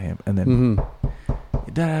 nah, that's not him. And then...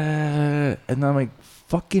 And I'm like,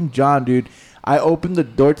 fucking John, dude. I opened the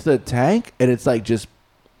door to the tank, and it's like just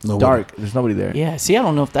dark. There's nobody there. Yeah, see, I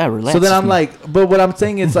don't know if that relaxes So then I'm me. like, but what I'm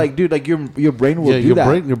saying is like, dude, like your brain will do your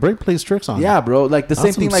that. your brain plays tricks on you. Yeah, bro. Like the That's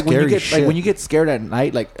same some thing. Like when you scary get shit. like when you get scared at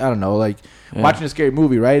night. Like I don't know, like watching a scary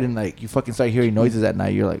movie, right? And like you fucking start hearing noises at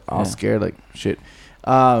night. You're like all scared, like shit.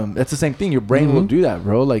 That's the same thing. Your brain will do that,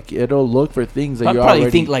 bro. Like it'll look for things that I you probably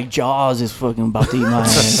already think like Jaws is fucking about to eat my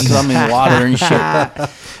ass because I'm in water and shit.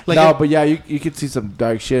 no, but yeah, you could see some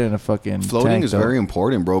dark shit in a fucking Floating tank, is though. very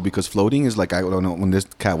important, bro, because floating is like, I don't know, when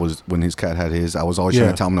his cat had his, I was always trying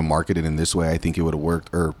to tell him to market it in this way. I think it would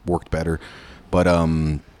have worked better. But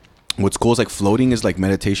what's cool is like floating is like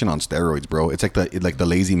meditation on steroids, bro. It's like the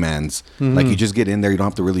lazy man's. Like you just get in there, you don't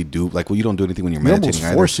have to really do you don't do anything when you're You're meditating.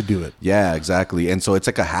 almost forced to do it. Yeah, exactly. And so it's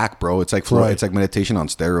like a hack, bro. It's like it's like meditation on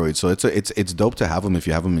steroids. So it's dope to have them if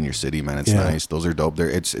you have them in your city, man. It's nice. Those are dope.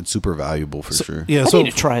 It's super valuable for sure. Yeah, I so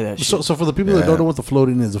need to try that shit. So for the people that don't know what the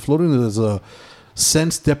floating is a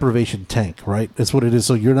sense deprivation tank, right? That's what it is.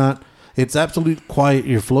 So you're not. It's absolute quiet.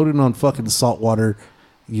 You're floating on fucking salt water.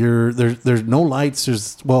 There's no lights.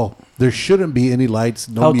 There shouldn't be any lights.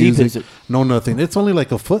 No How music. deep is it? No nothing. It's only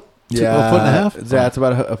like a foot. A foot and a half. Yeah, it's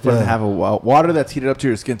about a foot and a half of water that's heated up to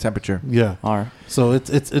your skin temperature. Yeah. All right. So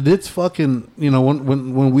it's fucking,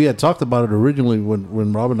 when we had talked about it originally,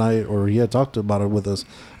 when Rob and I, or he had talked about it with us,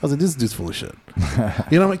 I was like, this dude's full of shit.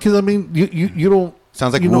 Because I mean, you don't.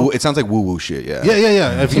 Sounds like it sounds like woo woo shit. Yeah.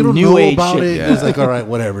 Yeah. If you Some don't new know age about shit. it, Yeah. it's like, all right,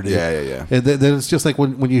 whatever, dude. Yeah. And then it's just like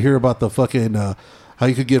when you hear about the fucking how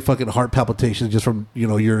you could get fucking heart palpitations just from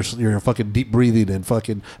your fucking deep breathing and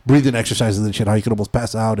fucking breathing exercises and shit. How you could almost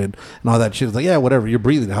pass out and all that shit. It's like, yeah, whatever. You're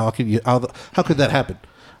breathing. How could that happen?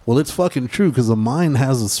 Well, it's fucking true because the mind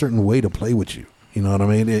has a certain way to play with you. You know what I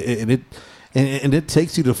mean? And it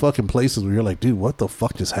takes you to fucking places where you're like, dude, what the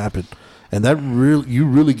fuck just happened? And that you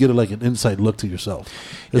really get like an inside look to yourself.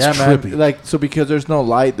 It's trippy. Man. Like so, because there's no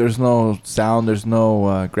light, there's no sound, there's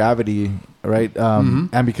no gravity, right?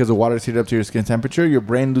 And because the water is heated up to your skin temperature, your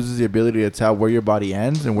brain loses the ability to tell where your body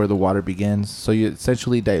ends and where the water begins. So you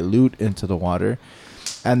essentially dilute into the water,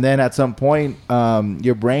 and then at some point,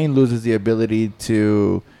 your brain loses the ability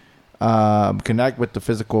to connect with the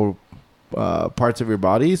physical parts of your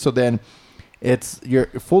body. So then you're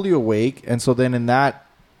fully awake, and so then in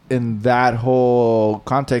that whole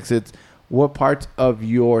context, it's what parts of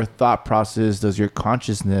your thought process does your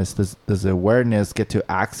consciousness, does awareness get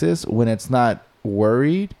to access when it's not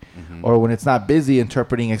worried or when it's not busy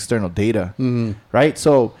interpreting external data, right?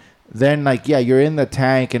 So then you're in the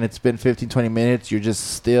tank and it's been 15, 20 minutes. You're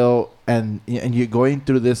just still and you're going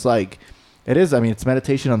through this it's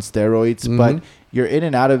meditation on steroids, but you're in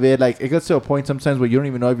and out of it. Like it gets to a point sometimes where you don't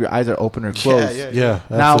even know if your eyes are open or closed. Yeah,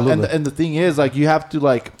 Now, absolutely. and the thing is, you have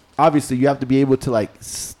to obviously you have to be able to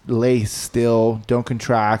lay still, don't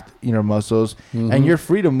contract your muscles, and you're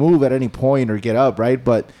free to move at any point or get up, right?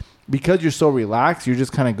 But because you're so relaxed, you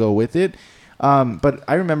just kind of go with it. But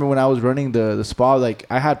I remember when I was running the spa,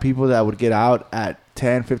 I had people that would get out at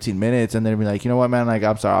 10, 15 minutes and they'd be like, you know what, man,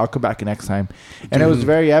 I'm sorry, I'll come back next time. And it was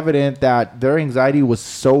very evident that their anxiety was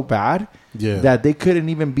so bad that they couldn't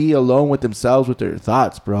even be alone with themselves with their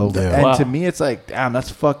thoughts, bro. Yeah. And to me, it's like, damn, that's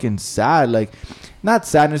fucking sad. Not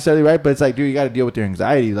sad necessarily, right? But it's like, dude, you got to deal with your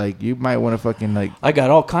anxiety. You might want to fucking I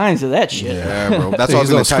got all kinds of that shit. Yeah, bro. That's what I was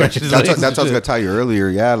gonna tell you. That's what I was gonna tell you earlier.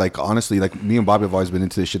 Yeah, honestly, me and Bobby have always been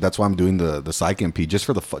into this shit. That's why I'm doing the Psych MP just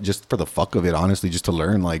for the fuck of it. Honestly, just to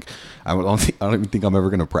learn. I don't even think I'm ever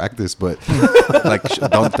gonna practice, but like,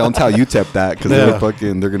 don't tell UTEP that because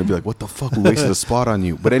they're gonna be like, what the fuck, we wasted a spot on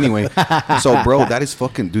you. But anyway, so bro, that is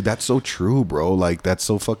fucking, dude, that's so true, bro. Like that's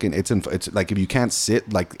so fucking. It's like if you can't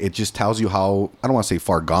sit, like it just tells you how, I don't want to say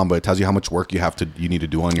far gone, but it tells you how much work you need to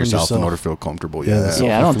do on yourself in order to feel comfortable. Yeah,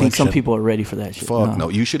 I don't think some people are ready for that shit. Fuck no,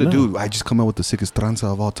 you should have, dude. I just come out with the sickest tranza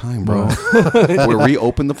of all time, bro. We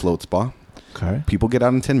reopen the float spa. Okay. People get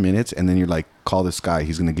out in 10 minutes, and then you're like, call this guy.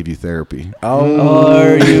 He's gonna give you therapy. Oh,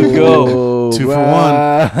 there you go. 2 for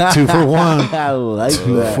 1. 2 for 1. I like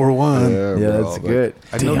 2 that. for 1. Yeah, Yeah, bro, that's like, good.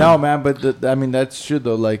 I know. No, man, but I mean that's true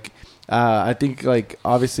though. Like, I think like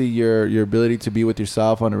obviously your ability to be with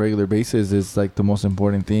yourself on a regular basis is like the most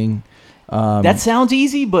important thing. That sounds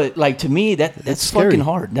easy, but like to me, that's scary. fucking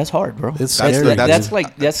hard. That's hard, bro. It's That's scary.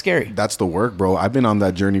 That's scary. That's the work, bro. I've been on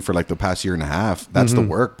that journey for like the past year and a half. That's the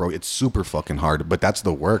work, bro. It's super fucking hard, but that's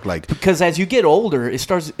the work. Like, Because as you get older, it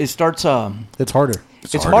starts. It's harder.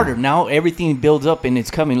 It's harder. Now everything builds up and it's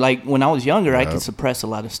coming. Like when I was younger, I could suppress a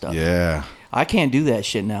lot of stuff. yeah. I can't do that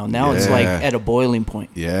shit now. Now it's like Yeah. at a boiling point.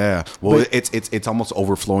 Yeah, well, it's almost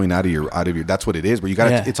overflowing out of your. That's what it is. But you got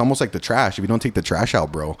to. Yeah. It's almost like the trash. If you don't take the trash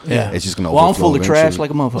out, bro, Yeah, it's just gonna. Well, I'm overflow full of trash eventually.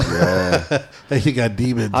 like a motherfucker. Yeah, Hey, you got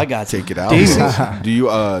demons. I got take it out. Demons. Do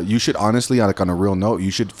you? You should honestly, like on a real note,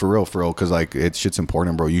 you should for real, because like it shit's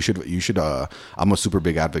important, bro. You should. I'm a super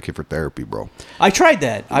big advocate for therapy, bro. I tried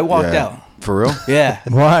that. I walked Yeah. out. For real. Yeah.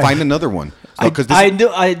 Why? Find another one. Because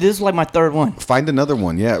This is like my third one. find another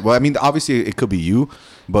one. Yeah. Well, I mean, obviously it could be you,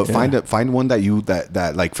 but find one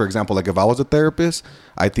that like, for example, like if I was a therapist,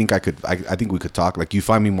 I think we could talk. Like you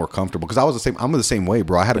find me more comfortable because I'm the same way,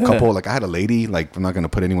 bro. I had a couple, like I had a lady, like I'm not going to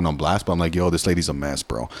put anyone on blast, but I'm like, yo, this lady's a mess,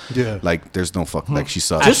 bro. Yeah. Like there's no fuck, like she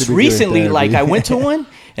sucks. Just be recently, doing like therapy. I went to one,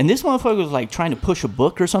 and this motherfucker was like trying to push a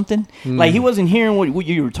book or something. Like he wasn't hearing what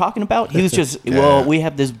you were talking about. He was just, well, we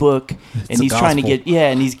have this book, and a he's trying to gospel.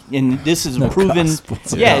 get, and this is a proven,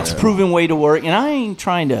 it's a proven way to work. And I ain't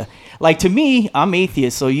trying to, like to me, I'm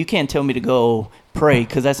atheist, so you can't tell me to go pray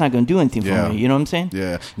because that's not going to do anything for me. You know what I'm saying?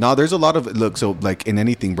 Yeah. No, there's a lot of look. So like in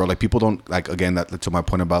anything, bro, like people don't like, again, that to my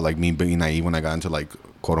point about like me being naive when I got into like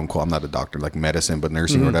quote unquote, I'm not a doctor, like medicine, but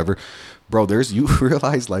nursing or whatever. Bro, you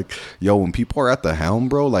realize like, yo, when people are at the helm,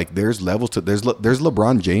 bro, like there's levels to, there's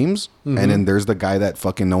LeBron James and then there's the guy that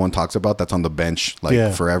fucking no one talks about that's on the bench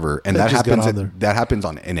like forever. And That that just got happens, on there. that happens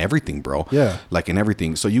in everything, bro. Yeah. Like in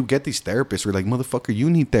everything. So you get these therapists who are like, motherfucker, you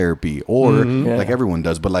need therapy. Or like everyone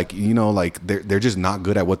does, but like, you know, like they're just not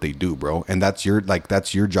good at what they do, bro. And that's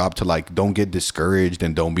your job to like, don't get discouraged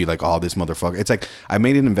and don't be like, oh, this motherfucker. It's like, I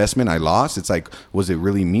made an investment, I lost. It's like, was it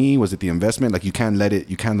really me? Was it the investment? Like you can't let it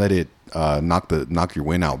knock your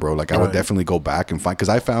win out, bro. Like I would definitely go back and find, because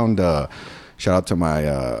I found shout out to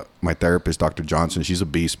my therapist, Dr. Johnson. She's a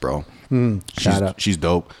beast, bro. Shout out. She's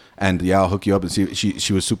dope. And yeah, I'll hook you up and see.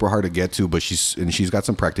 She was super hard to get to, but she's got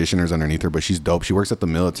some practitioners underneath her, but she's dope. She works at the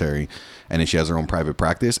military, and then she has her own private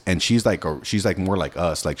practice. And she's like more like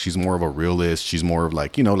us. Like she's more of a realist. She's more of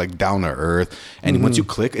like, you know, like down to earth. And once you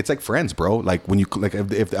click, it's like friends, bro. Like when you like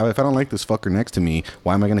if I don't like this fucker next to me,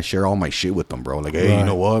 why am I gonna share all my shit with them, bro? Like, hey, you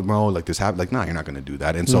know what, bro? Like this happened. Like, nah, you're not gonna do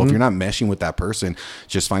that. And so if you're not meshing with that person,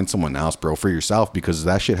 just find someone else, bro, for yourself, because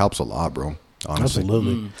that shit helps a lot, bro. Honestly.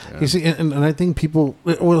 Absolutely. You see, and I think people,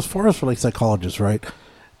 well, as far as for like psychologists, right?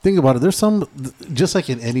 Think about it. There's some, just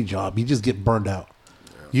like in any job, you just get burned out.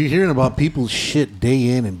 You're hearing about people's shit day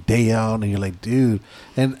in and day out, and you're like, dude.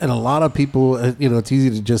 And a lot of people, you know, it's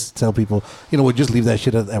easy to just tell people, you know, well, just leave that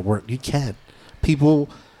shit at work. You can't. People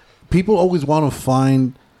always want to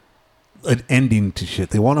find an ending to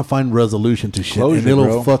shit. They want to find resolution to shit. Closure, and it'll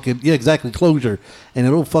bro. fucking, yeah, exactly, closure. And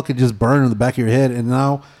it'll fucking just burn in the back of your head. And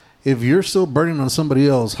now, if you're still burning on somebody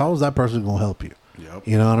else, how is that person going to help you? Yep.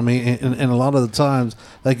 You know what I mean? And a lot of the times,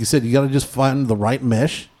 like you said, you got to just find the right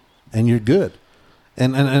mesh, and you're good.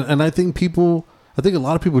 And I think a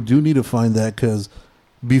lot of people do need to find that, because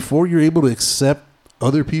before you're able to accept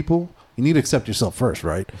other people, you need to accept yourself first,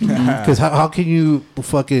 right? Because how can you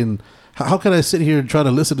fucking, how can I sit here and try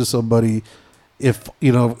to listen to somebody if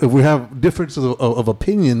we have differences of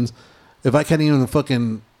opinions, if I can't even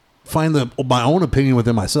fucking find my own opinion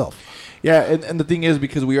within myself? Yeah, and the thing is,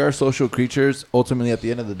 because we are social creatures, ultimately at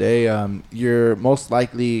the end of the day, you're most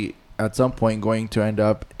likely at some point going to end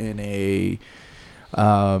up in a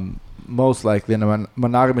most likely in a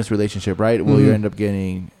monogamous relationship, right? Where you end up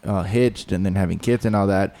getting hitched and then having kids and all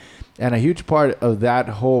that. And a huge part of that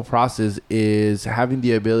whole process is having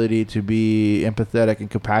the ability to be empathetic and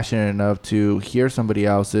compassionate enough to hear somebody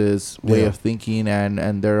else's way of thinking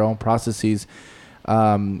and their own processes.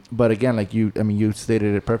 But again, like you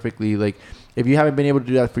stated it perfectly. Like, if you haven't been able to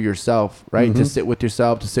do that for yourself, right? To sit with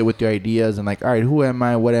yourself, to sit with your ideas, and like, all right, who am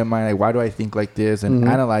I? What am I? Like, why do I think like this? And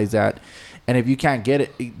analyze that. And if you can't get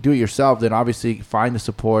it, do it yourself. Then obviously find the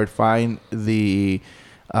support, find the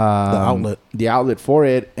outlet for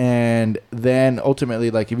it, and then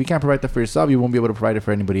ultimately, like, if you can't provide that for yourself, you won't be able to provide it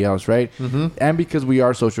for anybody else, right? And because we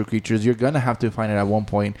are social creatures, you're gonna have to find it at one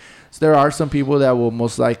point. So there are some people that will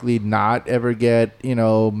most likely not ever get,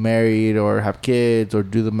 married or have kids or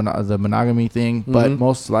do the monogamy thing, but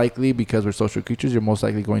most likely, because we're social creatures, you're most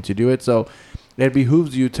likely going to do it. So it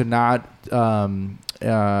behooves you to not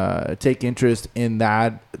take interest in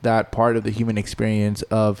that part of the human experience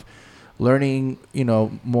of learning,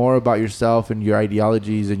 more about yourself and your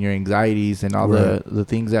ideologies and your anxieties and all the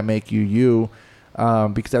things that make you,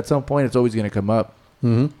 because at some point it's always going to come up.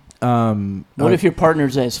 What if your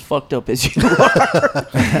partner's as fucked up as you are?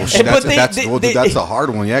 That's a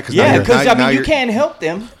hard one, because you can't help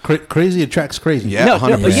them. Crazy attracts crazy. Yeah,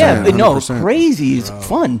 100%. Crazy is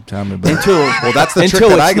fun. Tell me about well, that's the trick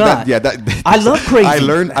I love crazy. I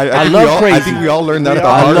learned. I love crazy. I think we all learned that the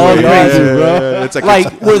I hard love way. crazy, bro. It's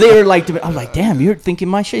like where they're like, I'm like, damn, you're thinking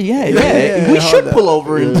my shit. Yeah. We should pull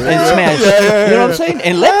over and smash. You know what I'm saying?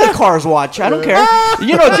 And let the cars watch. I don't care. And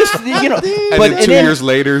But then 2 years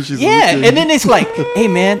later, she's and then it's like, hey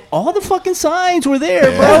man, all the fucking signs were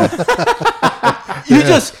there, bro.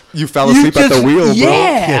 You fell asleep at the wheel, bro.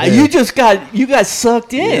 Yeah, you got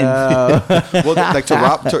sucked in. Well, like to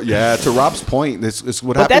Rob's point, this is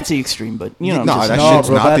what happened. But that's the extreme. But that's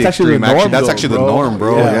not the extreme. That's actually the norm,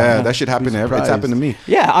 bro. Yeah, that should happen. It's happened to me.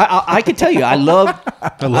 Yeah, I can tell you, I love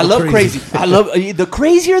crazy. I love the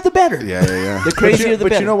crazier the better. Yeah. The crazier the better.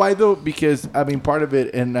 But you know why though? Because part of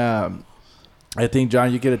it, and I think,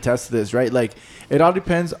 John, you can attest to this, right? Like, it all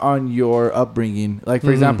depends on your upbringing. Like,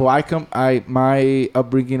 for example, my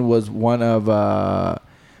upbringing was one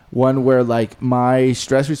where like my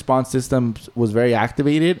stress response system was very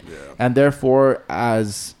activated, and therefore,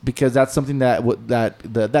 because that's something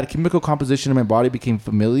that chemical composition in my body became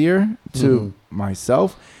familiar to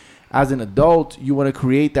myself. As an adult, you want to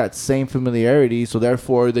create that same familiarity, so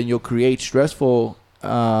therefore, then you'll create stressful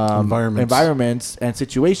environments and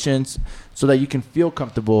situations so that you can feel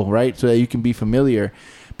comfortable, right? So that you can be familiar.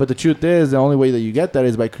 But the truth is, the only way that you get that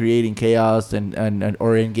is by creating chaos and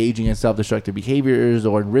or engaging in self-destructive behaviors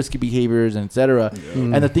or in risky behaviors, and etc.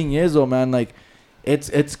 And the thing is, though, man, like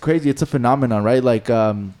it's crazy. It's a phenomenon, right? Like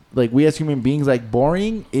we as human beings, like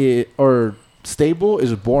boring or stable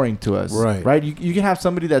is boring to us, right? You can have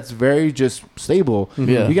somebody that's very just stable. You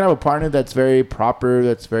can have a partner that's very proper,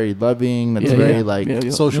 that's very loving, that's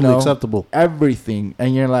very socially acceptable, everything,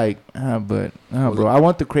 and you're like, bro, I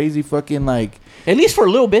want the crazy fucking, like, at least for a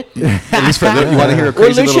little bit. At least for a little. You want to hear a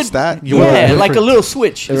crazy little stat? Like a little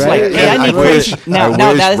switch. It's like, hey, I need crazy.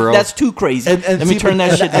 Now that's too crazy. And let me turn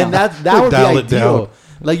that shit down. And that would be ideal.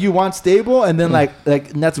 Like, you want stable, and then like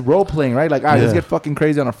and that's role playing, right? Like, all right, let's get fucking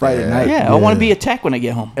crazy on a Friday night. I want to be attacked when I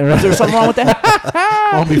get home. Is there something wrong with that?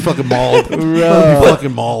 I want to be fucking mauled.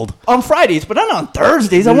 Fucking mauled on Fridays, but not on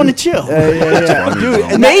Thursdays. I want to chill.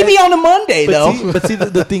 Dude, maybe on a Monday though. But see,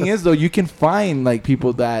 the thing is, though, you can find like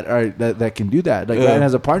people that can do that. Like, and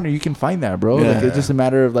as a partner, you can find that, bro. Like, it's just a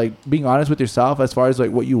matter of like being honest with yourself as far as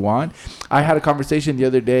like what you want. I had a conversation the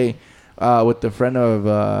other day with the friend of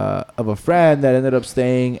a friend that ended up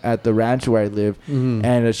staying at the ranch where I live,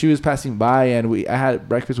 and she was passing by, and I had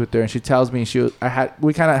breakfast with her, and she tells me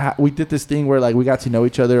we did this thing where like we got to know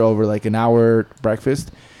each other over like an hour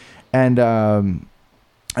breakfast, and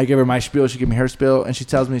I gave her my spiel, she gave me her spiel, and she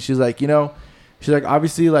tells me, she's like,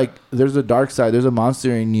 obviously, like, there's a dark side, there's a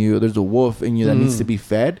monster in you, there's a wolf in you that needs to be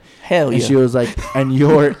fed. Hell yeah. And she was like,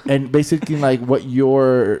 and basically like what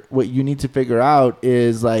you need to figure out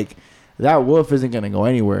is like, that wolf isn't going to go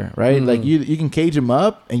anywhere, right? Like, you can cage him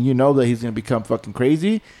up, and you know that he's going to become fucking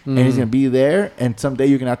crazy, and he's going to be there, and someday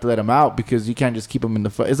you're going to have to let him out because you can't just keep him in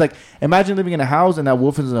the... It's like, imagine living in a house and that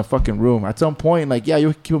wolf is in a fucking room. At some point, like,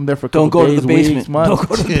 you keep him there for a couple days, to the basement. Weeks, months. Don't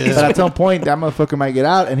go to the basement. But at some point, that motherfucker might get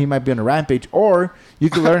out, and he might be on a rampage, or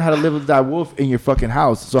you can learn how to live with that wolf in your fucking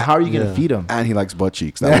house. So how are you going to feed him? And he likes butt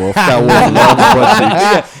cheeks. That wolf loves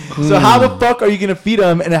butt cheeks. So how the fuck are you going to feed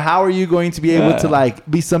him, and how are you going to be able to, like,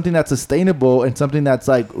 be something that's sustainable and something that's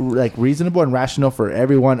like reasonable and rational for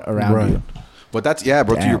everyone around you? But that's, bro.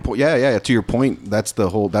 Damn. To your point, to your point, that's the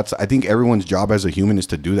whole. I think everyone's job as a human is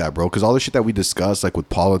to do that, bro. Because all the shit that we discuss, like with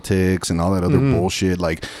politics and all that other bullshit,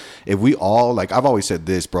 like if we all, like, I've always said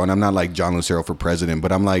this, bro, and I'm not like John Lucero for president,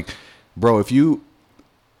 but I'm like, bro, if you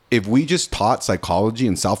if we just taught psychology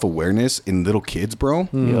and self-awareness in little kids, bro,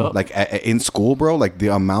 like in school, bro, like the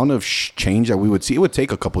amount of change that we would see, it would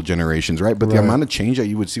take a couple generations, right? But the amount of change that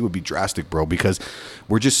you would see would be drastic, bro, because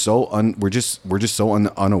we're just so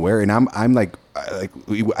unaware. And I'm like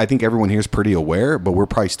I think everyone here is pretty aware, but we're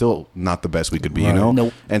probably still not the best we could be, you know?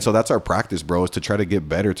 Nope. And so that's our practice, bro, is to try to get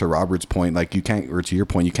better. To Robert's point, like you can't, or to your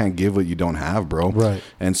point, you can't give what you don't have, bro. Right.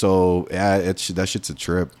 And so, yeah, that shit's a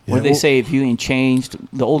trip. What do they say? If you ain't changed,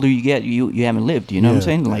 the older you get, you haven't lived. You know what I'm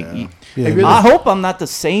saying? Like, I hope I'm not the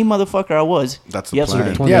same motherfucker I was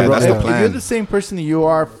yesterday. Plan. Yeah, bro. That's the If plan. you're the same person that you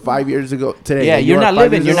are 5 years ago today, Yeah, that you're you are not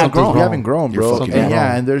 5 living, years you're ago, not grown. You haven't grown, You're bro. fucking And wrong.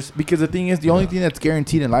 and there's because the thing is, the only thing that's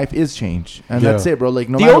guaranteed in life is change, and that's it, bro. Like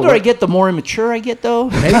no The matter older what, I get, the more immature I get, though.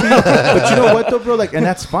 maybe, but you know what though, bro? Like, and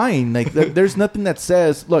that's fine. Like, there's nothing that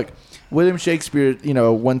says, look, William Shakespeare,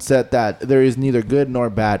 once said that there is neither good nor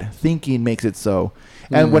bad. Thinking makes it so.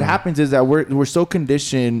 And what happens is that we're so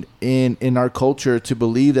conditioned in our culture to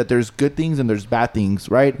believe that there's good things and there's bad things,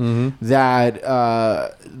 right? That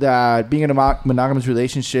being in a monogamous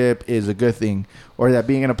relationship is a good thing, or that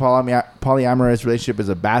being in a polyamorous relationship is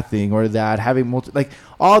a bad thing, or that having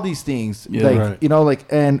all these things, or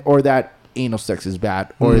that anal sex is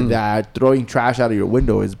bad, or that throwing trash out of your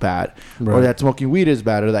window is bad, or that smoking weed is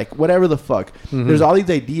bad, or like whatever the fuck. There's all these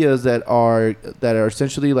ideas that are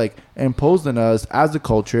essentially like imposed on us as a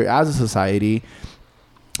culture, as a society.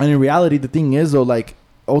 And in reality, the thing is though, like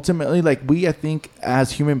ultimately, like we, I think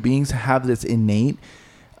as human beings have this innate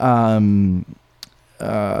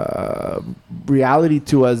reality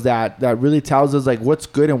to us that really tells us like what's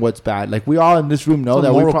good and what's bad. Like we all in this room know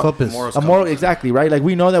that moral compass. Exactly, right? Like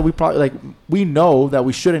we know that we know that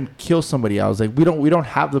we shouldn't kill somebody else. Like we don't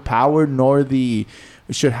have the power nor we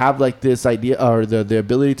should have like this idea or the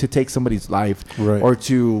ability to take somebody's life, right, or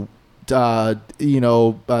to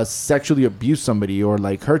sexually abuse somebody, or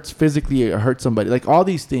like physically hurt somebody, like all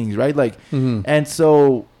these things, right? Like and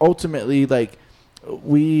so ultimately, like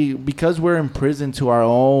because we're imprisoned to our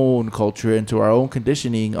own culture and to our own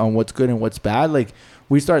conditioning on what's good and what's bad, like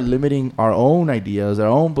we start limiting our own ideas, our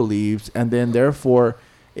own beliefs, and then therefore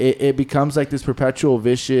it becomes like this perpetual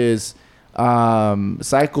vicious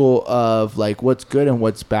cycle of like what's good and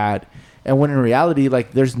what's bad. And when in reality,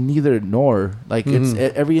 like there's neither nor. Like it's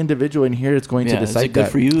every individual in here is going to decide. Is it good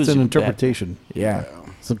for you? It's an interpretation. Yeah.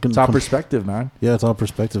 It's all perspective, man. Yeah, it's all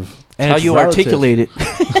perspective. And how you articulate it.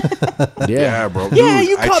 Yeah, bro. Yeah, Dude,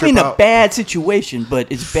 you caught me in a bad situation,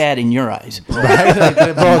 but it's bad in your eyes. Right?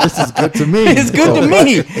 Like, bro, this is good to me. It's good to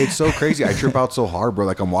me. It's so crazy. I trip out so hard, bro.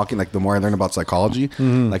 Like I'm walking, like the more I learn about psychology,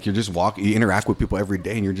 like you're just walking, you interact with people every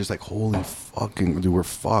day and you're just like, holy fucking, dude, we're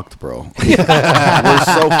fucked, bro. We're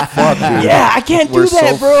so fucked, dude. Yeah, I can't do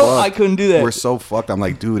that, bro. I couldn't do that. We're so fucked. I'm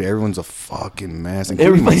like, dude, everyone's a fucking mess.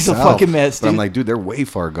 Everybody's a fucking mess, dude. But I'm like, dude, they're way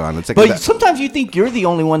far gone. It's like, but sometimes you think you're the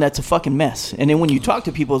only one that's a fucking mess. And then when you talk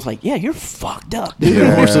to people, it's like, yeah, you're fucked up, dude.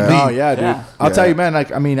 Oh, yeah, dude. Yeah. I'll tell you, man,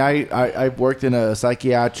 like, I mean, I've worked in a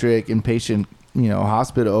psychiatric inpatient,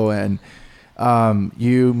 hospital, and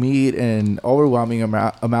you meet an overwhelming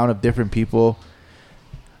amount of different people.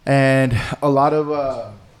 And a lot of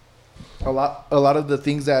the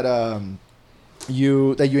things that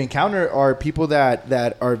you encounter are people that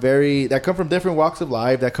come from different walks of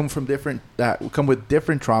life, that come with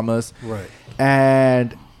different traumas, Right.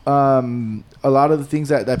 and a lot of the things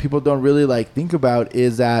that people don't really like think about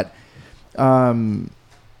is that a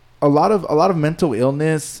lot of mental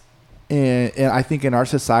illness and I think in our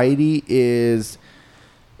society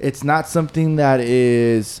it's not something that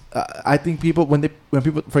is I think people when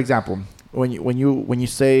people, for example, when you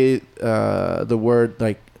say the word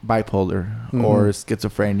like bipolar or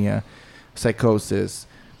schizophrenia, psychosis,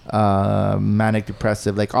 manic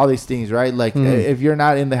depressive, like all these things, right? Like if you're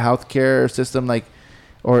not in the healthcare system, like,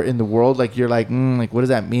 or in the world, like you're like, like what does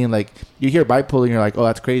that mean? Like you hear bipolar and you're like, oh,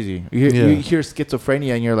 that's crazy. You hear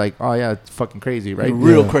schizophrenia and you're like, oh yeah, it's fucking crazy, right?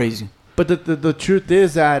 Real crazy. But the truth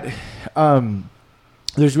is that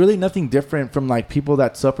there's really nothing different from like people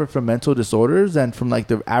that suffer from mental disorders and from like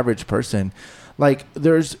the average person. Like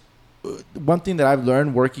there's one thing that I've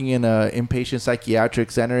learned working in a inpatient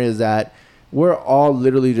psychiatric center is that we're all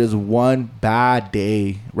literally just one bad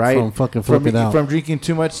day, right? From fucking flipping out. From drinking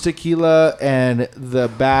too much tequila and the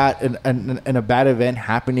bad and a bad event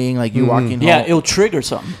happening, like you walking home. Yeah, it'll trigger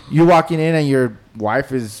something. You walking in and your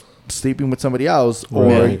wife is sleeping with somebody else, or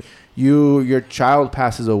Right. your child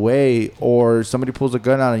passes away, or somebody pulls a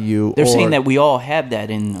gun on you. They're saying that we all have that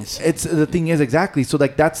in us. It's the thing is exactly. So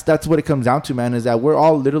like that's what it comes down to, man, is that we're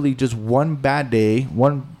all literally just one bad day,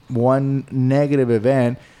 one negative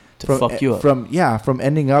event fuck you up. From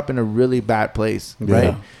ending up in a really bad place,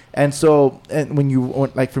 right? And so,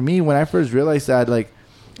 and like for me, when I first realized that, like,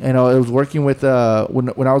 you know, I was working with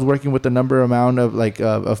when I was working with a amount of like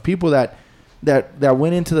of people that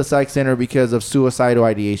went into the psych center because of suicidal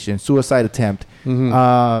ideation, suicide attempt,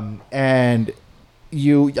 and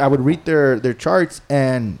I would read their charts,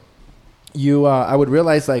 and I would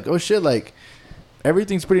realize like, oh shit, like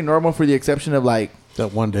everything's pretty normal for the exception of like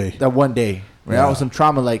that one day, right? That was some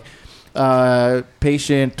trauma, like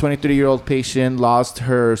 23-year-old patient lost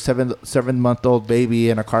her 7-month-old baby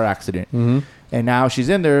in a car accident. And now she's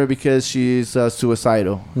in there because she's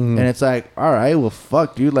suicidal. And it's like, all right, well,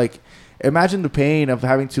 fuck, dude. Like, imagine the pain of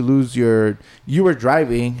having to lose you were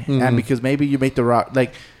driving, and because maybe you made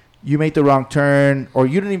the wrong turn, or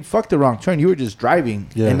you didn't even fuck the wrong turn. You were just driving.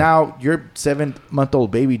 Yeah. And now your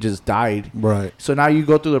 7-month-old baby just died. Right. So now you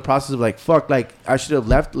go through the process of like, fuck, like I should have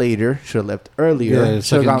left later, should have left earlier,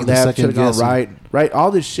 should have gone left, should have gone right,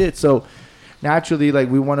 all this shit. So naturally, like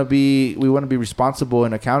we want to be responsible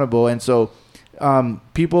and accountable. And so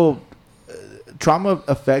trauma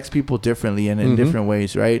affects people differently and in different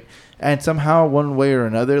ways, right? And somehow, one way or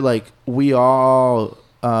another, like we all,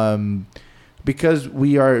 because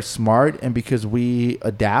we are smart and because we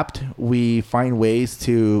adapt, we find ways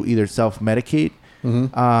to either self-medicate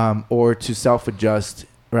or to self-adjust,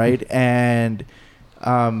 right? And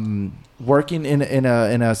working in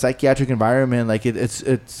a psychiatric environment, like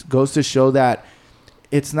it goes to show that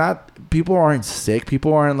it's not, people aren't sick.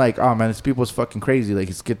 People aren't like, oh man, this people's fucking crazy. Like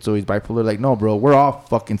he's schizo, he's bipolar. Like, no, bro, we're all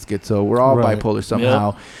fucking schizo. We're all bipolar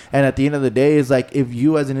somehow. Yep. And at the end of the day, it's like, if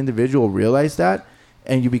you as an individual realize that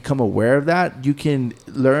and you become aware of that, you can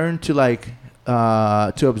learn to like,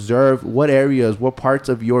 to observe what areas, what parts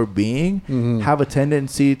of your being have a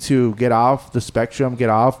tendency to get off the spectrum, get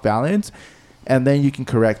off balance. And then you can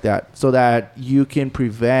correct that so that you can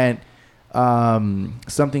prevent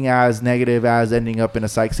something as negative as ending up in a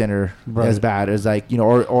psych center, as bad as like, you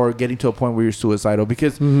know, or getting to a point where you're suicidal.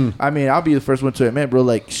 Because I mean, I'll be the first one to admit, bro,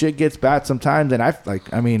 like shit gets bad sometimes, and I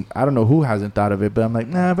don't know who hasn't thought of it, but I'm like,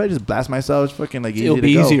 nah, if I just blast myself, it's fucking like it'll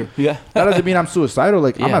be easier. Yeah, that doesn't mean I'm suicidal.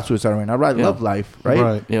 Like I'm not suicidal right now. I love life,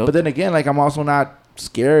 right? Yep. But then again, like I'm also not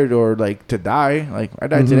scared or like to die. Like I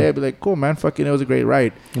died today, I'd be like, cool, man, fucking it was a great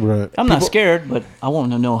ride. Right. I'm not scared, but I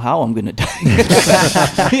want to know how I'm gonna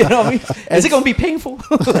die. You know what I mean? Is it gonna be painful?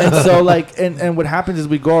 And so like, and what happens is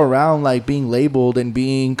we go around like being labeled and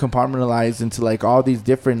being compartmentalized into like all these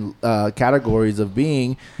different categories of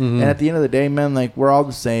being, and at the end of the day, man, like we're all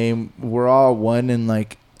the same. We're all one, and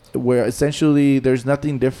like we're essentially, there's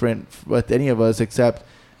nothing different with any of us except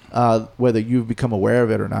whether you've become aware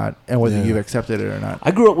of it or not, and whether you've accepted it or not.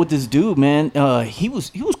 I grew up with this dude, man. He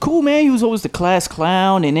was cool, man. He was always the class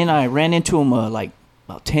clown, and then I ran into him like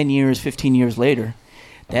about 10 years, 15 years later.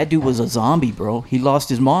 That dude was a zombie, bro. He lost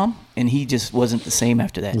his mom, and he just wasn't the same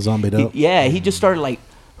after that. Zombied up. He just started like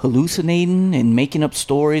hallucinating and making up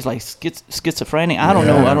stories like schizophrenic. I don't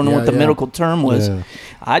know what the medical term was.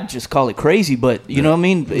 I'd just call it crazy, but you know what I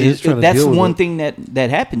mean? That's one thing that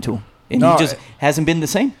happened to him, and he just hasn't been the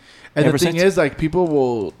same. And the thing is, like, people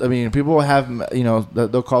will have, you know,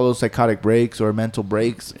 they'll call those psychotic breaks or mental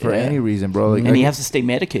breaks for any reason, bro. Like, and he has to stay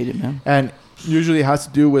medicated, man. And usually it has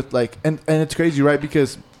to do with, like, and it's crazy, right?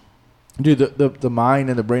 Because, dude, the mind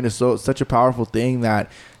and the brain is such a powerful thing that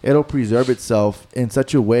it'll preserve itself in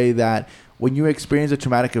such a way that when you experience a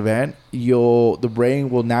traumatic event, the brain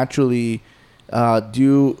will naturally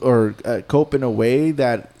cope in a way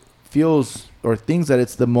that feels or thinks that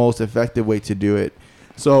it's the most effective way to do it.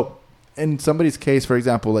 So in somebody's case, for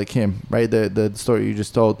example, like him, right? The story you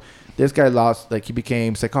just told, this guy lost, like he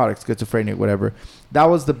became psychotic, schizophrenic, whatever. That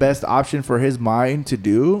was the best option for his mind to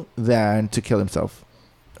do than to kill himself.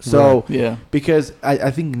 So, because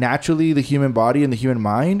I think naturally the human body and the human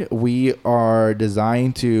mind, we are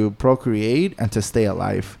designed to procreate and to stay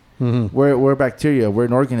alive. We're bacteria. We're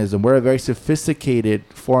an organism. We're a very sophisticated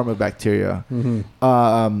form of bacteria.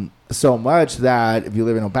 So much that if you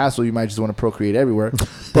live in El Paso, you might just want to procreate everywhere.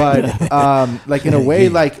 But like in a way,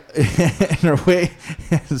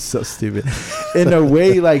 it's so stupid. In a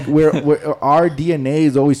way, like our DNA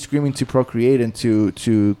is always screaming to procreate and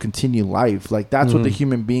to continue life. Like that's what the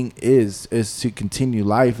human being is to continue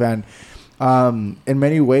life. And in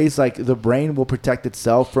many ways, like the brain will protect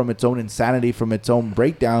itself from its own insanity, from its own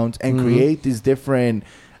breakdowns, and create these different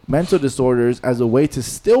mental disorders as a way to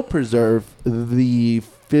still preserve the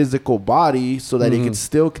physical body so that it can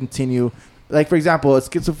still continue. Like, for example, a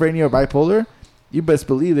schizophrenia or bipolar, you best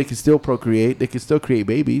believe they can still procreate. They can still create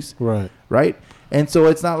babies. Right. And so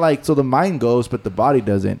it's not like, so the mind goes, but the body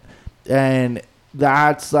doesn't. And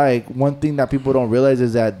that's like one thing that people don't realize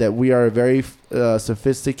is that we are a very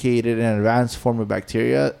sophisticated and advanced form of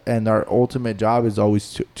bacteria, and our ultimate job is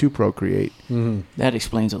always to procreate. That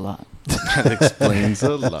explains a lot. That explains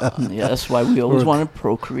a lot. Yeah, that's why we always want to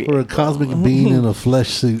procreate. We're a cosmic being in a flesh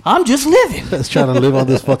suit I'm just living. that's trying to live on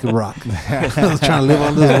this fucking rock. That's trying to live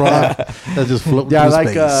on this rock that's just floating Yeah, I through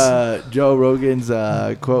like space. Joe Rogan's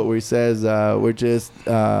quote where he says, "We're just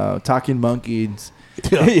talking monkeys."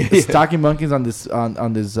 Talking monkeys on this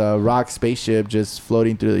rock spaceship just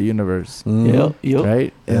floating through the universe. Yep.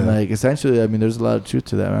 Right? And Yeah. like essentially, I mean, there's a lot of truth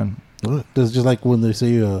to that, man. It's just like when they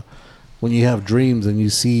say when you have dreams and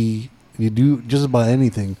you do just about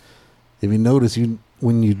anything. If you notice,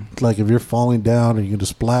 when you like if you're falling down and you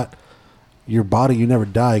just splat, your body, you never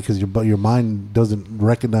die because your mind doesn't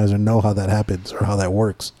recognize or know how that happens or how that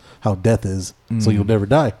works, how death is. So you'll never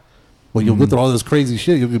die. Well, you'll go through all this crazy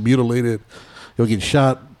shit. You'll get mutilated. You'll get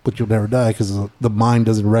shot, but you'll never die because the mind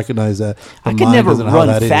doesn't recognize that. I can never run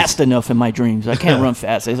fast enough in my dreams. I can't run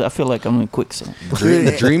fast. I feel like I'm in quicksand.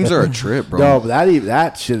 Dreams are a trip, bro. No, but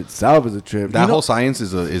that shit itself is a trip. That whole science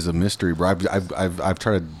is a mystery, bro. I've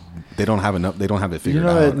tried to. They don't have enough. They don't have it figured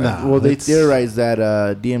out. Well, they theorize that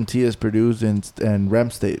DMT is produced in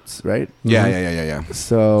REM states, right? Yeah.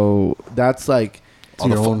 So that's like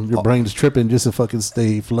your brain's tripping just to fucking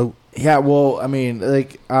stay afloat. Yeah, well, I mean,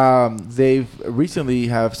 like, they've recently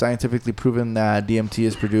have scientifically proven that DMT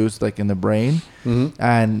is produced like in the brain,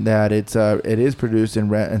 and that it is produced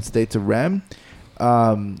in states of REM.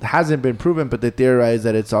 Hasn't been proven, but they theorize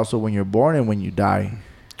that it's also when you're born and when you die,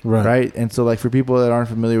 right? And so, like, for people that aren't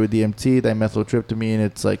familiar with DMT, dimethyltryptamine,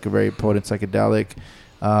 it's like a very potent psychedelic.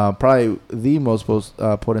 Probably the most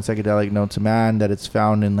potent psychedelic known to man, that it's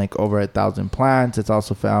found in like over 1,000 plants.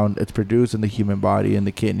 It's produced in the human body, in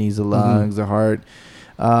the kidneys, the lungs, the heart.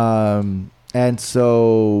 And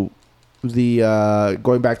so the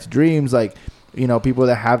going back to dreams, like, you know, people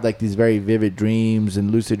that have like these very vivid dreams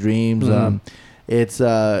and lucid dreams,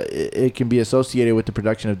 it can be associated with the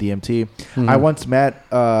production of DMT. I once met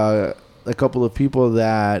a couple of people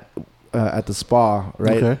that at the spa,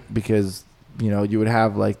 right? Okay. Because you know, you would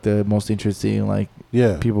have like the most interesting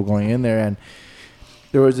people going in there, and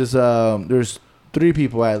there was this there's 3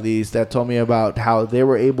 people at least that told me about how they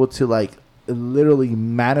were able to like literally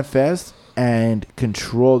manifest and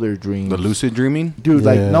control their dreams. The lucid dreaming, dude.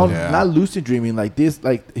 Like not lucid dreaming. Like this,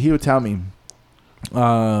 like he would tell me.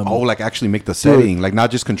 Like actually make the setting, like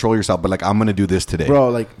not just control yourself, but like I'm gonna do this today, bro.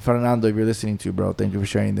 Like Fernando, if you're listening to, bro, thank you for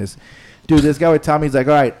sharing this, dude. This guy would tell me, he's like,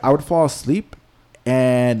 all right, I would fall asleep,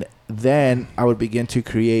 and then I would begin to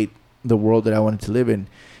create the world that I wanted to live in.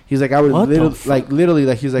 He's like, I would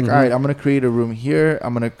literally, he's like, all right, I'm gonna create a room here.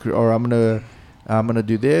 I'm gonna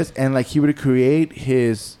do this, and like he would create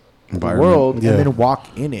his world and then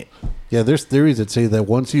walk in it. Yeah, there's theories that say that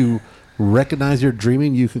once you recognize you're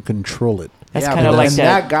dreaming, you can control it. That's kind of like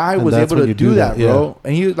that guy was able to do that, bro. Yeah.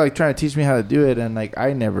 And he was like trying to teach me how to do it, and like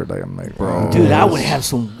I never, like, I'm like, bro, dude, I would have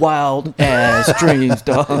some wild ass dreams,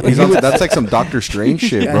 dog. That's like some Doctor Strange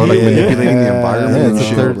shit, bro. Like manipulating the environment and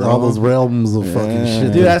shit, bro. All those realms of fucking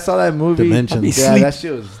shit. Dude, I saw that movie. Dimensions. Yeah, that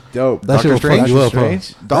shit was dope. That shit will fuck you up, bro. Dog.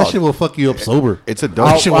 That shit will fuck you up sober. It's a dope.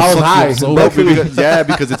 That shit will I was fuck high. you up sober.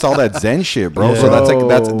 Because it's all that Zen shit, bro. Yeah. So that's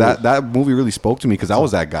like that movie really spoke to me because I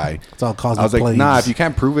was that guy. It's all cosmic I was like, plagues. nah, if you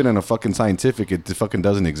can't prove it in a fucking scientific, it fucking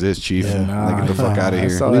doesn't exist, chief. Yeah. Like, get the fuck out of here.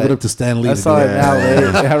 Leave it up to Stan Lee I to saw do it in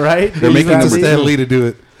it. LA. Yeah, right? They're making it to Stan Lee to do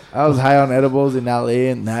it. I was high on edibles in LA,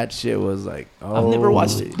 and that shit was like, I've never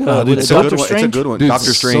watched it. dude, It's a good one. Dude,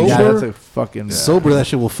 Doctor Strange. Yeah, sober? that's a fucking Sober, that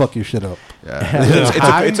shit will fuck your shit up.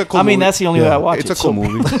 Yeah. It's a cool I mean, movie. that's the only way I watch it. It's a cool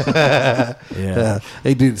movie. Yeah.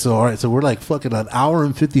 Hey, dude. So all right. So we're like fucking an hour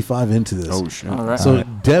and 55 into this. Oh shit. All right. So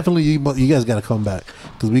definitely, you guys got to come back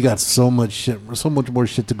because we got so much more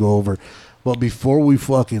shit to go over. But before we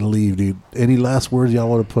fucking leave, dude, any last words y'all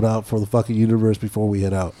want to put out for the fucking universe before we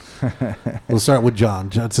head out? We'll start with John.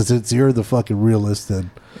 John, since you're the fucking realist, then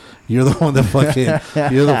you're the one that fucking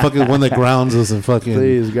one that grounds us and fucking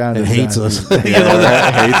and hates us.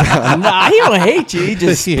 Nah, he don't hate you. He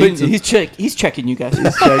just he's checking you guys.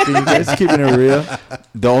 He's checking you guys, keeping it real.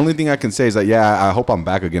 The only thing I can say is that I hope I'm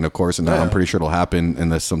back again, of course, and I'm pretty sure it'll happen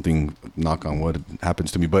unless something, knock on wood,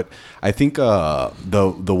 happens to me. But I think the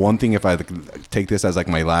one thing, if I take this as like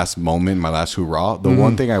my last moment, my last hoorah, the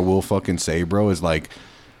one thing I will fucking say, bro, is like,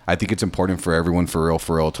 I think it's important for everyone for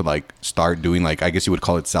real to like start doing like, I guess you would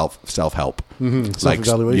call it self-help. Mm-hmm. Like,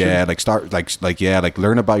 self-evaluation. yeah, like start like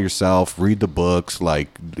learn about yourself, read the books, like,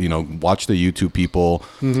 you know, watch the YouTube people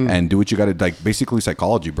and do what you got to, like basically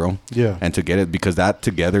psychology, bro. Yeah. And to get it, because that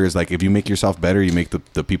together is like, if you make yourself better, you make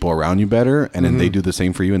the people around you better, and then they do the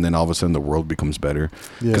same for you, and then all of a sudden the world becomes better.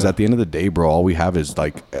 Because at the end of the day, bro, all we have is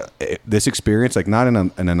like this experience, like not in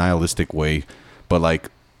a nihilistic way, but like,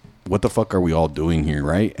 what the fuck are we all doing here,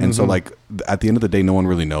 right? And so like at the end of the day, no one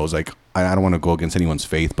really knows. Like I don't want to go against anyone's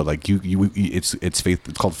faith, but like it's faith.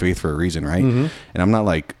 It's called faith for a reason, right? And I'm not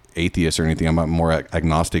like atheist or anything. I'm more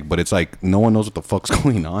agnostic, but it's like no one knows what the fuck's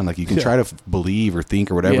going on. Like you can try to believe or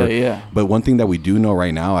think or whatever. Yeah. But one thing that we do know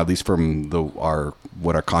right now, at least from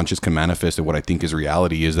what our conscious can manifest and what I think is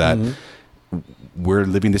reality, is that we're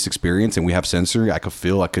living this experience and we have sensory. I could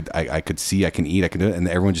feel, I could see, I can eat, I can do it, and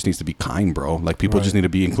everyone just needs to be kind, bro. Like people just need to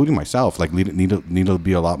be, including myself, like need to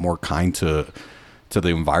be a lot more kind to the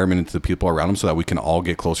environment and to the people around them, so that we can all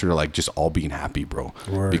get closer to like just all being happy, bro.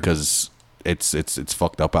 Because it's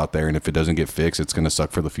fucked up out there, and if it doesn't get fixed, it's gonna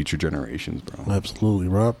suck for the future generations, bro. Absolutely,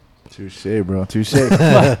 Rob. Touche, bro. Touche.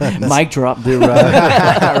 Mic drop, dude.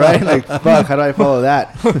 Right? Like, fuck, how do I follow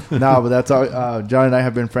that? No, but that's all. John and I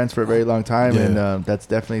have been friends for a very long time, and that's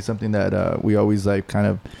definitely something that we always like kind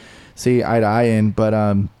of see eye to eye in. But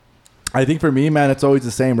I think for me, man, it's always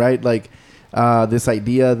the same, right? Like this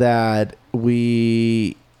idea that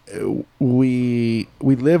we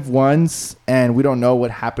live once and we don't know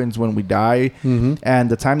what happens when we die, and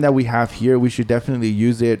the time that we have here, we should definitely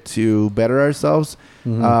use it to better ourselves,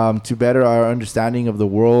 to better our understanding of the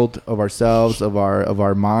world, of ourselves, of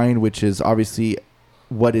our mind, which is obviously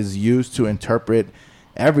what is used to interpret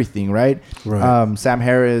everything, right? Sam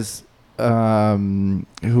Harris,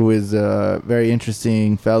 who is a very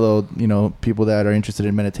interesting fellow, you know, people that are interested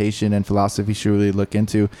in meditation and philosophy should really look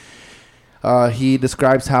into. He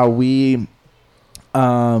describes how we,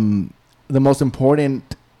 the most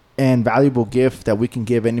important and valuable gift that we can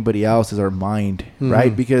give anybody else is our mind,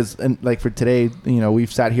 right? Because, and like for today, you know,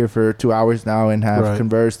 we've sat here for 2 hours now and have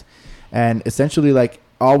conversed, and essentially like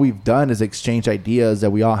all we've done is exchange ideas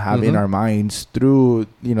that we all have in our minds through,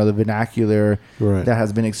 you know, the vernacular that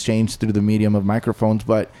has been exchanged through the medium of microphones.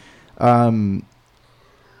 But,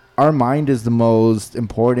 our mind is the most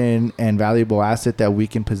important and valuable asset that we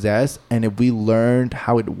can possess. And if we learned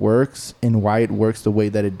how it works and why it works the way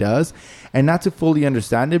that it does, and not to fully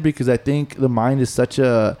understand it, because I think the mind is such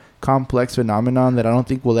a complex phenomenon that I don't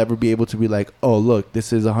think we'll ever be able to be like, oh, look,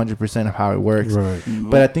 this is 100% of how it works.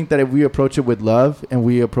 But I think that if we approach it with love and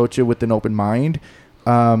we approach it with an open mind,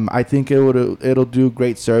 I think it'll do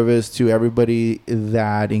great service to everybody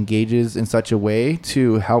that engages in such a way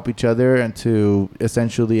to help each other and to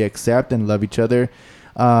essentially accept and love each other,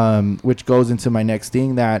 which goes into my next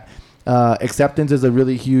thing, that acceptance is a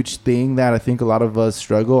really huge thing that I think a lot of us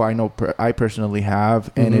struggle. I know I personally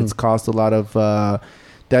have, and it's caused a lot of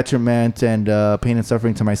detriment and pain and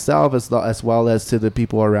suffering to myself as well as to the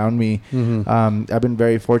people around me. I've been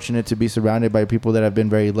very fortunate to be surrounded by people that have been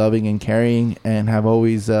very loving and caring and have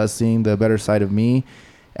always seen the better side of me.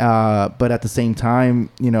 But at the same time,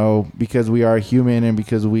 you know, because we are human and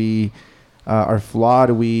because we are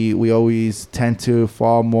flawed, we always tend to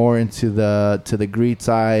fall more into the greed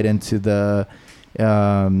side and to the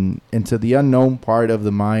unknown part of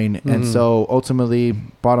the mind. And so ultimately,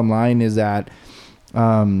 bottom line is that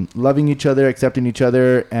loving each other, accepting each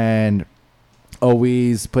other, and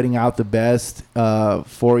always putting out the best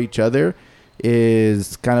for each other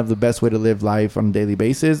is kind of the best way to live life on a daily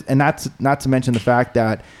basis. And not to mention the fact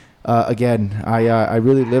that again, I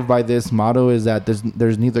really live by this motto, is that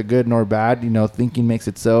there's neither good nor bad. You know, thinking makes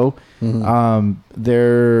it so.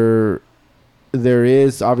 There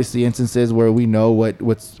is obviously instances where we know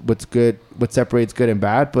what's good, what separates good and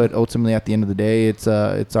bad, but ultimately at the end of the day, it's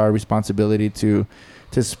our responsibility to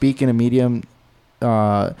speak in a medium.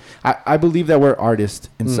 I believe that we're artists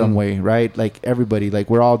in some way, right? Like everybody, like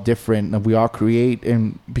we're all different and we all create,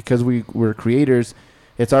 and because we're creators,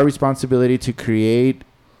 it's our responsibility to create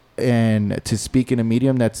and to speak in a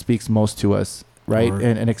medium that speaks most to us, right?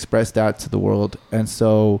 And express that to the world. And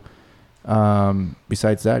so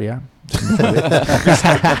besides that, yeah.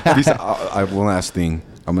 I have one last thing.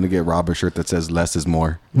 I'm gonna get Rob a shirt that says "less is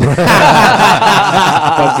more." Fucking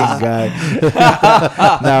guy.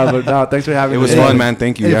 No, thanks for having me. It was fun, man.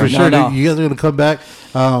 Thank you. Hey, Yeah, for sure. No. Dude, you guys are gonna come back.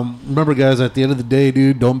 Remember, guys, at the end of the day,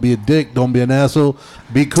 dude, don't be a dick, don't be an asshole,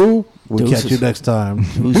 be cool. We'll catch you next time.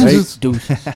 Deuces.